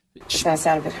 Does that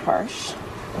sound a bit harsh?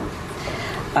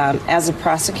 As a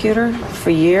prosecutor for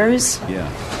years,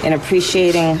 in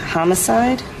appreciating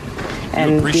homicide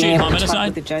and being able to talk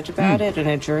with the judge about it and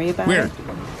a jury about it,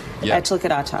 I had to look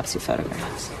at autopsy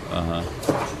photographs.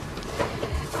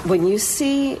 When you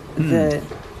see the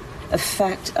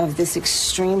effect of this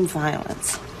extreme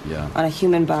violence on a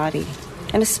human body,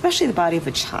 and especially the body of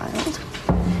a child,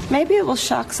 maybe it will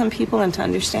shock some people into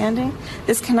understanding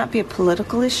this cannot be a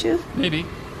political issue. Maybe.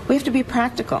 We have to be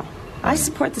practical. I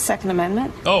support the Second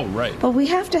Amendment. Oh, right. But we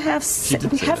have to have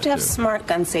smart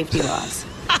gun safety laws.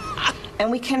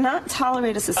 And we cannot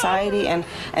tolerate a society and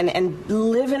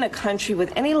live in a country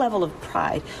with any level of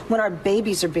pride when our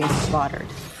babies are being slaughtered.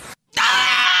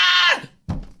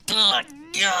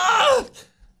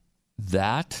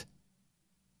 That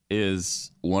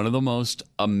is one of the most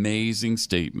amazing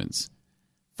statements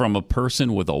from a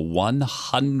person with a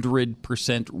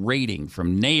 100% rating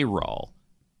from NARAL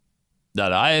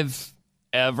that I've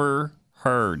ever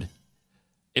heard.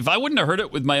 If I wouldn't have heard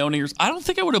it with my own ears, I don't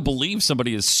think I would have believed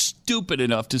somebody is stupid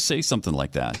enough to say something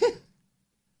like that.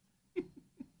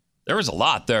 There was a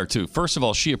lot there, too. First of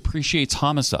all, she appreciates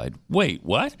homicide. Wait,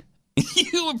 what?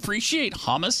 You appreciate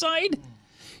homicide?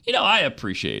 You know, I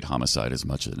appreciate homicide as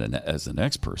much as the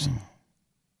next person.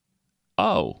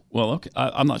 Oh, well, okay.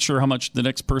 I'm not sure how much the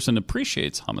next person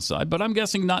appreciates homicide, but I'm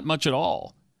guessing not much at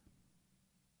all.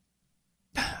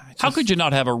 How could you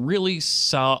not have a really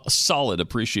solid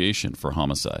appreciation for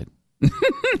homicide?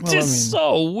 It's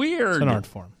so weird. It's an art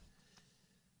form.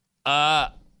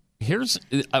 Here's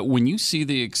when you see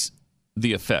the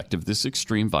effect of this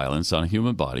extreme violence on a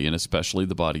human body, and especially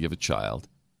the body of a child,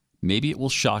 maybe it will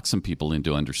shock some people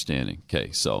into understanding.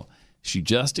 Okay, so she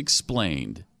just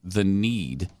explained the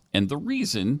need and the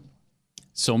reason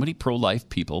so many pro-life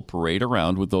people parade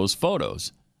around with those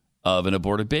photos of an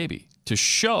aborted baby to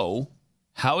show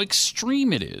how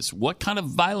extreme it is, what kind of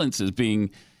violence is being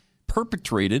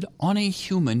perpetrated on a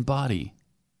human body.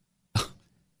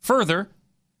 Further,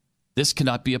 this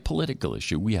cannot be a political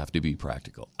issue. We have to be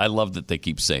practical. I love that they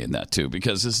keep saying that, too,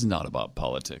 because this is not about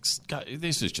politics. God,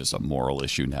 this is just a moral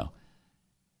issue now.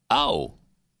 Oh,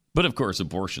 but of course,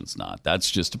 abortion's not.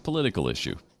 That's just a political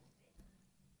issue.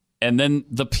 And then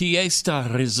the pièce de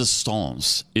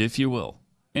résistance, if you will,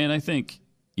 and I think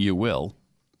you will,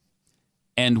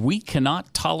 and we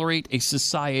cannot tolerate a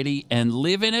society and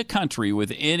live in a country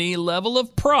with any level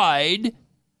of pride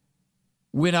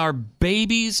when our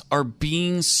babies are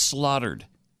being slaughtered.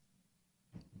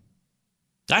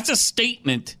 That's a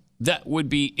statement that would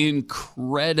be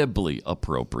incredibly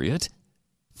appropriate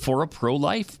for a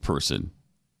pro-life person.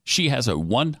 She has a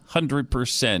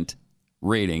 100%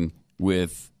 rating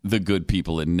with the good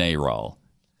people in NARAL.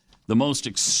 The most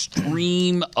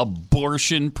extreme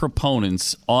abortion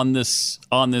proponents on this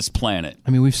planet.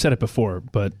 I mean, we've said it before,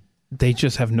 but they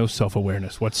just have no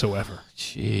self-awareness whatsoever.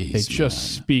 Jeez, they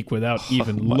just speak without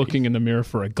even looking in the mirror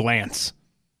for a glance.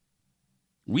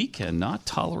 We cannot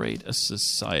tolerate a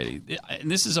society. And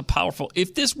this is a powerful...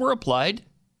 If this were applied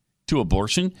to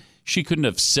abortion, she couldn't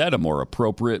have said a more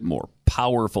appropriate, more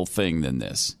powerful thing than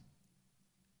this.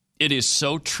 It is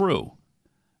so true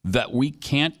that we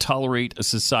can't tolerate a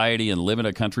society and live in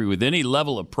a country with any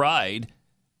level of pride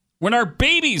when our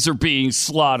babies are being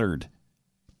slaughtered.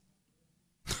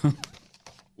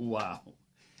 Wow.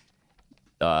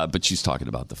 But she's talking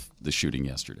about the shooting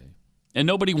yesterday. And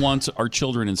nobody wants our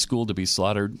children in school to be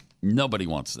slaughtered. Nobody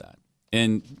wants that.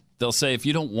 And they'll say, if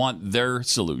you don't want their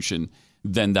solution,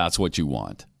 then that's what you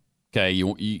want. Okay,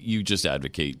 you just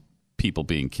advocate people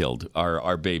being killed,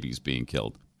 our babies being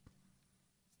killed.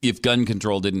 If gun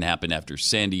control didn't happen after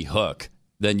Sandy Hook,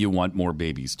 then you want more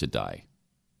babies to die.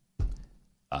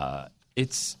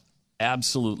 It's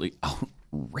absolutely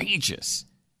outrageous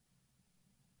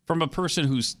from a person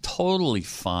who's totally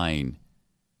fine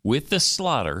with the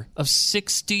slaughter of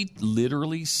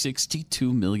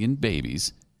 62 million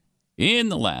babies in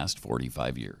the last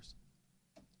 45 years.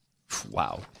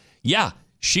 Wow. Yeah,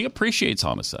 she appreciates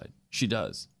homicide. She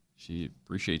does. She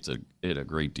appreciates it a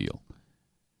great deal.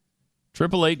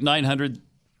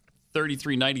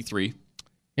 888-900-3393.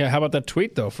 Yeah, how about that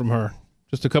tweet, though, from her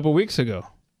just a couple weeks ago?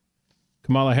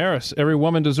 Kamala Harris, every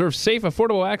woman deserves safe,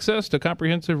 affordable access to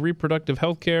comprehensive reproductive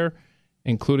health care,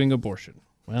 including abortion.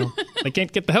 Well, they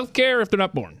can't get the health care if they're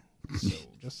not born. So,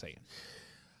 just saying.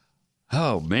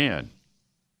 Oh, man.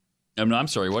 I'm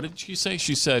sorry, what did she say?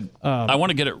 She said, I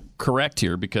want to get it correct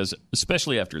here because,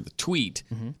 especially after the tweet,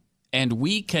 and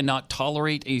we cannot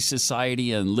tolerate a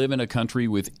society and live in a country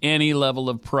with any level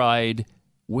of pride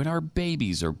when our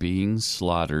babies are being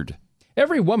slaughtered.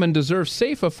 Every woman deserves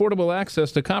safe, affordable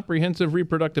access to comprehensive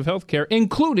reproductive health care,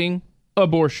 including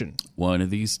abortion. One of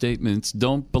these statements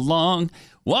don't belong.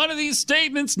 One of these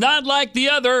statements not like the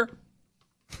other.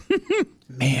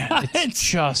 Man, it's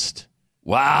just...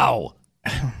 Wow.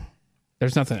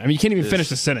 There's nothing. I mean, you can't even finish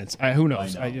the sentence. Who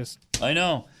knows? I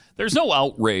know. There's no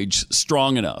outrage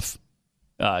strong enough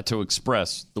to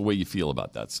express the way you feel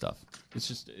about that stuff.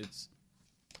 It's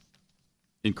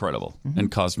incredible, and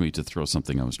caused me to throw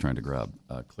something I was trying to grab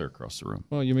clear across the room.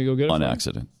 Well, you may go get it on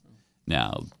accident.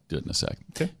 Now, I'll do it in a sec.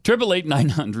 Okay.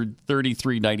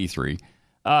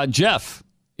 888-900-3393. Jeff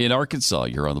in Arkansas,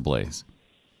 you're on the Blaze.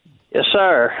 Yes,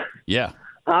 sir. Yeah.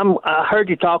 I heard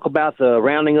you talk about the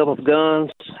rounding up of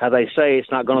guns, how they say it's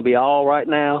not going to be all right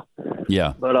now.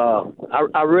 Yeah. But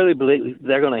I really believe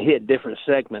they're going to hit different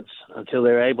segments until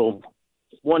they're able,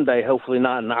 one day, hopefully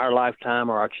not in our lifetime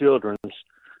or our children's,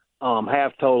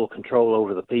 have total control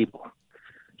over the people.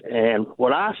 And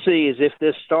what I see is if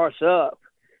this starts up,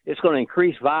 it's going to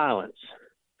increase violence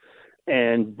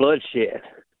and bloodshed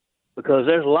because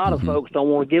there's a lot of folks don't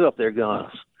want to give up their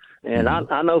guns. And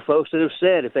I know folks that have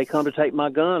said, if they come to take my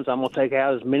guns, I'm going to take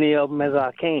out as many of them as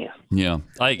I can. Yeah.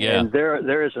 And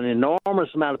there is an enormous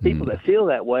amount of people that feel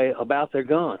that way about their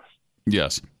guns.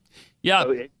 Yes. Yeah.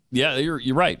 So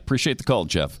you're right. Appreciate the call,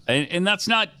 Jeff. And that's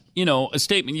not, a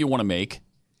statement you want to make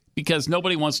because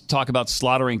nobody wants to talk about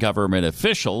slaughtering government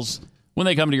officials when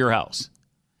they come to your house.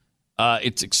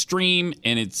 It's extreme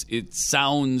and it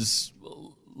sounds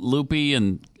loopy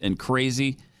and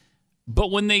crazy. But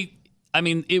when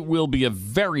it will be a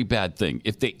very bad thing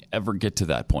if they ever get to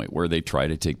that point where they try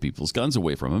to take people's guns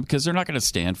away from them because they're not going to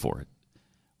stand for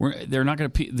it. They're not going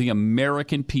to. The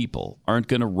American people aren't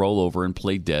going to roll over and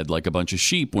play dead like a bunch of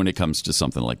sheep when it comes to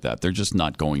something like that. They're just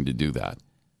not going to do that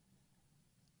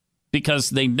because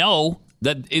they know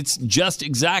that it's just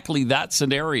exactly that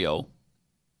scenario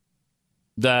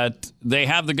that they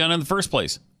have the gun in the first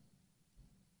place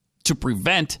to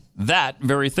prevent that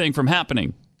very thing from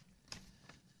happening.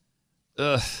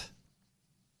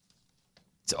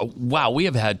 Wow, we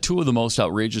have had two of the most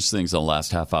outrageous things in the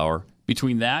last half hour.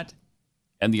 Between that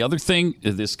and the other thing,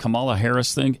 this Kamala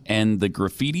Harris thing, and the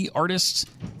graffiti artists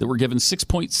that were given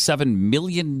 $6.7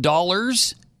 million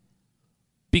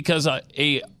because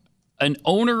an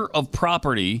owner of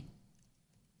property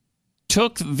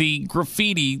took the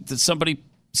graffiti that somebody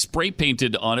spray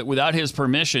painted on it without his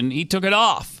permission. He took it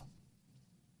off.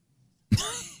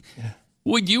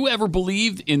 Would you ever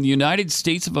believe in the United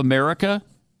States of America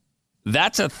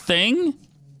that's a thing?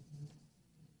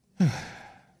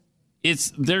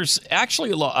 There's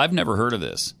actually a law. I've never heard of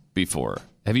this before.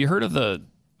 Have you heard of the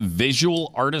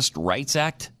Visual Artist Rights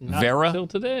Act? Not VERA? until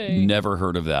today. Never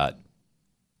heard of that.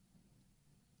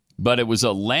 But it was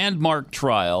a landmark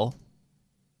trial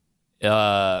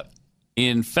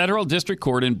in federal district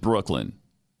court in Brooklyn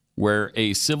where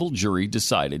a civil jury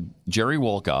decided Jerry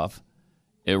Wolkoff,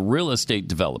 a real estate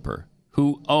developer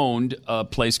who owned a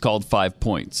place called 5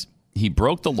 Points. He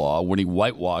broke the law when he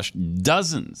whitewashed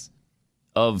dozens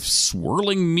of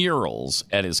swirling murals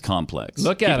at his complex.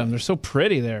 Look at them. They're so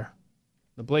pretty there.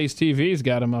 The Blaze TV's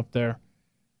got them up there.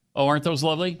 Oh, aren't those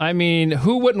lovely? I mean,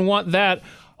 who wouldn't want that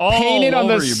painted on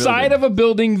the side of a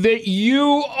building that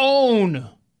you own?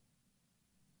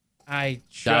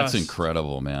 That's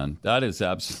incredible, man. That is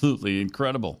absolutely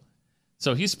incredible.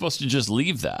 So he's supposed to just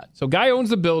leave that. So guy owns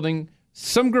the building.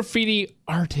 Some graffiti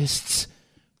artists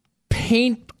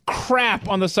paint crap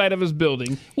on the side of his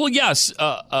building. Well, yes,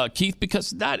 Keith, because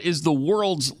that is the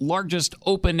world's largest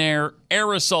open-air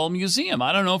aerosol museum.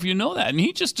 I don't know if you know that. And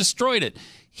he just destroyed it.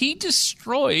 He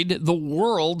destroyed the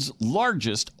world's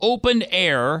largest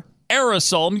open-air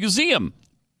aerosol museum.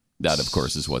 That, of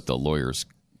course, is what the lawyers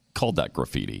called that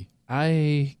graffiti.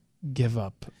 I give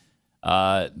up.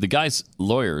 The guy's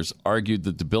lawyers argued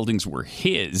that the buildings were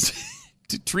his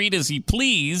to treat as he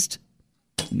pleased.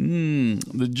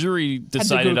 The jury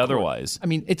decided otherwise. I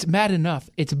mean, it's bad enough.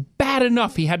 It's bad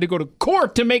enough he had to go to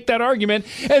court to make that argument,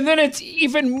 and then it's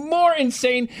even more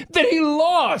insane that he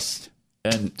lost.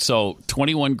 And so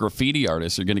 21 graffiti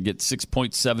artists are going to get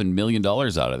 $6.7 million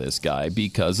out of this guy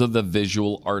because of the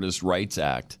Visual Artist Rights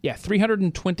Act. Yeah,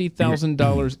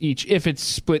 $320,000 each, if it's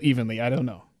split evenly. I don't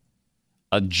know.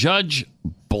 A judge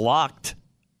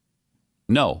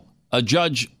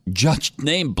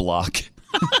named Block.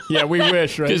 Yeah, we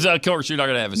wish, right? Because, of course, you're not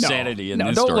going to have sanity in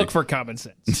this story. No, don't look for common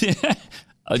sense.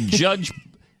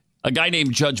 A guy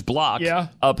named Judge Block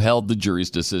upheld the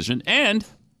jury's decision, and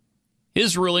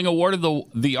his ruling awarded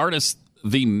the artist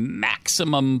the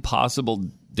maximum possible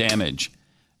damage,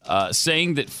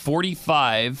 saying that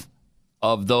 45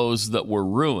 of those that were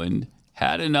ruined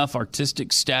had enough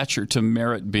artistic stature to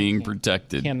merit being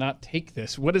protected. Cannot take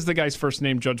this. What is the guy's first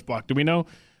name, Judge Block? Do we know?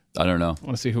 I don't know. I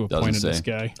want to see who appointed this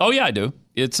guy. Oh, yeah, I do.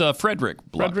 It's Frederick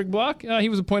Block. Frederick Block? He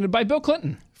was appointed by Bill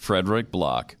Clinton. Frederick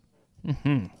Block.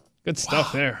 Mm-hmm. Good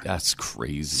stuff there. That's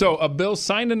crazy. So a bill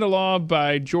signed into law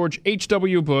by George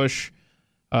H.W. Bush,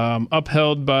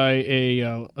 upheld by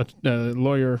a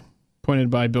lawyer appointed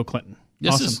by Bill Clinton.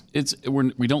 Awesome.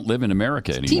 We don't live in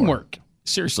America anymore. Teamwork.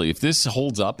 Seriously, if this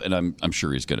holds up, and I'm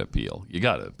sure he's going to appeal. You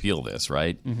got to appeal this,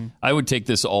 right? Mm-hmm. I would take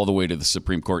this all the way to the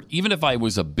Supreme Court, even if I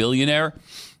was a billionaire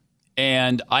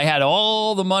and I had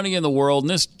all the money in the world, and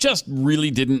this just really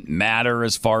didn't matter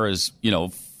as far as,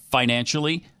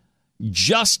 financially.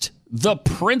 Just the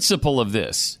principle of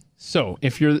this. So,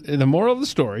 if you're the moral of the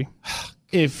story,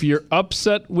 if you're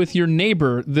upset with your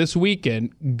neighbor this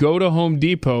weekend, go to Home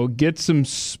Depot, get some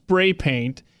spray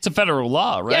paint. It's a federal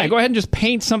law, right? Yeah, go ahead and just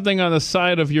paint something on the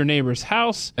side of your neighbor's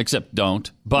house. Except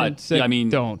don't. But,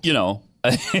 don't.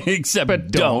 Except but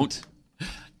don't.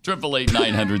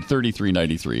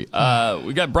 888-900-3393.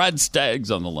 We got Brad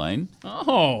Staggs on the line.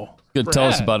 Oh, Good. Tell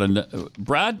us about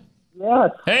Brad?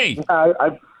 Yes. Hey.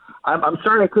 I'm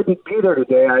sorry I couldn't be there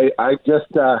today. I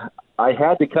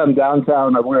had to come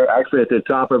downtown. We're actually at the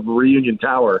top of Reunion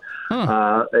Tower.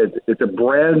 It's a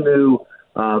brand new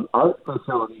art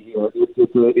facility here.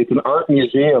 It's an art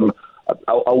museum,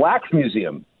 a wax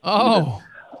museum. Oh.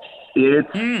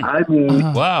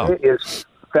 Wow. It is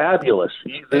fabulous.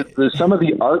 Some of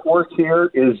the artwork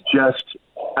here is just,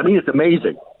 it's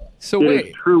amazing. So it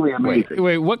is truly amazing.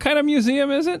 Wait, what kind of museum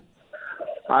is it?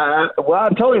 Well,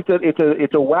 I'm telling you,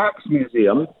 it's a wax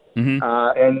museum,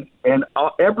 and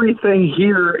everything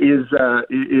here is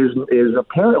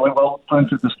apparently, well, for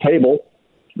instance, this table.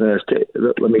 This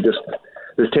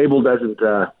table doesn't.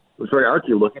 It's very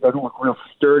artsy looking. It doesn't look real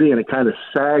sturdy, and it kind of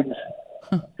sags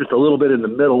just a little bit in the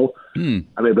middle.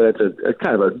 But it's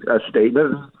kind of a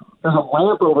statement. There's a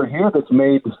lamp over here that's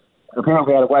made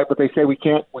apparently out of white, but they say we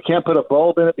can't put a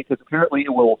bulb in it because apparently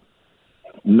it will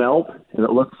melt, and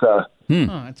it looks.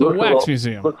 It's a wax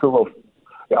museum. Looks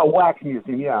a wax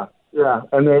museum, yeah.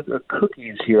 And there's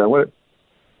cookies here.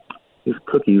 These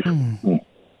cookies. The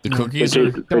cookies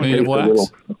are made of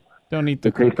wax? Don't eat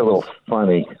the cookies. They taste a little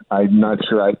funny. I'm not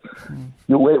sure.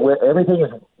 Wait, everything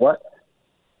is what?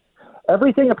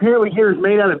 Everything apparently here is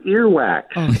made out of earwax.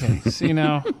 Okay, see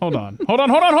now. Hold on. Hold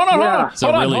on. It's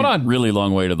a really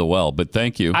long way to the well, but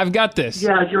thank you. I've got this.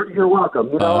 Yeah, you're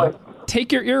welcome.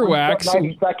 Take your earwax.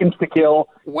 90 seconds to kill.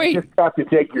 Wait. You just have to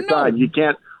take your time. You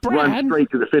can't run straight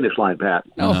to the finish line, Pat.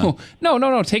 No.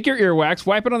 Take your earwax,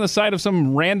 wipe it on the side of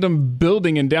some random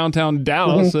building in downtown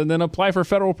Dallas, and then apply for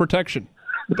federal protection.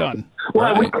 Done.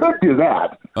 Well, we could do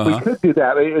that. We could do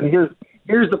that. And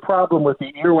here's the problem with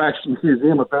the earwax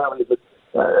museum. Apparently,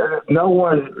 no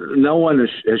one has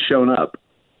shown up.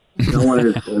 No one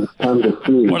has come to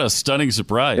see. What a stunning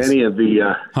surprise! Any of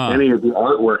the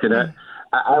artwork in that.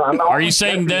 Are you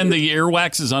saying then the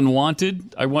earwax is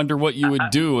unwanted? I wonder what you would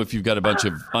do if you've got a bunch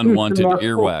of unwanted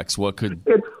earwax. What could?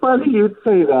 It's funny you'd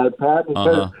say that, Pat.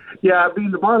 Because,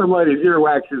 the bottom line is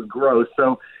earwax is gross.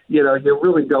 So you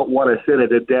really don't want to sit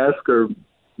at a desk or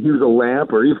use a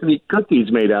lamp or even eat cookies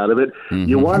made out of it.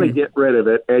 You want to get rid of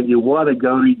it, and you want to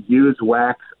go to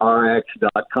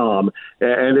usewaxrx.com.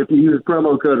 And if you use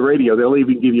promo code radio, they'll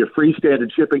even give you free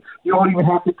standard shipping. You don't even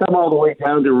have to come all the way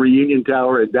down to Reunion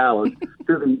Tower in Dallas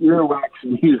to the Earwax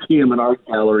Museum and Art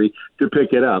Gallery to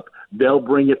pick it up. They'll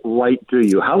bring it right to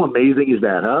you. How amazing is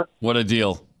that, huh? What a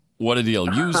deal.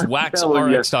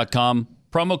 Usewaxrx.com.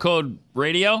 Promo code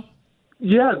radio.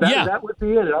 Yeah, that would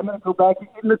be it. I'm going to go back and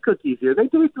eat the cookies here. They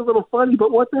taste a little funny, but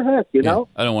what the heck, you know?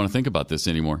 I don't want to think about this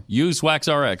anymore.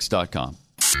 UseWaxRx.com.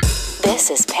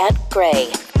 This is Pat Gray,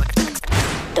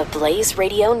 the Blaze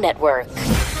Radio Network.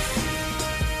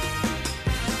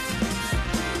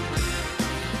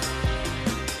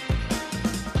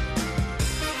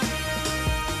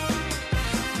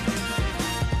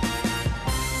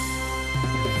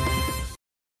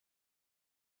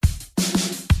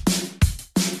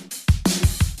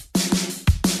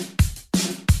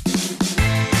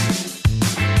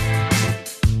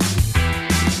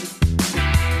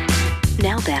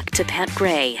 Back to Pat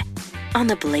Gray on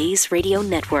the Blaze Radio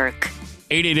Network.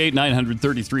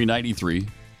 888-900-3393.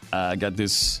 I got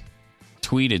this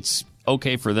tweet. It's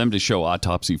okay for them to show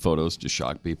autopsy photos to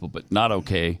shock people, but not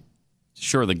okay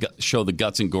to show the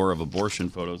guts and gore of abortion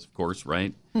photos, of course,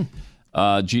 right?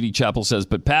 G.D. Chappell says,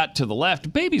 but Pat, to the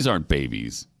left, babies aren't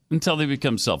babies until they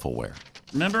become self-aware.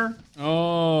 Remember?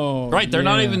 Oh, right. They're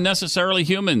not even necessarily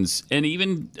humans. And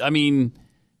even,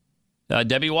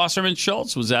 Debbie Wasserman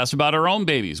Schultz was asked about her own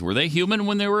babies. Were they human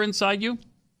when they were inside you?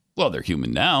 Well, they're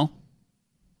human now.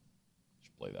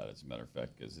 Should play that as a matter of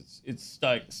fact because it's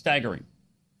staggering.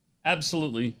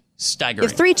 Absolutely staggering. You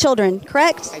have 3 children,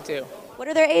 correct? I do. What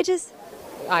are their ages?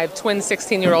 I have twin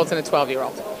 16-year-olds and a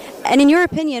 12-year-old. And in your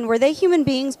opinion, were they human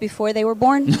beings before they were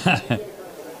born?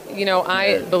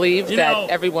 I believe that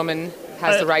every woman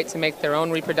has the right to make their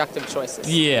own reproductive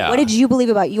choices. Yeah. What did you believe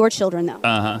about your children,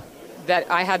 though?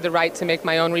 That I had the right to make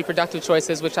my own reproductive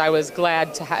choices, which I was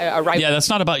glad to have a right. Yeah, that's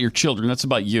not about your children. That's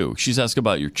about you. She's asking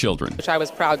about your children. Which I was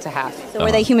proud to have. So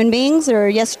were they human beings,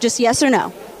 or just yes or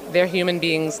no? They're human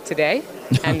beings today,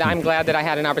 and I'm glad that I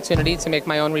had an opportunity to make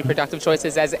my own reproductive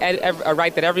choices as a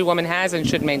right that every woman has and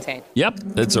should maintain. Yep,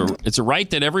 it's a right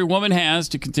that every woman has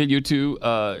to continue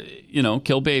to,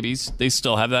 kill babies. They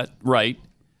still have that right.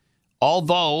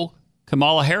 Although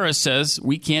Kamala Harris says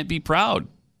we can't be proud.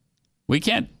 We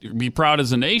can't be proud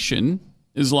as a nation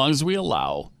as long as we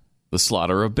allow the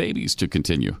slaughter of babies to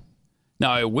continue.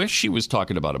 Now, I wish she was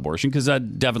talking about abortion because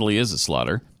that definitely is a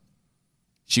slaughter.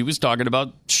 She was talking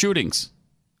about shootings,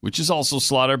 which is also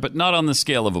slaughter, but not on the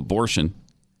scale of abortion.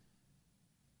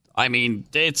 I mean,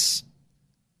 it's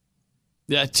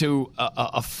to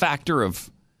a factor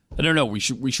of, I don't know, we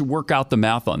should work out the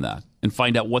math on that and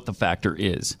find out what the factor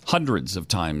is. Hundreds of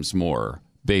times more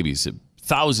babies,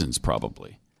 thousands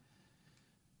probably.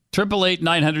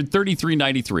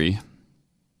 888-900-3393.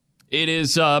 It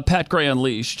is Pat Gray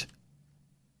Unleashed.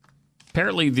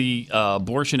 Apparently, the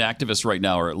abortion activists right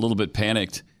now are a little bit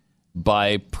panicked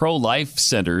by pro-life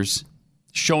centers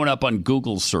showing up on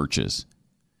Google searches.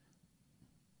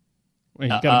 Well,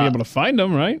 you got to be able to find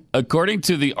them, right? According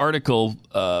to the article,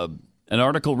 an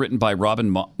article written by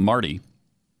Robin Marty,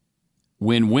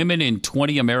 when women in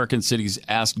 20 American cities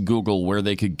asked Google where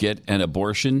they could get an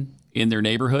abortion in their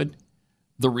neighborhood,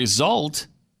 the result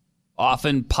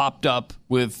often popped up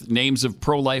with names of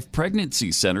pro-life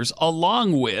pregnancy centers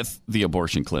along with the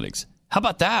abortion clinics. How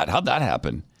about that? How'd that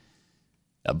happen?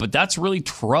 But that's really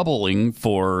troubling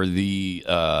for the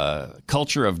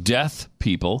culture of death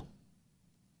people.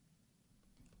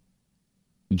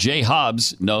 Jay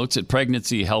Hobbs notes at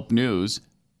Pregnancy Help News,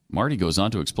 Marty goes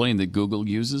on to explain that Google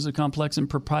uses a complex and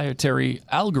proprietary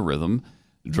algorithm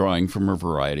drawing from a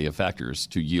variety of factors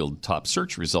to yield top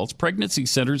search results. Pregnancy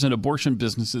centers and abortion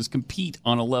businesses compete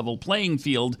on a level playing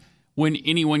field when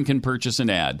anyone can purchase an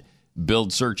ad,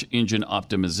 build search engine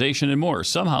optimization, and more.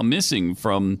 Somehow missing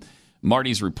from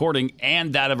Marty's reporting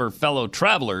and that of her fellow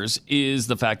travelers is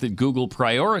the fact that Google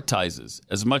prioritizes,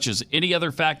 as much as any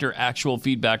other factor, actual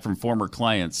feedback from former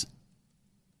clients.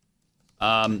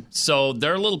 So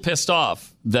they're a little pissed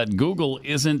off that Google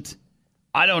isn't,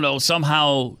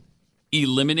 somehow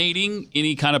eliminating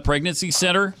any kind of pregnancy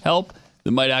center help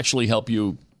that might actually help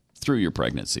you through your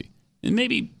pregnancy. And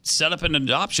maybe set up an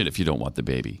adoption if you don't want the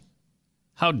baby.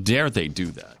 How dare they do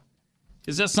that?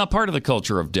 Because that's not part of the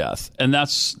culture of death. And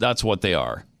that's what they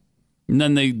are. And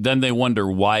then they wonder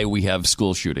why we have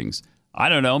school shootings. I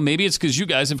don't know. Maybe it's because you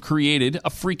guys have created a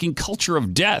freaking culture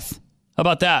of death. How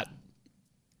about that?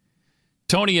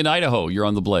 Tony in Idaho, you're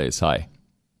on the Blaze. Hi.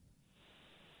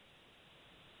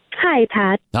 Hi,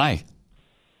 Pat. Hi.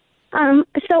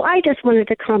 So I just wanted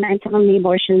to comment on the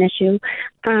abortion issue.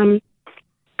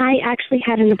 I actually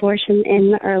had an abortion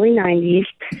in the early 90s,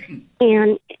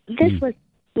 and this was,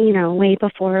 way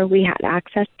before we had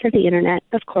access to the internet.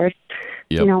 Of course,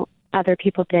 other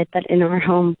people did, but in our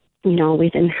home, we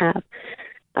didn't have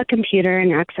a computer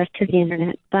and access to the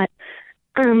internet. But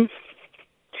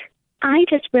I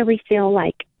just really feel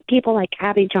like people like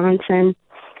Abby Johnson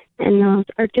and those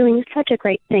are doing such a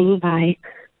great thing by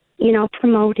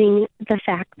promoting the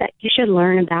fact that you should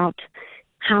learn about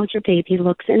how your baby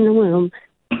looks in the womb,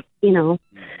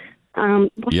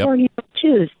 before you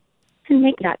choose and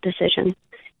make that decision.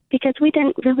 Because we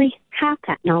didn't really have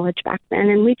that knowledge back then,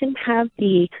 and we didn't have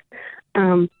the,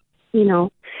 the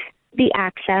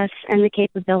access and the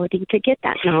capability to get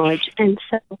that knowledge. And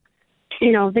so,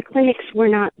 the clinics were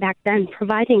not back then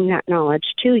providing that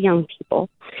knowledge to young people.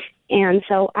 And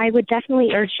so I would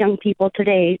definitely urge young people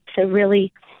today to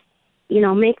really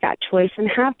make that choice and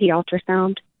have the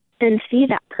ultrasound and see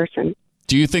that person.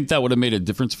 Do you think that would have made a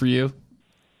difference for you?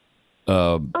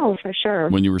 For sure.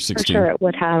 When you were 16? For sure it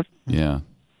would have. Yeah.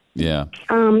 Yeah.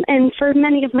 And for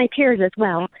many of my peers as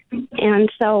well.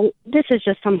 And so this is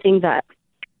just something that,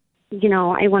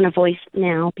 I want to voice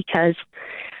now because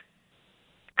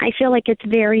I feel like it's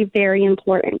very, very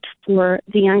important for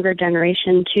the younger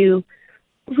generation to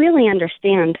really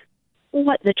understand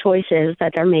what the choice is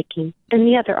that they're making and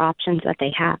the other options that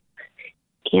they have.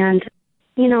 And,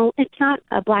 it's not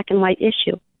a black and white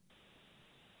issue.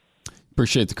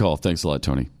 Appreciate the call. Thanks a lot,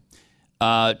 Tony.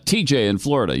 TJ in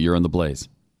Florida, you're on the Blaze.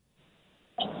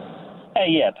 Hey,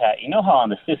 yeah, Pat. You know how on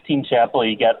the Sistine Chapel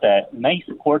you got that nice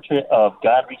portrait of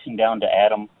God reaching down to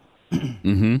Adam?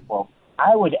 Mm-hmm. Well,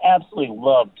 I would absolutely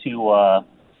love to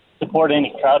support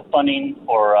any crowdfunding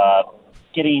or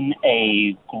getting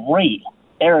a great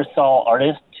aerosol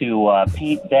artist to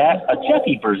paint that, a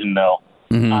Jeffy version, though,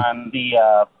 on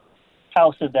the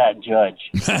house of that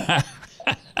judge.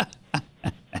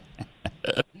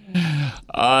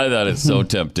 That is so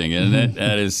tempting, isn't it?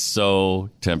 That is so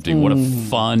tempting. What a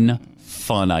fun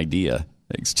idea.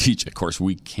 Thanks, Teach. Of course,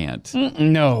 we can't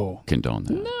condone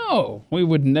that. No, we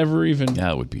would never even.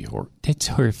 That would be horrible. That's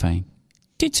horrifying.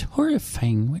 That's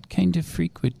horrifying. What kind of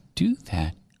freak would do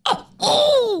that?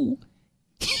 Oh!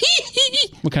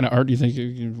 What kind of art do you think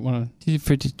you want to?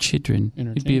 For the children.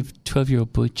 It'd be of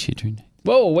 12-year-old boy children.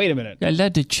 Whoa, wait a minute. I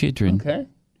love the children. Okay.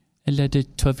 I love the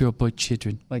 12-year-old boy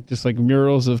children. Just like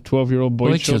murals of 12-year-old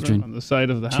boy children on the side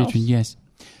of the house? Children, yes.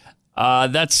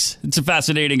 It's a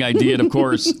fascinating idea, and of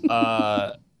course,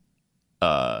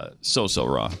 so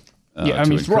wrong. Yeah, I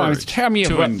mean, it's wrong.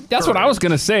 That's what I was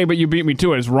going to say, but you beat me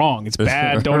to it. It's wrong. It's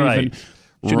bad. Shouldn't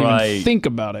even think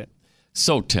about it.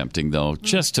 So tempting, though,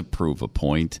 just to prove a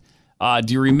point.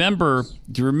 Do you remember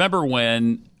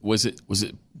when was it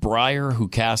Breyer who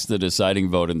cast the deciding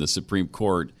vote in the Supreme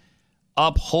Court,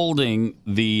 upholding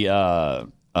the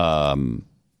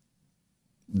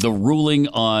ruling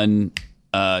on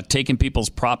taking people's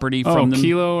property from them?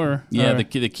 Kelo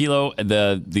the Kelo,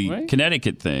 the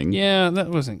Connecticut thing. Yeah, that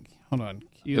wasn't. Hold on,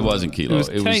 Kelo. It wasn't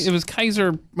Kelo. It was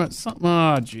Kaiser. Oh,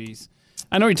 jeez,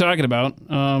 I know what you're talking about.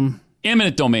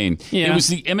 Eminent domain. Yeah. It was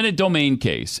the eminent domain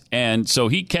case. And so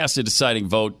he cast a deciding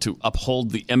vote to uphold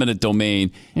the eminent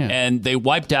domain. Yeah. And they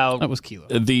wiped out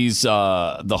these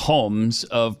the homes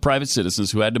of private citizens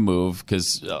who had to move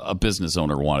because a business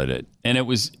owner wanted it. And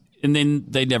then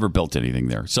they never built anything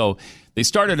there. So they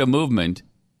started a movement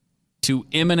to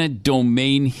eminent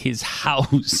domain his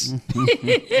house.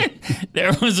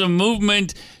 There was a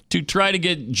movement to try to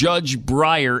get Judge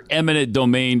Breyer eminent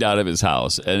domained out of his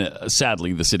house. And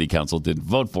sadly, the city council didn't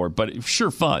vote for it, but it was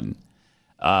sure fun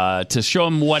to show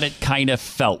him what it kind of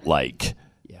felt like.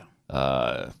 Yeah.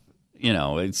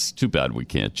 It's too bad we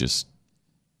can't just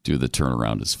do the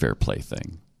turnaround as fair play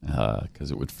thing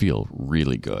because it would feel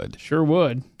really good. Sure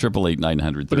would.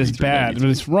 888-900-3393. But it's bad. But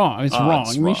it's wrong. It's wrong.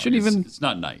 We should even. It's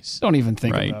not nice. Don't even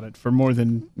think about it for more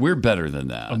than. We're better than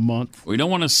that. A month. We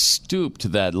don't want to stoop to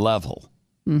that level.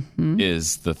 Mm-hmm.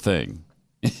 Is the thing.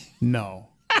 No,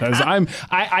 because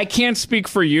I can't speak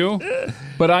for you,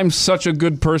 but I'm such a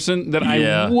good person that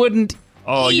I wouldn't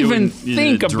even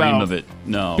think about of it.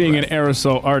 No, being an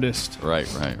aerosol artist. Right.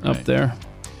 Up there.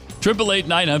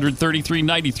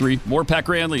 888-900-3393. More Pat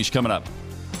Gray Unleashed coming up.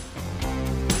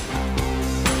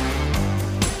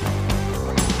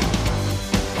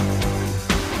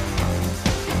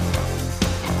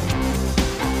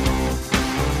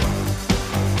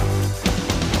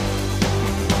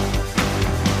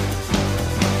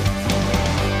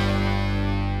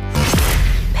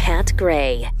 Pat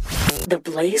Gray, the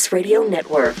Blaze Radio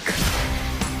Network.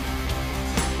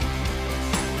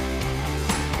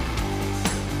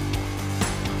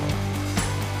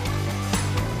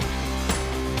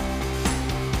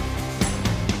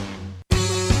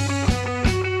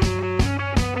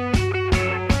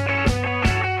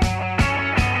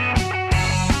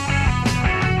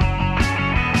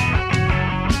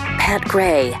 Pat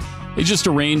Gray. They just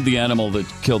arraigned the animal that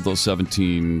killed those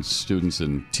 17 students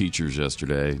and teachers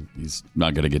yesterday. He's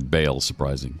not going to get bail,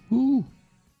 surprising. Ooh.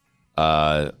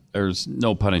 There's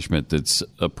no punishment that's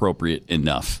appropriate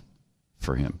enough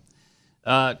for him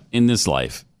in this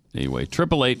life. Anyway,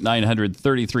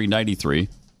 888-900-3393.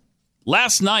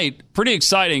 Last night, pretty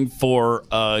exciting for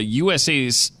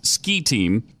USA's ski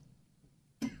team.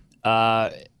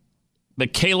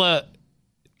 Michaela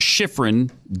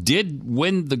Schifrin did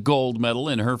win the gold medal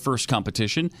in her first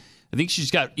competition. I think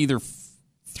she's got either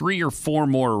 3 or 4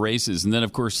 more races. And then,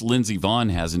 of course, Lindsey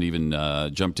Vonn hasn't even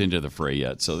jumped into the fray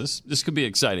yet. So this could be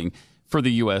exciting for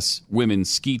the U.S. women's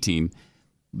ski team.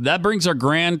 That brings our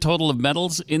grand total of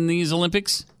medals in these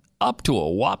Olympics up to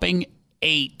a whopping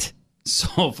 8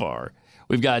 so far.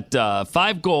 We've got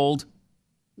 5 gold,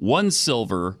 1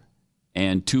 silver,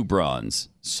 and 2 bronze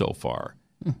so far.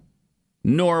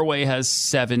 Norway has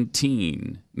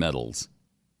 17 medals.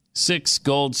 6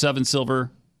 gold, 7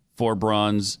 silver, 4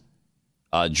 bronze.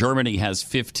 Germany has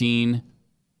 15,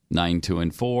 9, 2,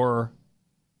 and 4.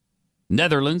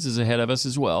 Netherlands is ahead of us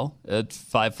as well at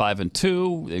 5, 5, and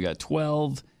 2. They got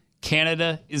 12.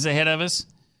 Canada is ahead of us,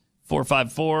 4,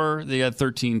 5, 4. They got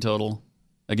 13 total.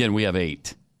 Again, we have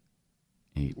 8.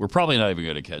 We're probably not even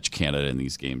going to catch Canada in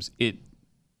these games. It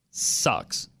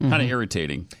sucks. Kind of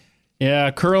irritating.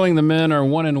 Yeah, curling, the men are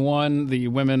 1-1. The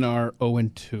women are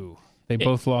 0-2. They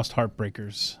both lost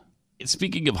heartbreakers.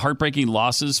 Speaking of heartbreaking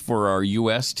losses for our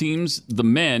U.S. teams, the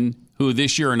men, who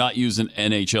this year are not using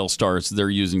NHL stars,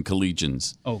 they're using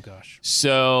collegians. Oh, gosh.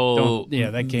 So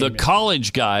that game the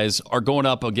college guys are going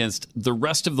up against the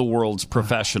rest of the world's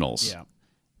professionals. Yeah.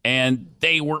 And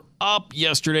they were up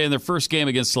yesterday in their first game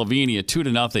against Slovenia,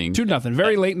 2-0. 2-0,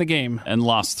 very late in the game. And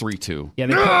lost 3-2.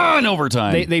 Yeah, in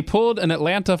overtime. They pulled an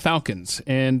Atlanta Falcons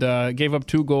and gave up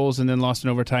 2 goals and then lost in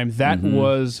overtime. That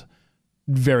was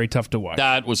very tough to watch.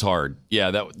 That was hard. Yeah,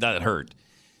 that hurt.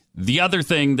 The other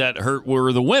thing that hurt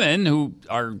were the women, who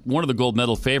are one of the gold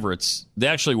medal favorites. They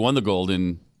actually won the gold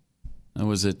in,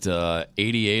 was it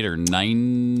 88 or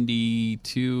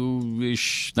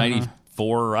 92-ish, 94?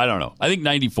 I don't know. I think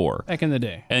 94. Back in the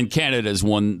day. And Canada's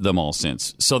won them all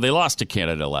since. So they lost to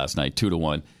Canada last night,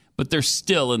 2-1. But they're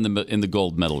still in the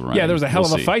gold medal run. Yeah, there was a hell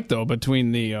of a fight, though,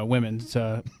 between the women's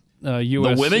U.S.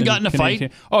 The women got in a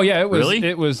fight? Oh, yeah. It was, really?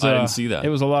 It was, I didn't see that. It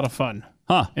was a lot of fun.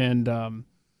 Huh. And,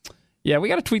 yeah, we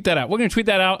got to tweet that out. We're going to tweet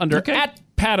that out under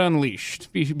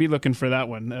 @PatUnleashed. Be looking for that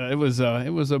one. It was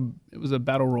a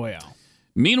battle royale.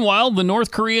 Meanwhile, the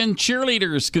North Korean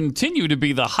cheerleaders continue to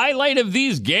be the highlight of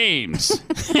these games.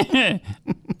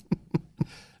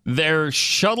 They're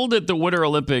shuttled at the Winter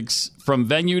Olympics from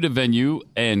venue to venue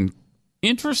and,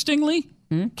 interestingly,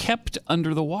 kept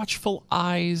under the watchful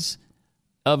eyes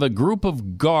of a group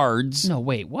of guards. No,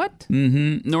 wait, what?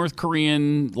 North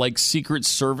Korean, Secret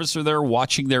Service are there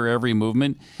watching their every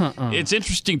movement. It's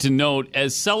interesting to note,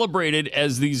 as celebrated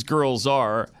as these girls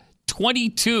are,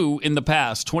 22 in the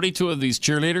past, 22 of these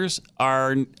cheerleaders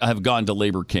have gone to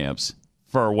labor camps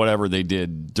for whatever they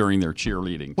did during their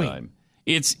cheerleading time.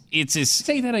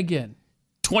 Say that again.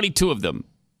 22 of them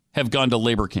have gone to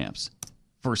labor camps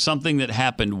for something that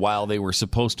happened while they were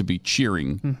supposed to be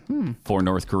cheering for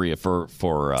North Korea, for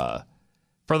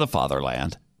the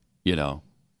fatherland,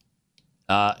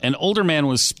 An older man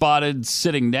was spotted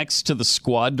sitting next to the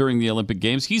squad during the Olympic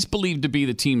Games. He's believed to be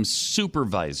the team's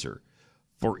supervisor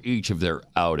for each of their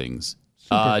outings.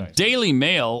 Daily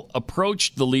Mail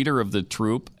approached the leader of the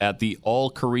troop at the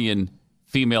all-Korean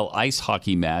female ice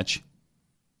hockey match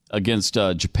against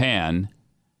Japan,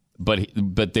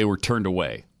 but they were turned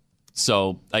away.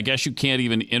 So I guess you can't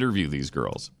even interview these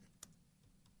girls.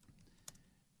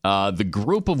 The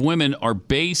group of women are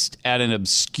based at an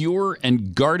obscure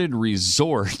and guarded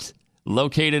resort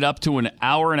located up to an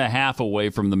hour and a half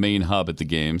away from the main hub at the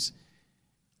games.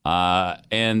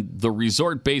 And the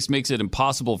resort base makes it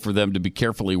impossible for them to be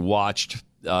carefully watched,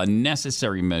 a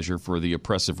necessary measure for the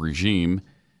oppressive regime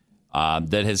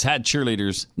that has had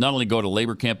cheerleaders not only go to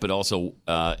labor camp, but also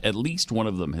at least one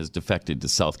of them has defected to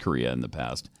South Korea in the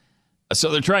past. So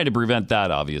they're trying to prevent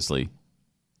that, obviously.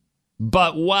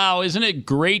 But wow, isn't it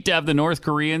great to have the North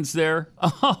Koreans there?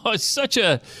 Oh, it's such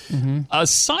a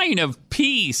sign of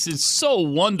peace. It's so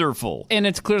wonderful. And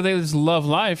it's clear they just love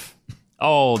life.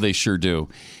 Oh, they sure do.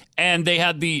 And they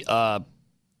had the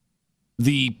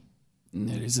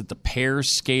pair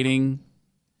skating?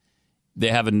 They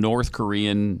have a North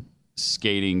Korean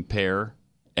skating pair,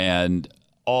 and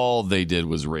all they did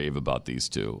was rave about these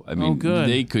two. I mean,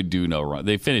 they could do no wrong.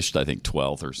 They finished, I think,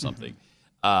 12th or something.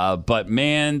 But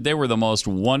man, they were the most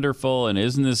wonderful, and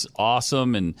isn't this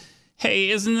awesome? And hey,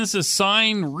 isn't this a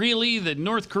sign, really, that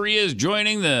North Korea is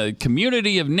joining the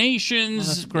community of nations?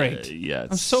 Well, that's great. Yeah,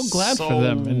 I'm so glad for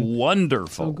them. And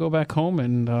wonderful. So go back home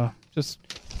and just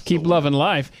keep loving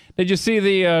life. Did you see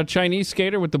the Chinese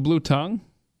skater with the blue tongue?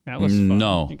 That was fun.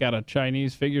 No. You got a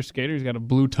Chinese figure skater. He's got a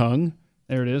blue tongue.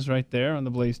 There it is right there on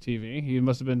the Blaze TV. He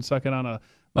must have been sucking on a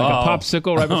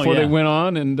popsicle right before they went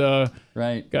on and got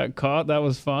caught. That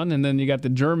was fun. And then you got the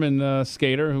German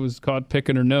skater who was caught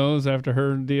picking her nose after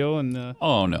her deal. And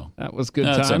oh, no. That was good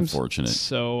times. That's unfortunate.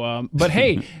 So, but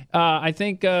hey, I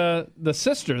think the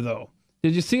sister, though.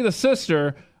 Did you see the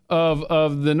sister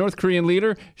of the North Korean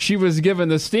leader? She was given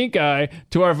the stink eye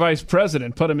to our vice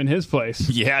president, put him in his place.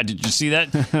 Yeah, did you see that?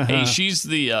 Hey,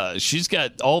 she's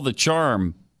got all the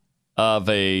charm of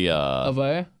a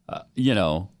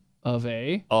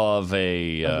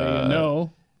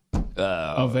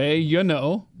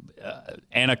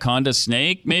anaconda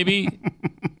snake, maybe.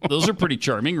 Those are pretty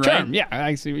charming, right? Charm, yeah,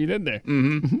 I see what you did there.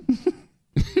 Mm-hmm.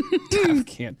 I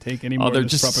can't take any more. Oh, they're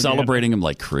of this just propaganda. celebrating them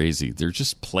like crazy. They're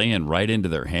just playing right into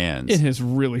their hands. It has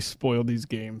really spoiled these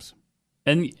games.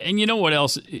 And you know what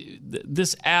else?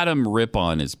 This Adam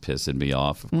Rippon is pissing me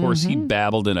off. Of course, he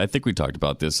babbled, and I think we talked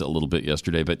about this a little bit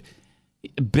yesterday, but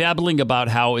babbling about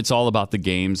how it's all about the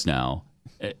games now.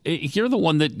 You're the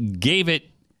one that gave it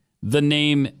the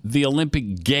name the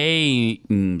Olympic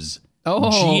Games.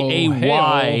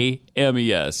 Gaymes.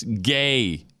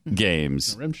 Gay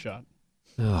games. Rim shot.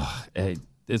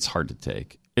 It's hard to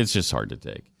take. It's just hard to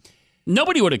take.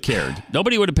 Nobody would have cared.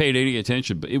 Nobody would have paid any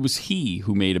attention, but it was he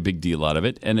who made a big deal out of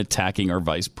it and attacking our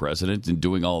vice president and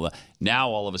doing all that. Now,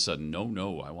 all of a sudden,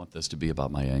 no, I want this to be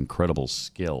about my incredible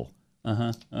skill.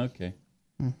 Okay.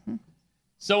 Mm-hmm.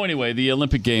 So anyway, the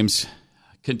Olympic Games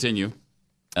continue,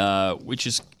 which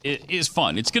is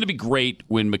fun. It's going to be great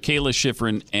when Michaela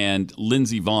Schifrin and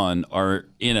Lindsey Vonn are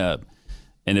in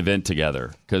an event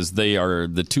together because they are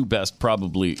the two best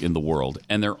probably in the world,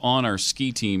 and they're on our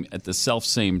ski team at the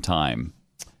same time,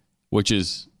 which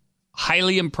is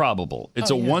highly improbable.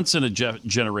 It's a once in a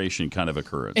generation kind of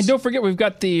occurrence. And don't forget, we've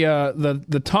got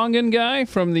the Tongan guy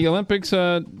from the Olympics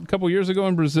a couple years ago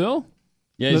in Brazil.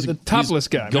 Yeah, the topless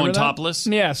guy. Going topless?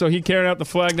 Yeah, so he carried out the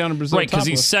flag down in Brazil. Right, because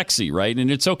he's sexy, right? And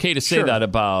it's okay to say that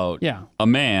about a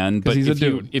man, but he's a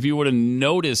dude. If you would have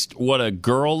noticed what a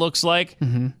girl looks like,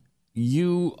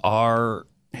 you are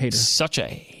such a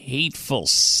hateful,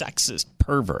 sexist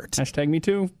pervert. Hashtag me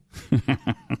too.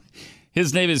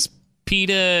 His name is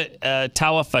Peter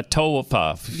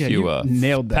Tauafatofa. Yeah, you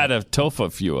nailed that.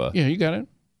 Patatofa. Yeah, you got it.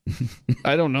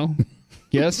 I don't know.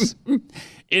 Yes.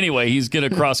 Anyway, he's going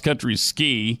to cross-country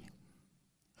ski.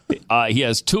 He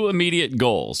has two immediate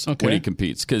goals when he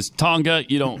competes. Because Tonga,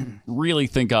 you don't really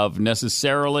think of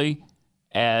necessarily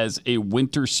as a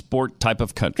winter sport type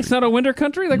of country. It's not a winter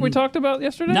country like we talked about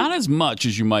yesterday? Not as much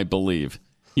as you might believe.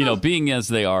 You know, being as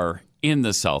they are in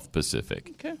the South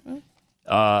Pacific. Okay.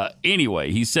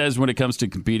 Anyway, he says when it comes to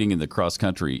competing in the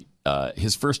cross-country,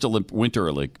 his first Winter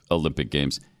Olympic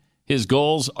Games, his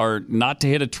goals are not to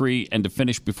hit a tree and to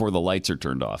finish before the lights are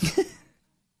turned off.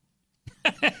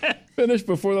 Finish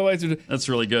before the lights are... That's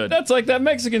really good. That's like that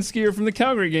Mexican skier from the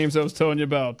Calgary Games I was telling you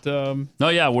about.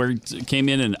 Where it came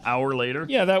in an hour later?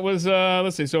 Yeah, that was...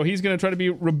 let's see. So he's going to try to be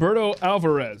Roberto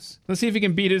Alvarez. Let's see if he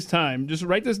can beat his time. Just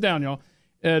write this down, y'all.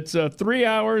 It's 3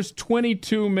 hours,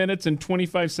 22 minutes, and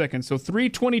 25 seconds. So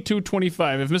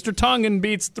 3:22:25. If Mr. Tongan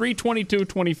beats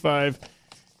 3:22:25,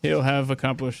 he'll have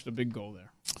accomplished a big goal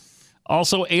there.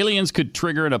 Also, aliens could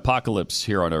trigger an apocalypse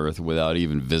here on Earth without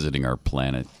even visiting our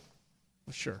planet.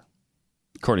 Sure.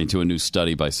 According to a new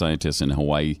study by scientists in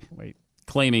Hawaii,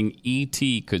 claiming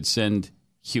E.T. could send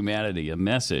humanity a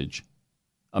message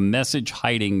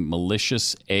hiding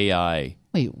malicious AI.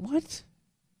 Wait, what?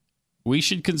 We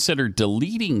should consider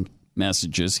deleting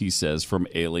messages, he says, from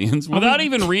aliens without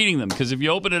even reading them, because if you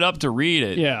open it up to read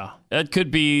it, that could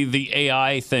be the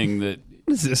AI thing that...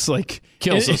 What is this, like...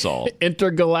 Kills us all.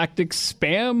 Intergalactic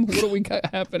spam? What do we got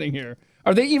happening here?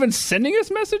 Are they even sending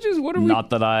us messages? What are we...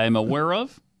 Not that I'm aware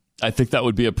of. I think that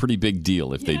would be a pretty big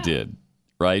deal if they did,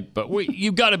 right? But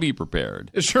you've got to be prepared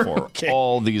for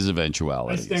all these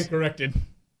eventualities. I stand corrected.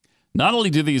 Not only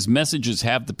do these messages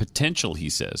have the potential, he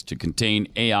says, to contain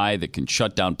AI that can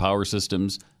shut down power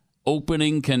systems,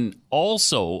 opening can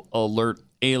also alert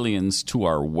aliens to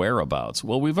our whereabouts.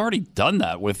 Well, we've already done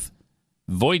that with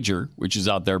Voyager, which is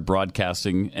out there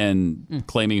broadcasting and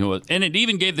claiming who... And it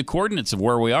even gave the coordinates of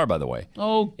where we are, by the way.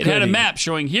 Oh, it had a map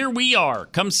showing, here we are.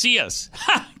 Come see us.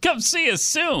 Come see us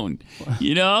soon.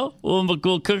 You know?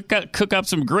 We'll cook up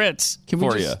some grits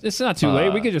for you. It's not too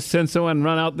late. We could just send someone and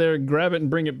run out there, grab it, and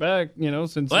bring it back,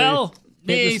 since...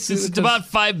 Since it's about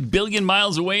 5 billion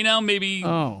miles away now, maybe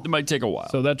it might take a while.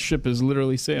 So that ship has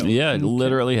literally sailed. Yeah, it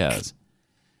literally has.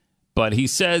 But he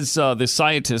says the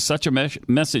scientists, such a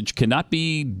message cannot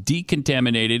be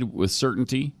decontaminated with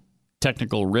certainty.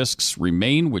 Technical risks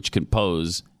remain, which can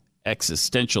pose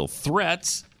existential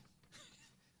threats.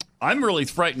 I'm really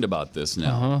frightened about this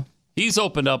now. He's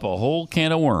opened up a whole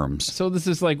can of worms. So this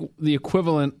is like the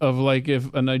equivalent of like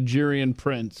if a Nigerian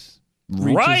prince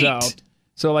reaches out.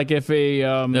 So like if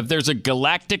if there's a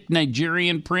galactic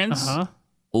Nigerian prince,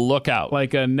 look out.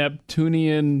 Like a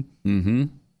Neptunian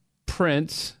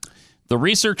prince. The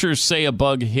researchers say a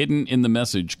bug hidden in the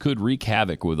message could wreak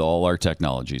havoc with all our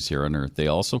technologies here on Earth. They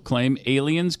also claim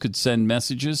aliens could send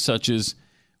messages such as,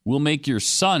 we'll make your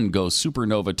sun go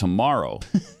supernova tomorrow.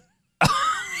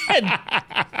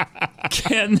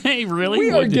 Can they really?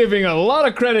 We are giving a lot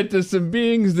of credit to some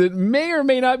beings that may or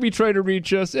may not be trying to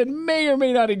reach us and may or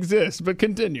may not exist, but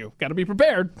continue. Got to be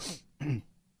prepared.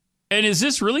 And is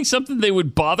this really something they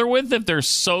would bother with if they're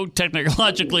so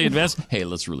technologically advanced? Hey,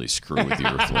 let's really screw with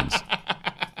the Earthlings.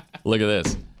 Look at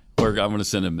this. I'm going to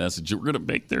send a message. We're going to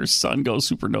make their sun go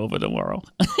supernova tomorrow.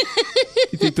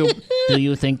 Do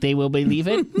you think they will believe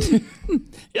it?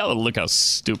 Yeah, look how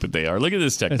stupid they are. Look at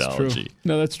this technology. That's true.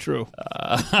 No, that's true.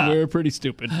 We're pretty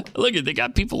stupid. Look, they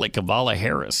got people like Kamala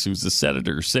Harris, who's the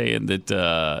senator, saying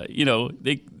that,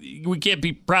 we can't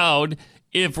be proud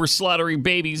if we're slaughtering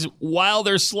babies while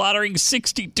they're slaughtering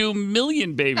 62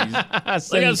 million babies.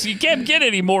 You can't get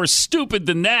any more stupid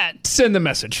than that. Send the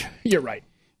message. You're right.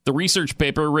 The research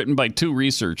paper written by 2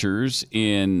 researchers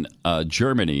in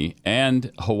Germany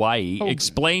and Hawaii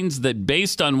explains that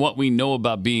based on what we know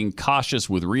about being cautious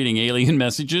with reading alien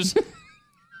messages,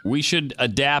 we should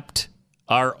adapt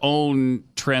our own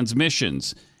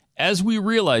transmissions. As we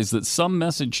realize that some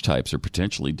message types are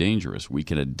potentially dangerous, we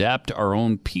can adapt our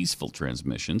own peaceful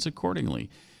transmissions accordingly.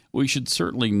 We should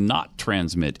certainly not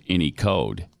transmit any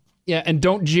code. Yeah, and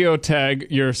don't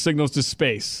geotag your signals to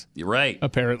space. You're right.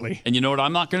 Apparently. And you know what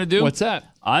I'm not going to do? What's that?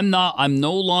 I'm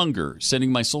no longer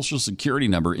sending my social security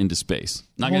number into space.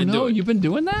 Not going to do it. You've been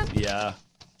doing that? Yeah.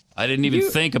 I didn't even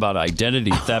think about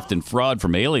identity theft and fraud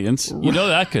from aliens. You know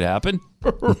that could happen.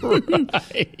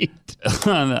 Right.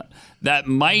 That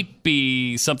might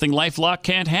be something LifeLock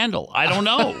can't handle. I don't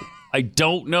know. I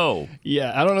don't know.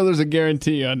 Yeah, I don't know there's a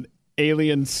guarantee on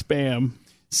alien spam.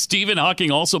 Stephen Hawking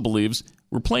also believes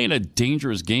we're playing a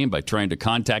dangerous game by trying to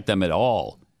contact them at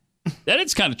all. That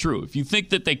is kind of true. If you think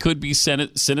that they could be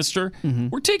sinister,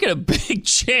 we're taking a big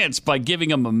chance by giving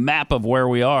them a map of where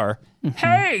we are.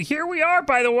 Hey, here we are,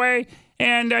 by the way.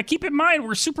 And keep in mind,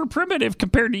 we're super primitive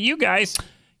compared to you guys.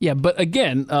 Yeah, but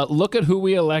again, look at who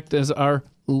we elect as our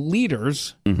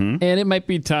leaders, and it might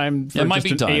be time for an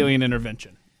alien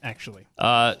intervention, actually.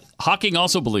 Hawking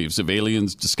also believes if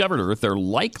aliens discovered Earth, they're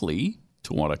likely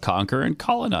to want to conquer and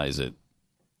colonize it.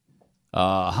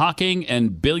 Hawking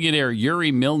and billionaire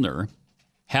Yuri Milner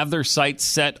have their sights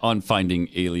set on finding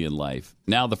alien life.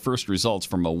 Now the first results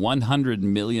from a $100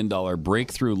 million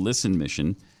breakthrough listen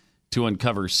mission to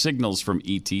uncover signals from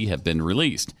ET have been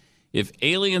released. If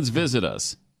aliens visit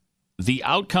us, the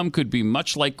outcome could be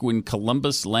much like when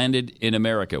Columbus landed in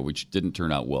America, which didn't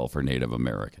turn out well for Native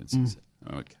Americans.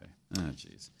 Okay. Oh,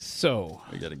 jeez. So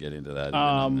we got to get into that.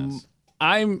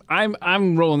 I'm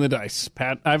rolling the dice,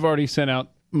 Pat. I've already sent out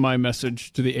my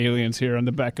message to the aliens here on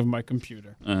the back of my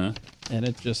computer, and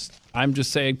I'm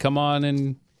just saying, come on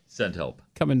and send help.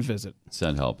 Come and visit.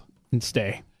 Send help and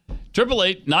stay.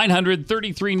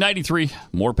 888-900-3393.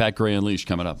 More Pat Gray Unleashed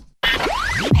coming up.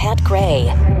 Pat Gray,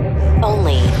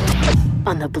 only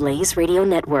on the Blaze Radio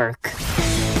Network.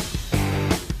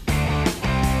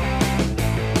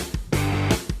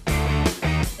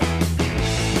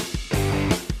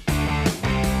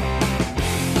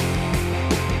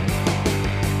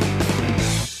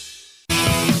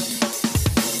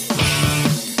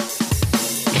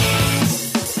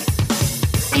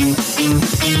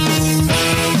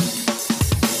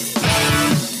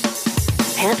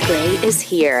 Pat Gray is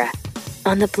here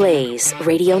on the Blaze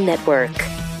Radio Network.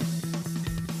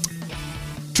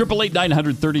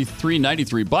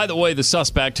 888-900-3393. By the way, the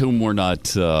suspect, whom we're not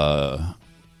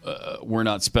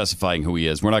specifying who he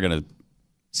is. We're not going to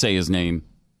say his name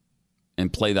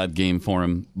and play that game for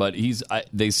him. But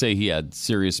they say he had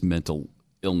serious mental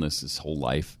illness his whole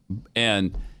life.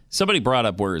 And somebody brought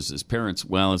up where is his parents?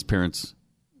 Well, his parents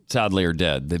sadly are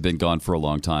dead. They've been gone for a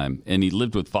long time. And he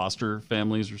lived with foster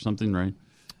families or something, right?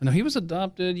 No, he was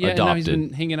adopted. Yeah, and now he's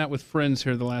been hanging out with friends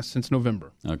here since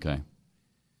November. Okay.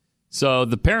 So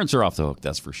the parents are off the hook,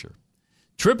 that's for sure.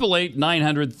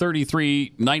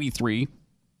 888-900-3393.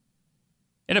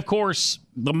 And, of course,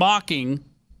 the mocking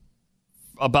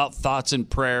about thoughts and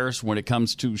prayers when it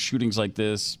comes to shootings like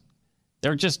this,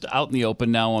 they're just out in the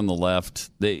open now on the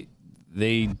left. They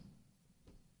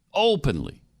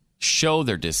openly show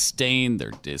their disdain,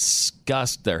 their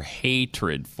disgust, their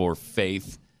hatred for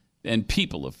faith and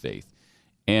people of faith.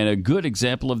 And a good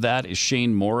example of that is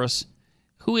Shane Morris,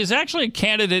 who is actually a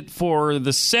candidate for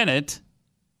the Senate.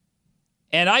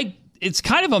 And it's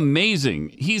kind of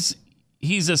amazing. He's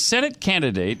a Senate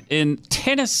candidate in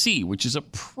Tennessee, which is a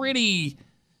pretty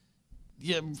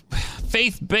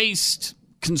faith-based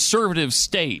conservative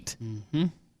state. Mm-hmm.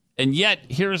 And yet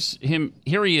here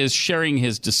he is sharing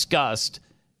his disgust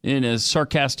in a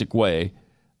sarcastic way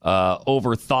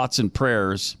over thoughts and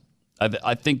prayers.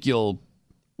 I think you'll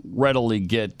readily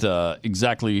get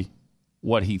exactly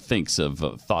what he thinks of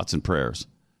thoughts and prayers.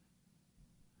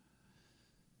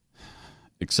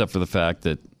 Except for the fact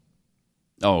that,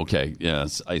 okay,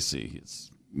 yes, I see. It's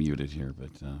muted here,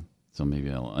 but so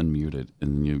maybe I'll unmute it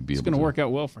and then you'll be able to. It's going to work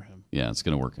out well for him. Yeah, it's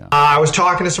going to work out. I was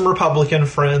talking to some Republican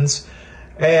friends,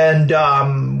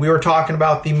 And we were talking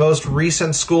about the most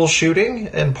recent school shooting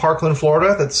in Parkland,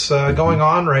 Florida that's going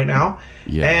on right now.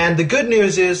 Yeah. And the good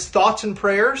news is Thoughts and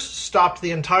Prayers stopped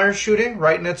the entire shooting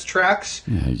right in its tracks.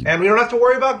 And we don't have to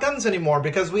worry about guns anymore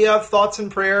because we have Thoughts and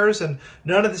Prayers, and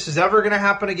none of this is ever going to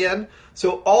happen again.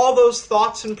 So all those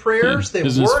thoughts and prayers, they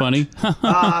Isn't worked. this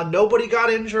funny? Nobody got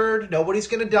injured. Nobody's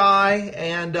going to die.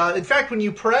 And in fact, when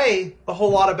you pray a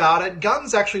whole lot about it,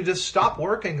 guns actually just stop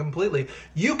working completely.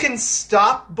 You can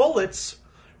stop bullets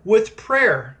with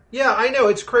prayer. Yeah, I know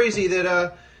it's crazy that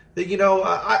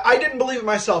I didn't believe it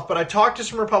myself, but I talked to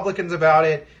some Republicans about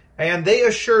it, and they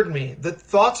assured me that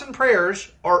thoughts and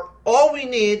prayers are all we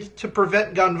need to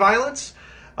prevent gun violence.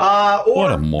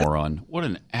 What a moron. What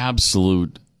an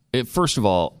absolute... First of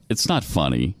all, it's not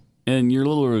funny, and your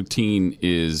little routine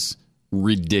is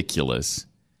ridiculous,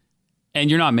 and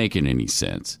you're not making any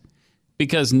sense.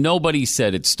 Because nobody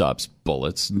said it stops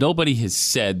bullets. Nobody has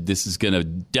said this is going to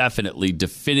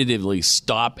definitively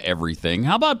stop everything.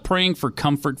 How about praying for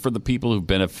comfort for the people who've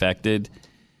been affected?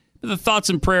 The thoughts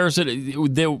and prayers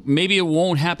that maybe it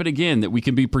won't happen again, that we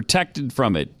can be protected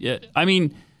from it. I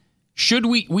mean,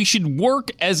 we should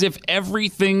work as if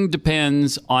everything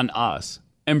depends on us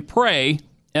and pray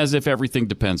as if everything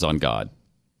depends on God.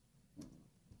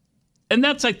 And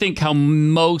that's, I think, how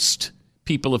most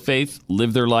people of faith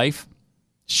live their life.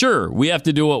 Sure, we have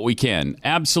to do what we can.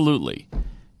 Absolutely.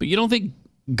 But you don't think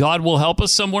God will help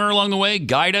us somewhere along the way?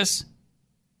 Guide us?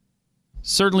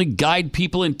 Certainly guide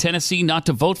people in Tennessee not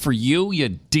to vote for you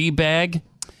D-bag?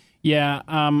 Yeah,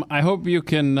 I hope you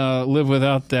can live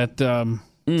without that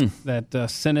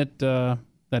Senate...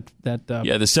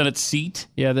 the Senate seat?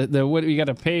 Yeah, the what you got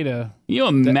to pay to... You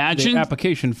imagine? The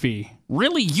application fee.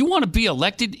 Really? You want to be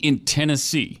elected in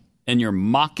Tennessee and you're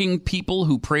mocking people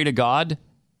who pray to God?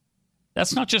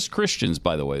 That's not just Christians,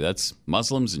 by the way. That's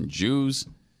Muslims and Jews.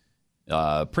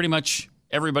 Pretty much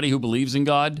everybody who believes in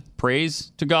God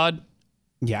prays to God.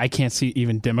 Yeah, I can't see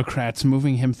even Democrats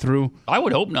moving him through. I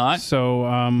would hope not. So,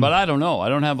 but I don't know. I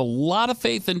don't have a lot of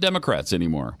faith in Democrats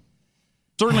anymore.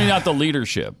 Certainly not the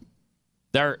leadership.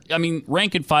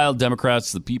 Rank and file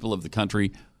Democrats, the people of the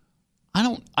country. I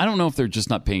don't know if they're just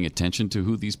not paying attention to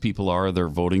who these people are they're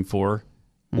voting for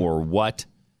or what.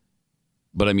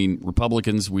 But I mean,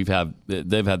 Republicans,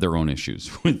 they've had their own issues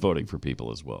with voting for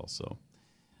people as well. So,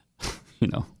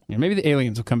 Yeah, maybe the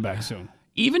aliens will come back soon.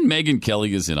 Even Megyn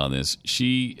Kelly is in on this.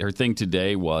 Her thing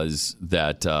today was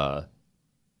that the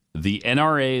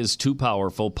NRA is too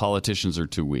powerful, politicians are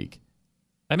too weak.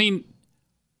 I mean,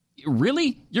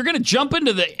 really? You're going to jump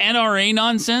into the NRA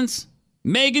nonsense?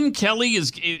 Megyn Kelly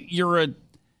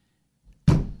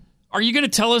are you going to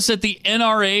tell us that the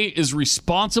NRA is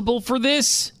responsible for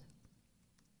this?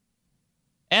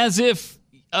 As if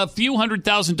a few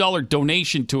 $100,000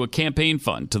 donation to a campaign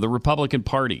fund to the Republican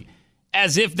Party,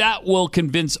 as if that will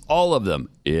convince all of them.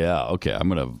 Yeah, okay, I'm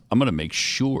gonna make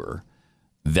sure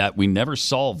that we never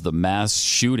solve the mass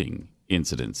shooting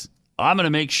incidents. I'm gonna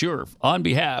make sure on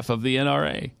behalf of the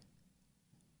NRA.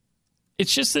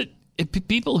 It's just that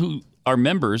people who are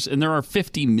members, and there are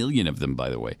 50 million of them, by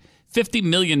the way, 50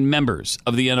 million members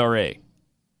of the NRA.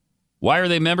 Why are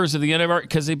they members of the NRA?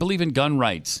 Because they believe in gun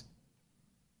rights.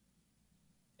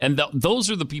 And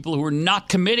those are the people who are not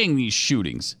committing these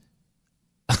shootings.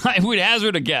 I would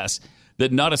hazard a guess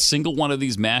that not a single one of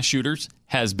these mass shooters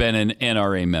has been an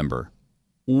NRA member.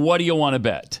 What do you want to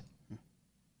bet?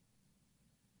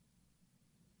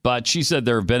 But she said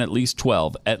there have been at least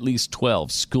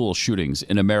 12 school shootings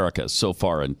in America so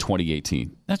far in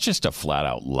 2018. That's just a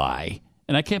flat-out lie.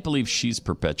 And I can't believe she's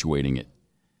perpetuating it.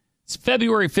 It's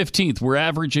February 15th. We're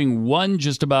averaging one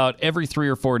just about every 3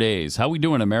 or 4 days. How we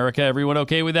doing, America? Everyone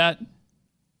okay with that?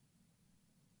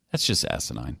 That's just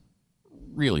asinine.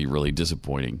 Really, really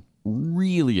disappointing.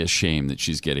 Really a shame that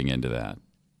she's getting into that.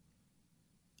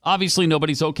 Obviously,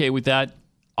 nobody's okay with that.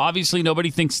 Obviously, nobody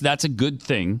thinks that's a good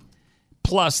thing.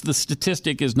 Plus, the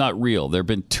statistic is not real. There have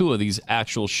been 2 of these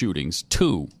actual shootings.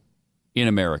 2 in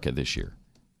America this year.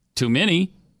 Too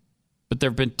many, but there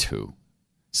have been 2.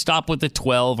 Stop with the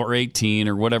 12 or 18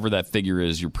 or whatever that figure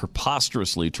is you're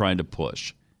preposterously trying to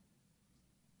push.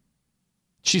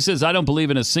 She says, I don't believe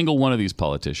in a single one of these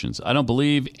politicians. I don't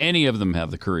believe any of them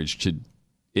have the courage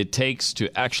it takes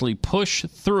to actually push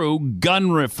through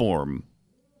gun reform.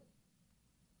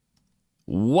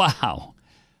 Wow.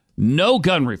 No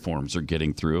gun reforms are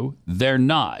getting through. They're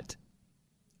not.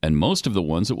 And most of the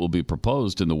ones that will be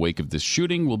proposed in the wake of this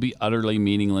shooting will be utterly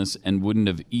meaningless and wouldn't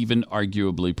have even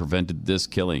arguably prevented this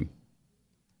killing.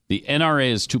 The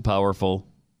NRA is too powerful,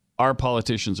 our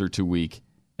politicians are too weak,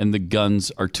 and the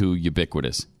guns are too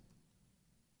ubiquitous.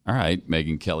 All right,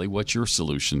 Megyn Kelly, what's your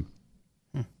solution?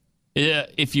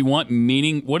 If you want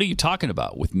meaning, what are you talking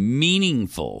about with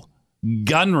meaningful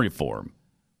gun reform?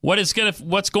 What's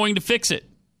going to fix it?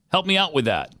 Help me out with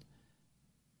that.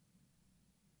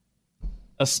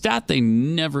 A stat they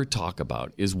never talk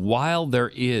about is while there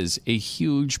is a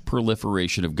huge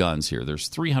proliferation of guns here, there's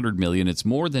 300 million. It's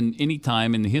more than any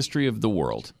time in the history of the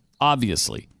world,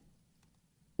 obviously.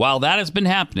 While that has been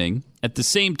happening, at the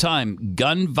same time,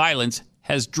 gun violence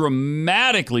has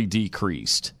dramatically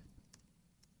decreased.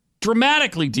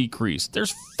 Dramatically decreased.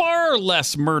 There's far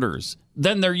less murders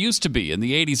than there used to be in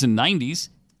the 80s and 90s.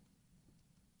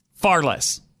 Far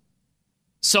less.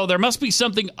 So there must be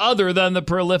something other than the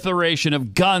proliferation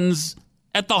of guns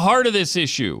at the heart of this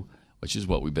issue, which is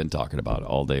what we've been talking about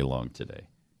all day long today.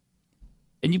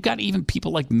 And you've got even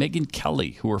people like Megyn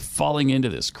Kelly who are falling into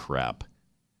this crap.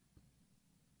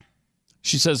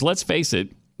 She says, let's face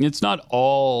it, it's not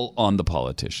all on the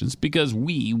politicians because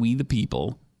we the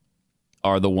people,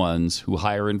 are the ones who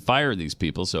hire and fire these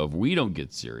people. So if we don't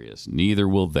get serious, neither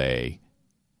will they.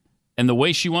 And the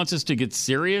way she wants us to get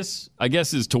serious, I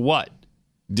guess, is to what?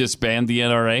 Disband the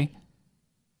NRA?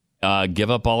 Give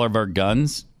up all of our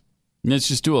guns? Let's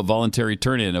just do a voluntary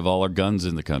turn-in of all our guns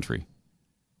in the country.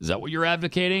 Is that what you're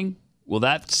advocating? Will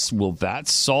that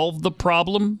solve the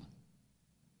problem?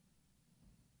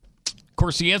 Of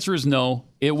course, the answer is no.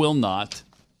 It will not.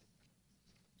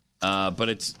 But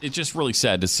it's just really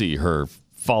sad to see her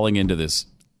falling into this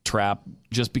trap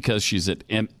just because she's at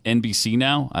NBC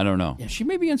now. I don't know. Yeah, she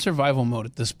may be in survival mode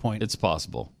at this point. It's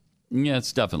possible. Yeah,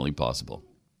 it's definitely possible.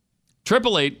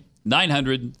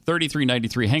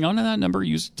 888-900-3393. Hang on to that number.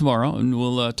 Use it tomorrow, and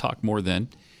we'll talk more then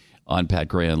on Pat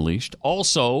Gray Unleashed.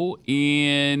 Also,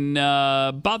 in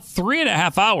about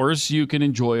 3.5 hours, you can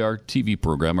enjoy our TV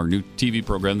program, our new TV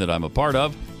program that I'm a part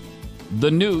of, The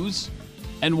News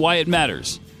and Why It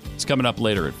Matters. It's coming up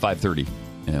later at 5:30,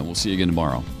 and we'll see you again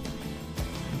tomorrow.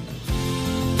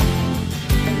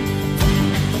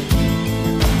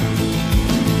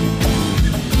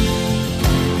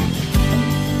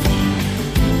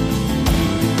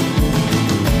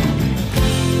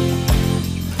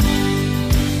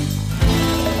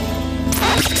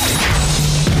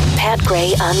 Pat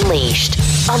Gray Unleashed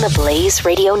on the Blaze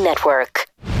Radio Network.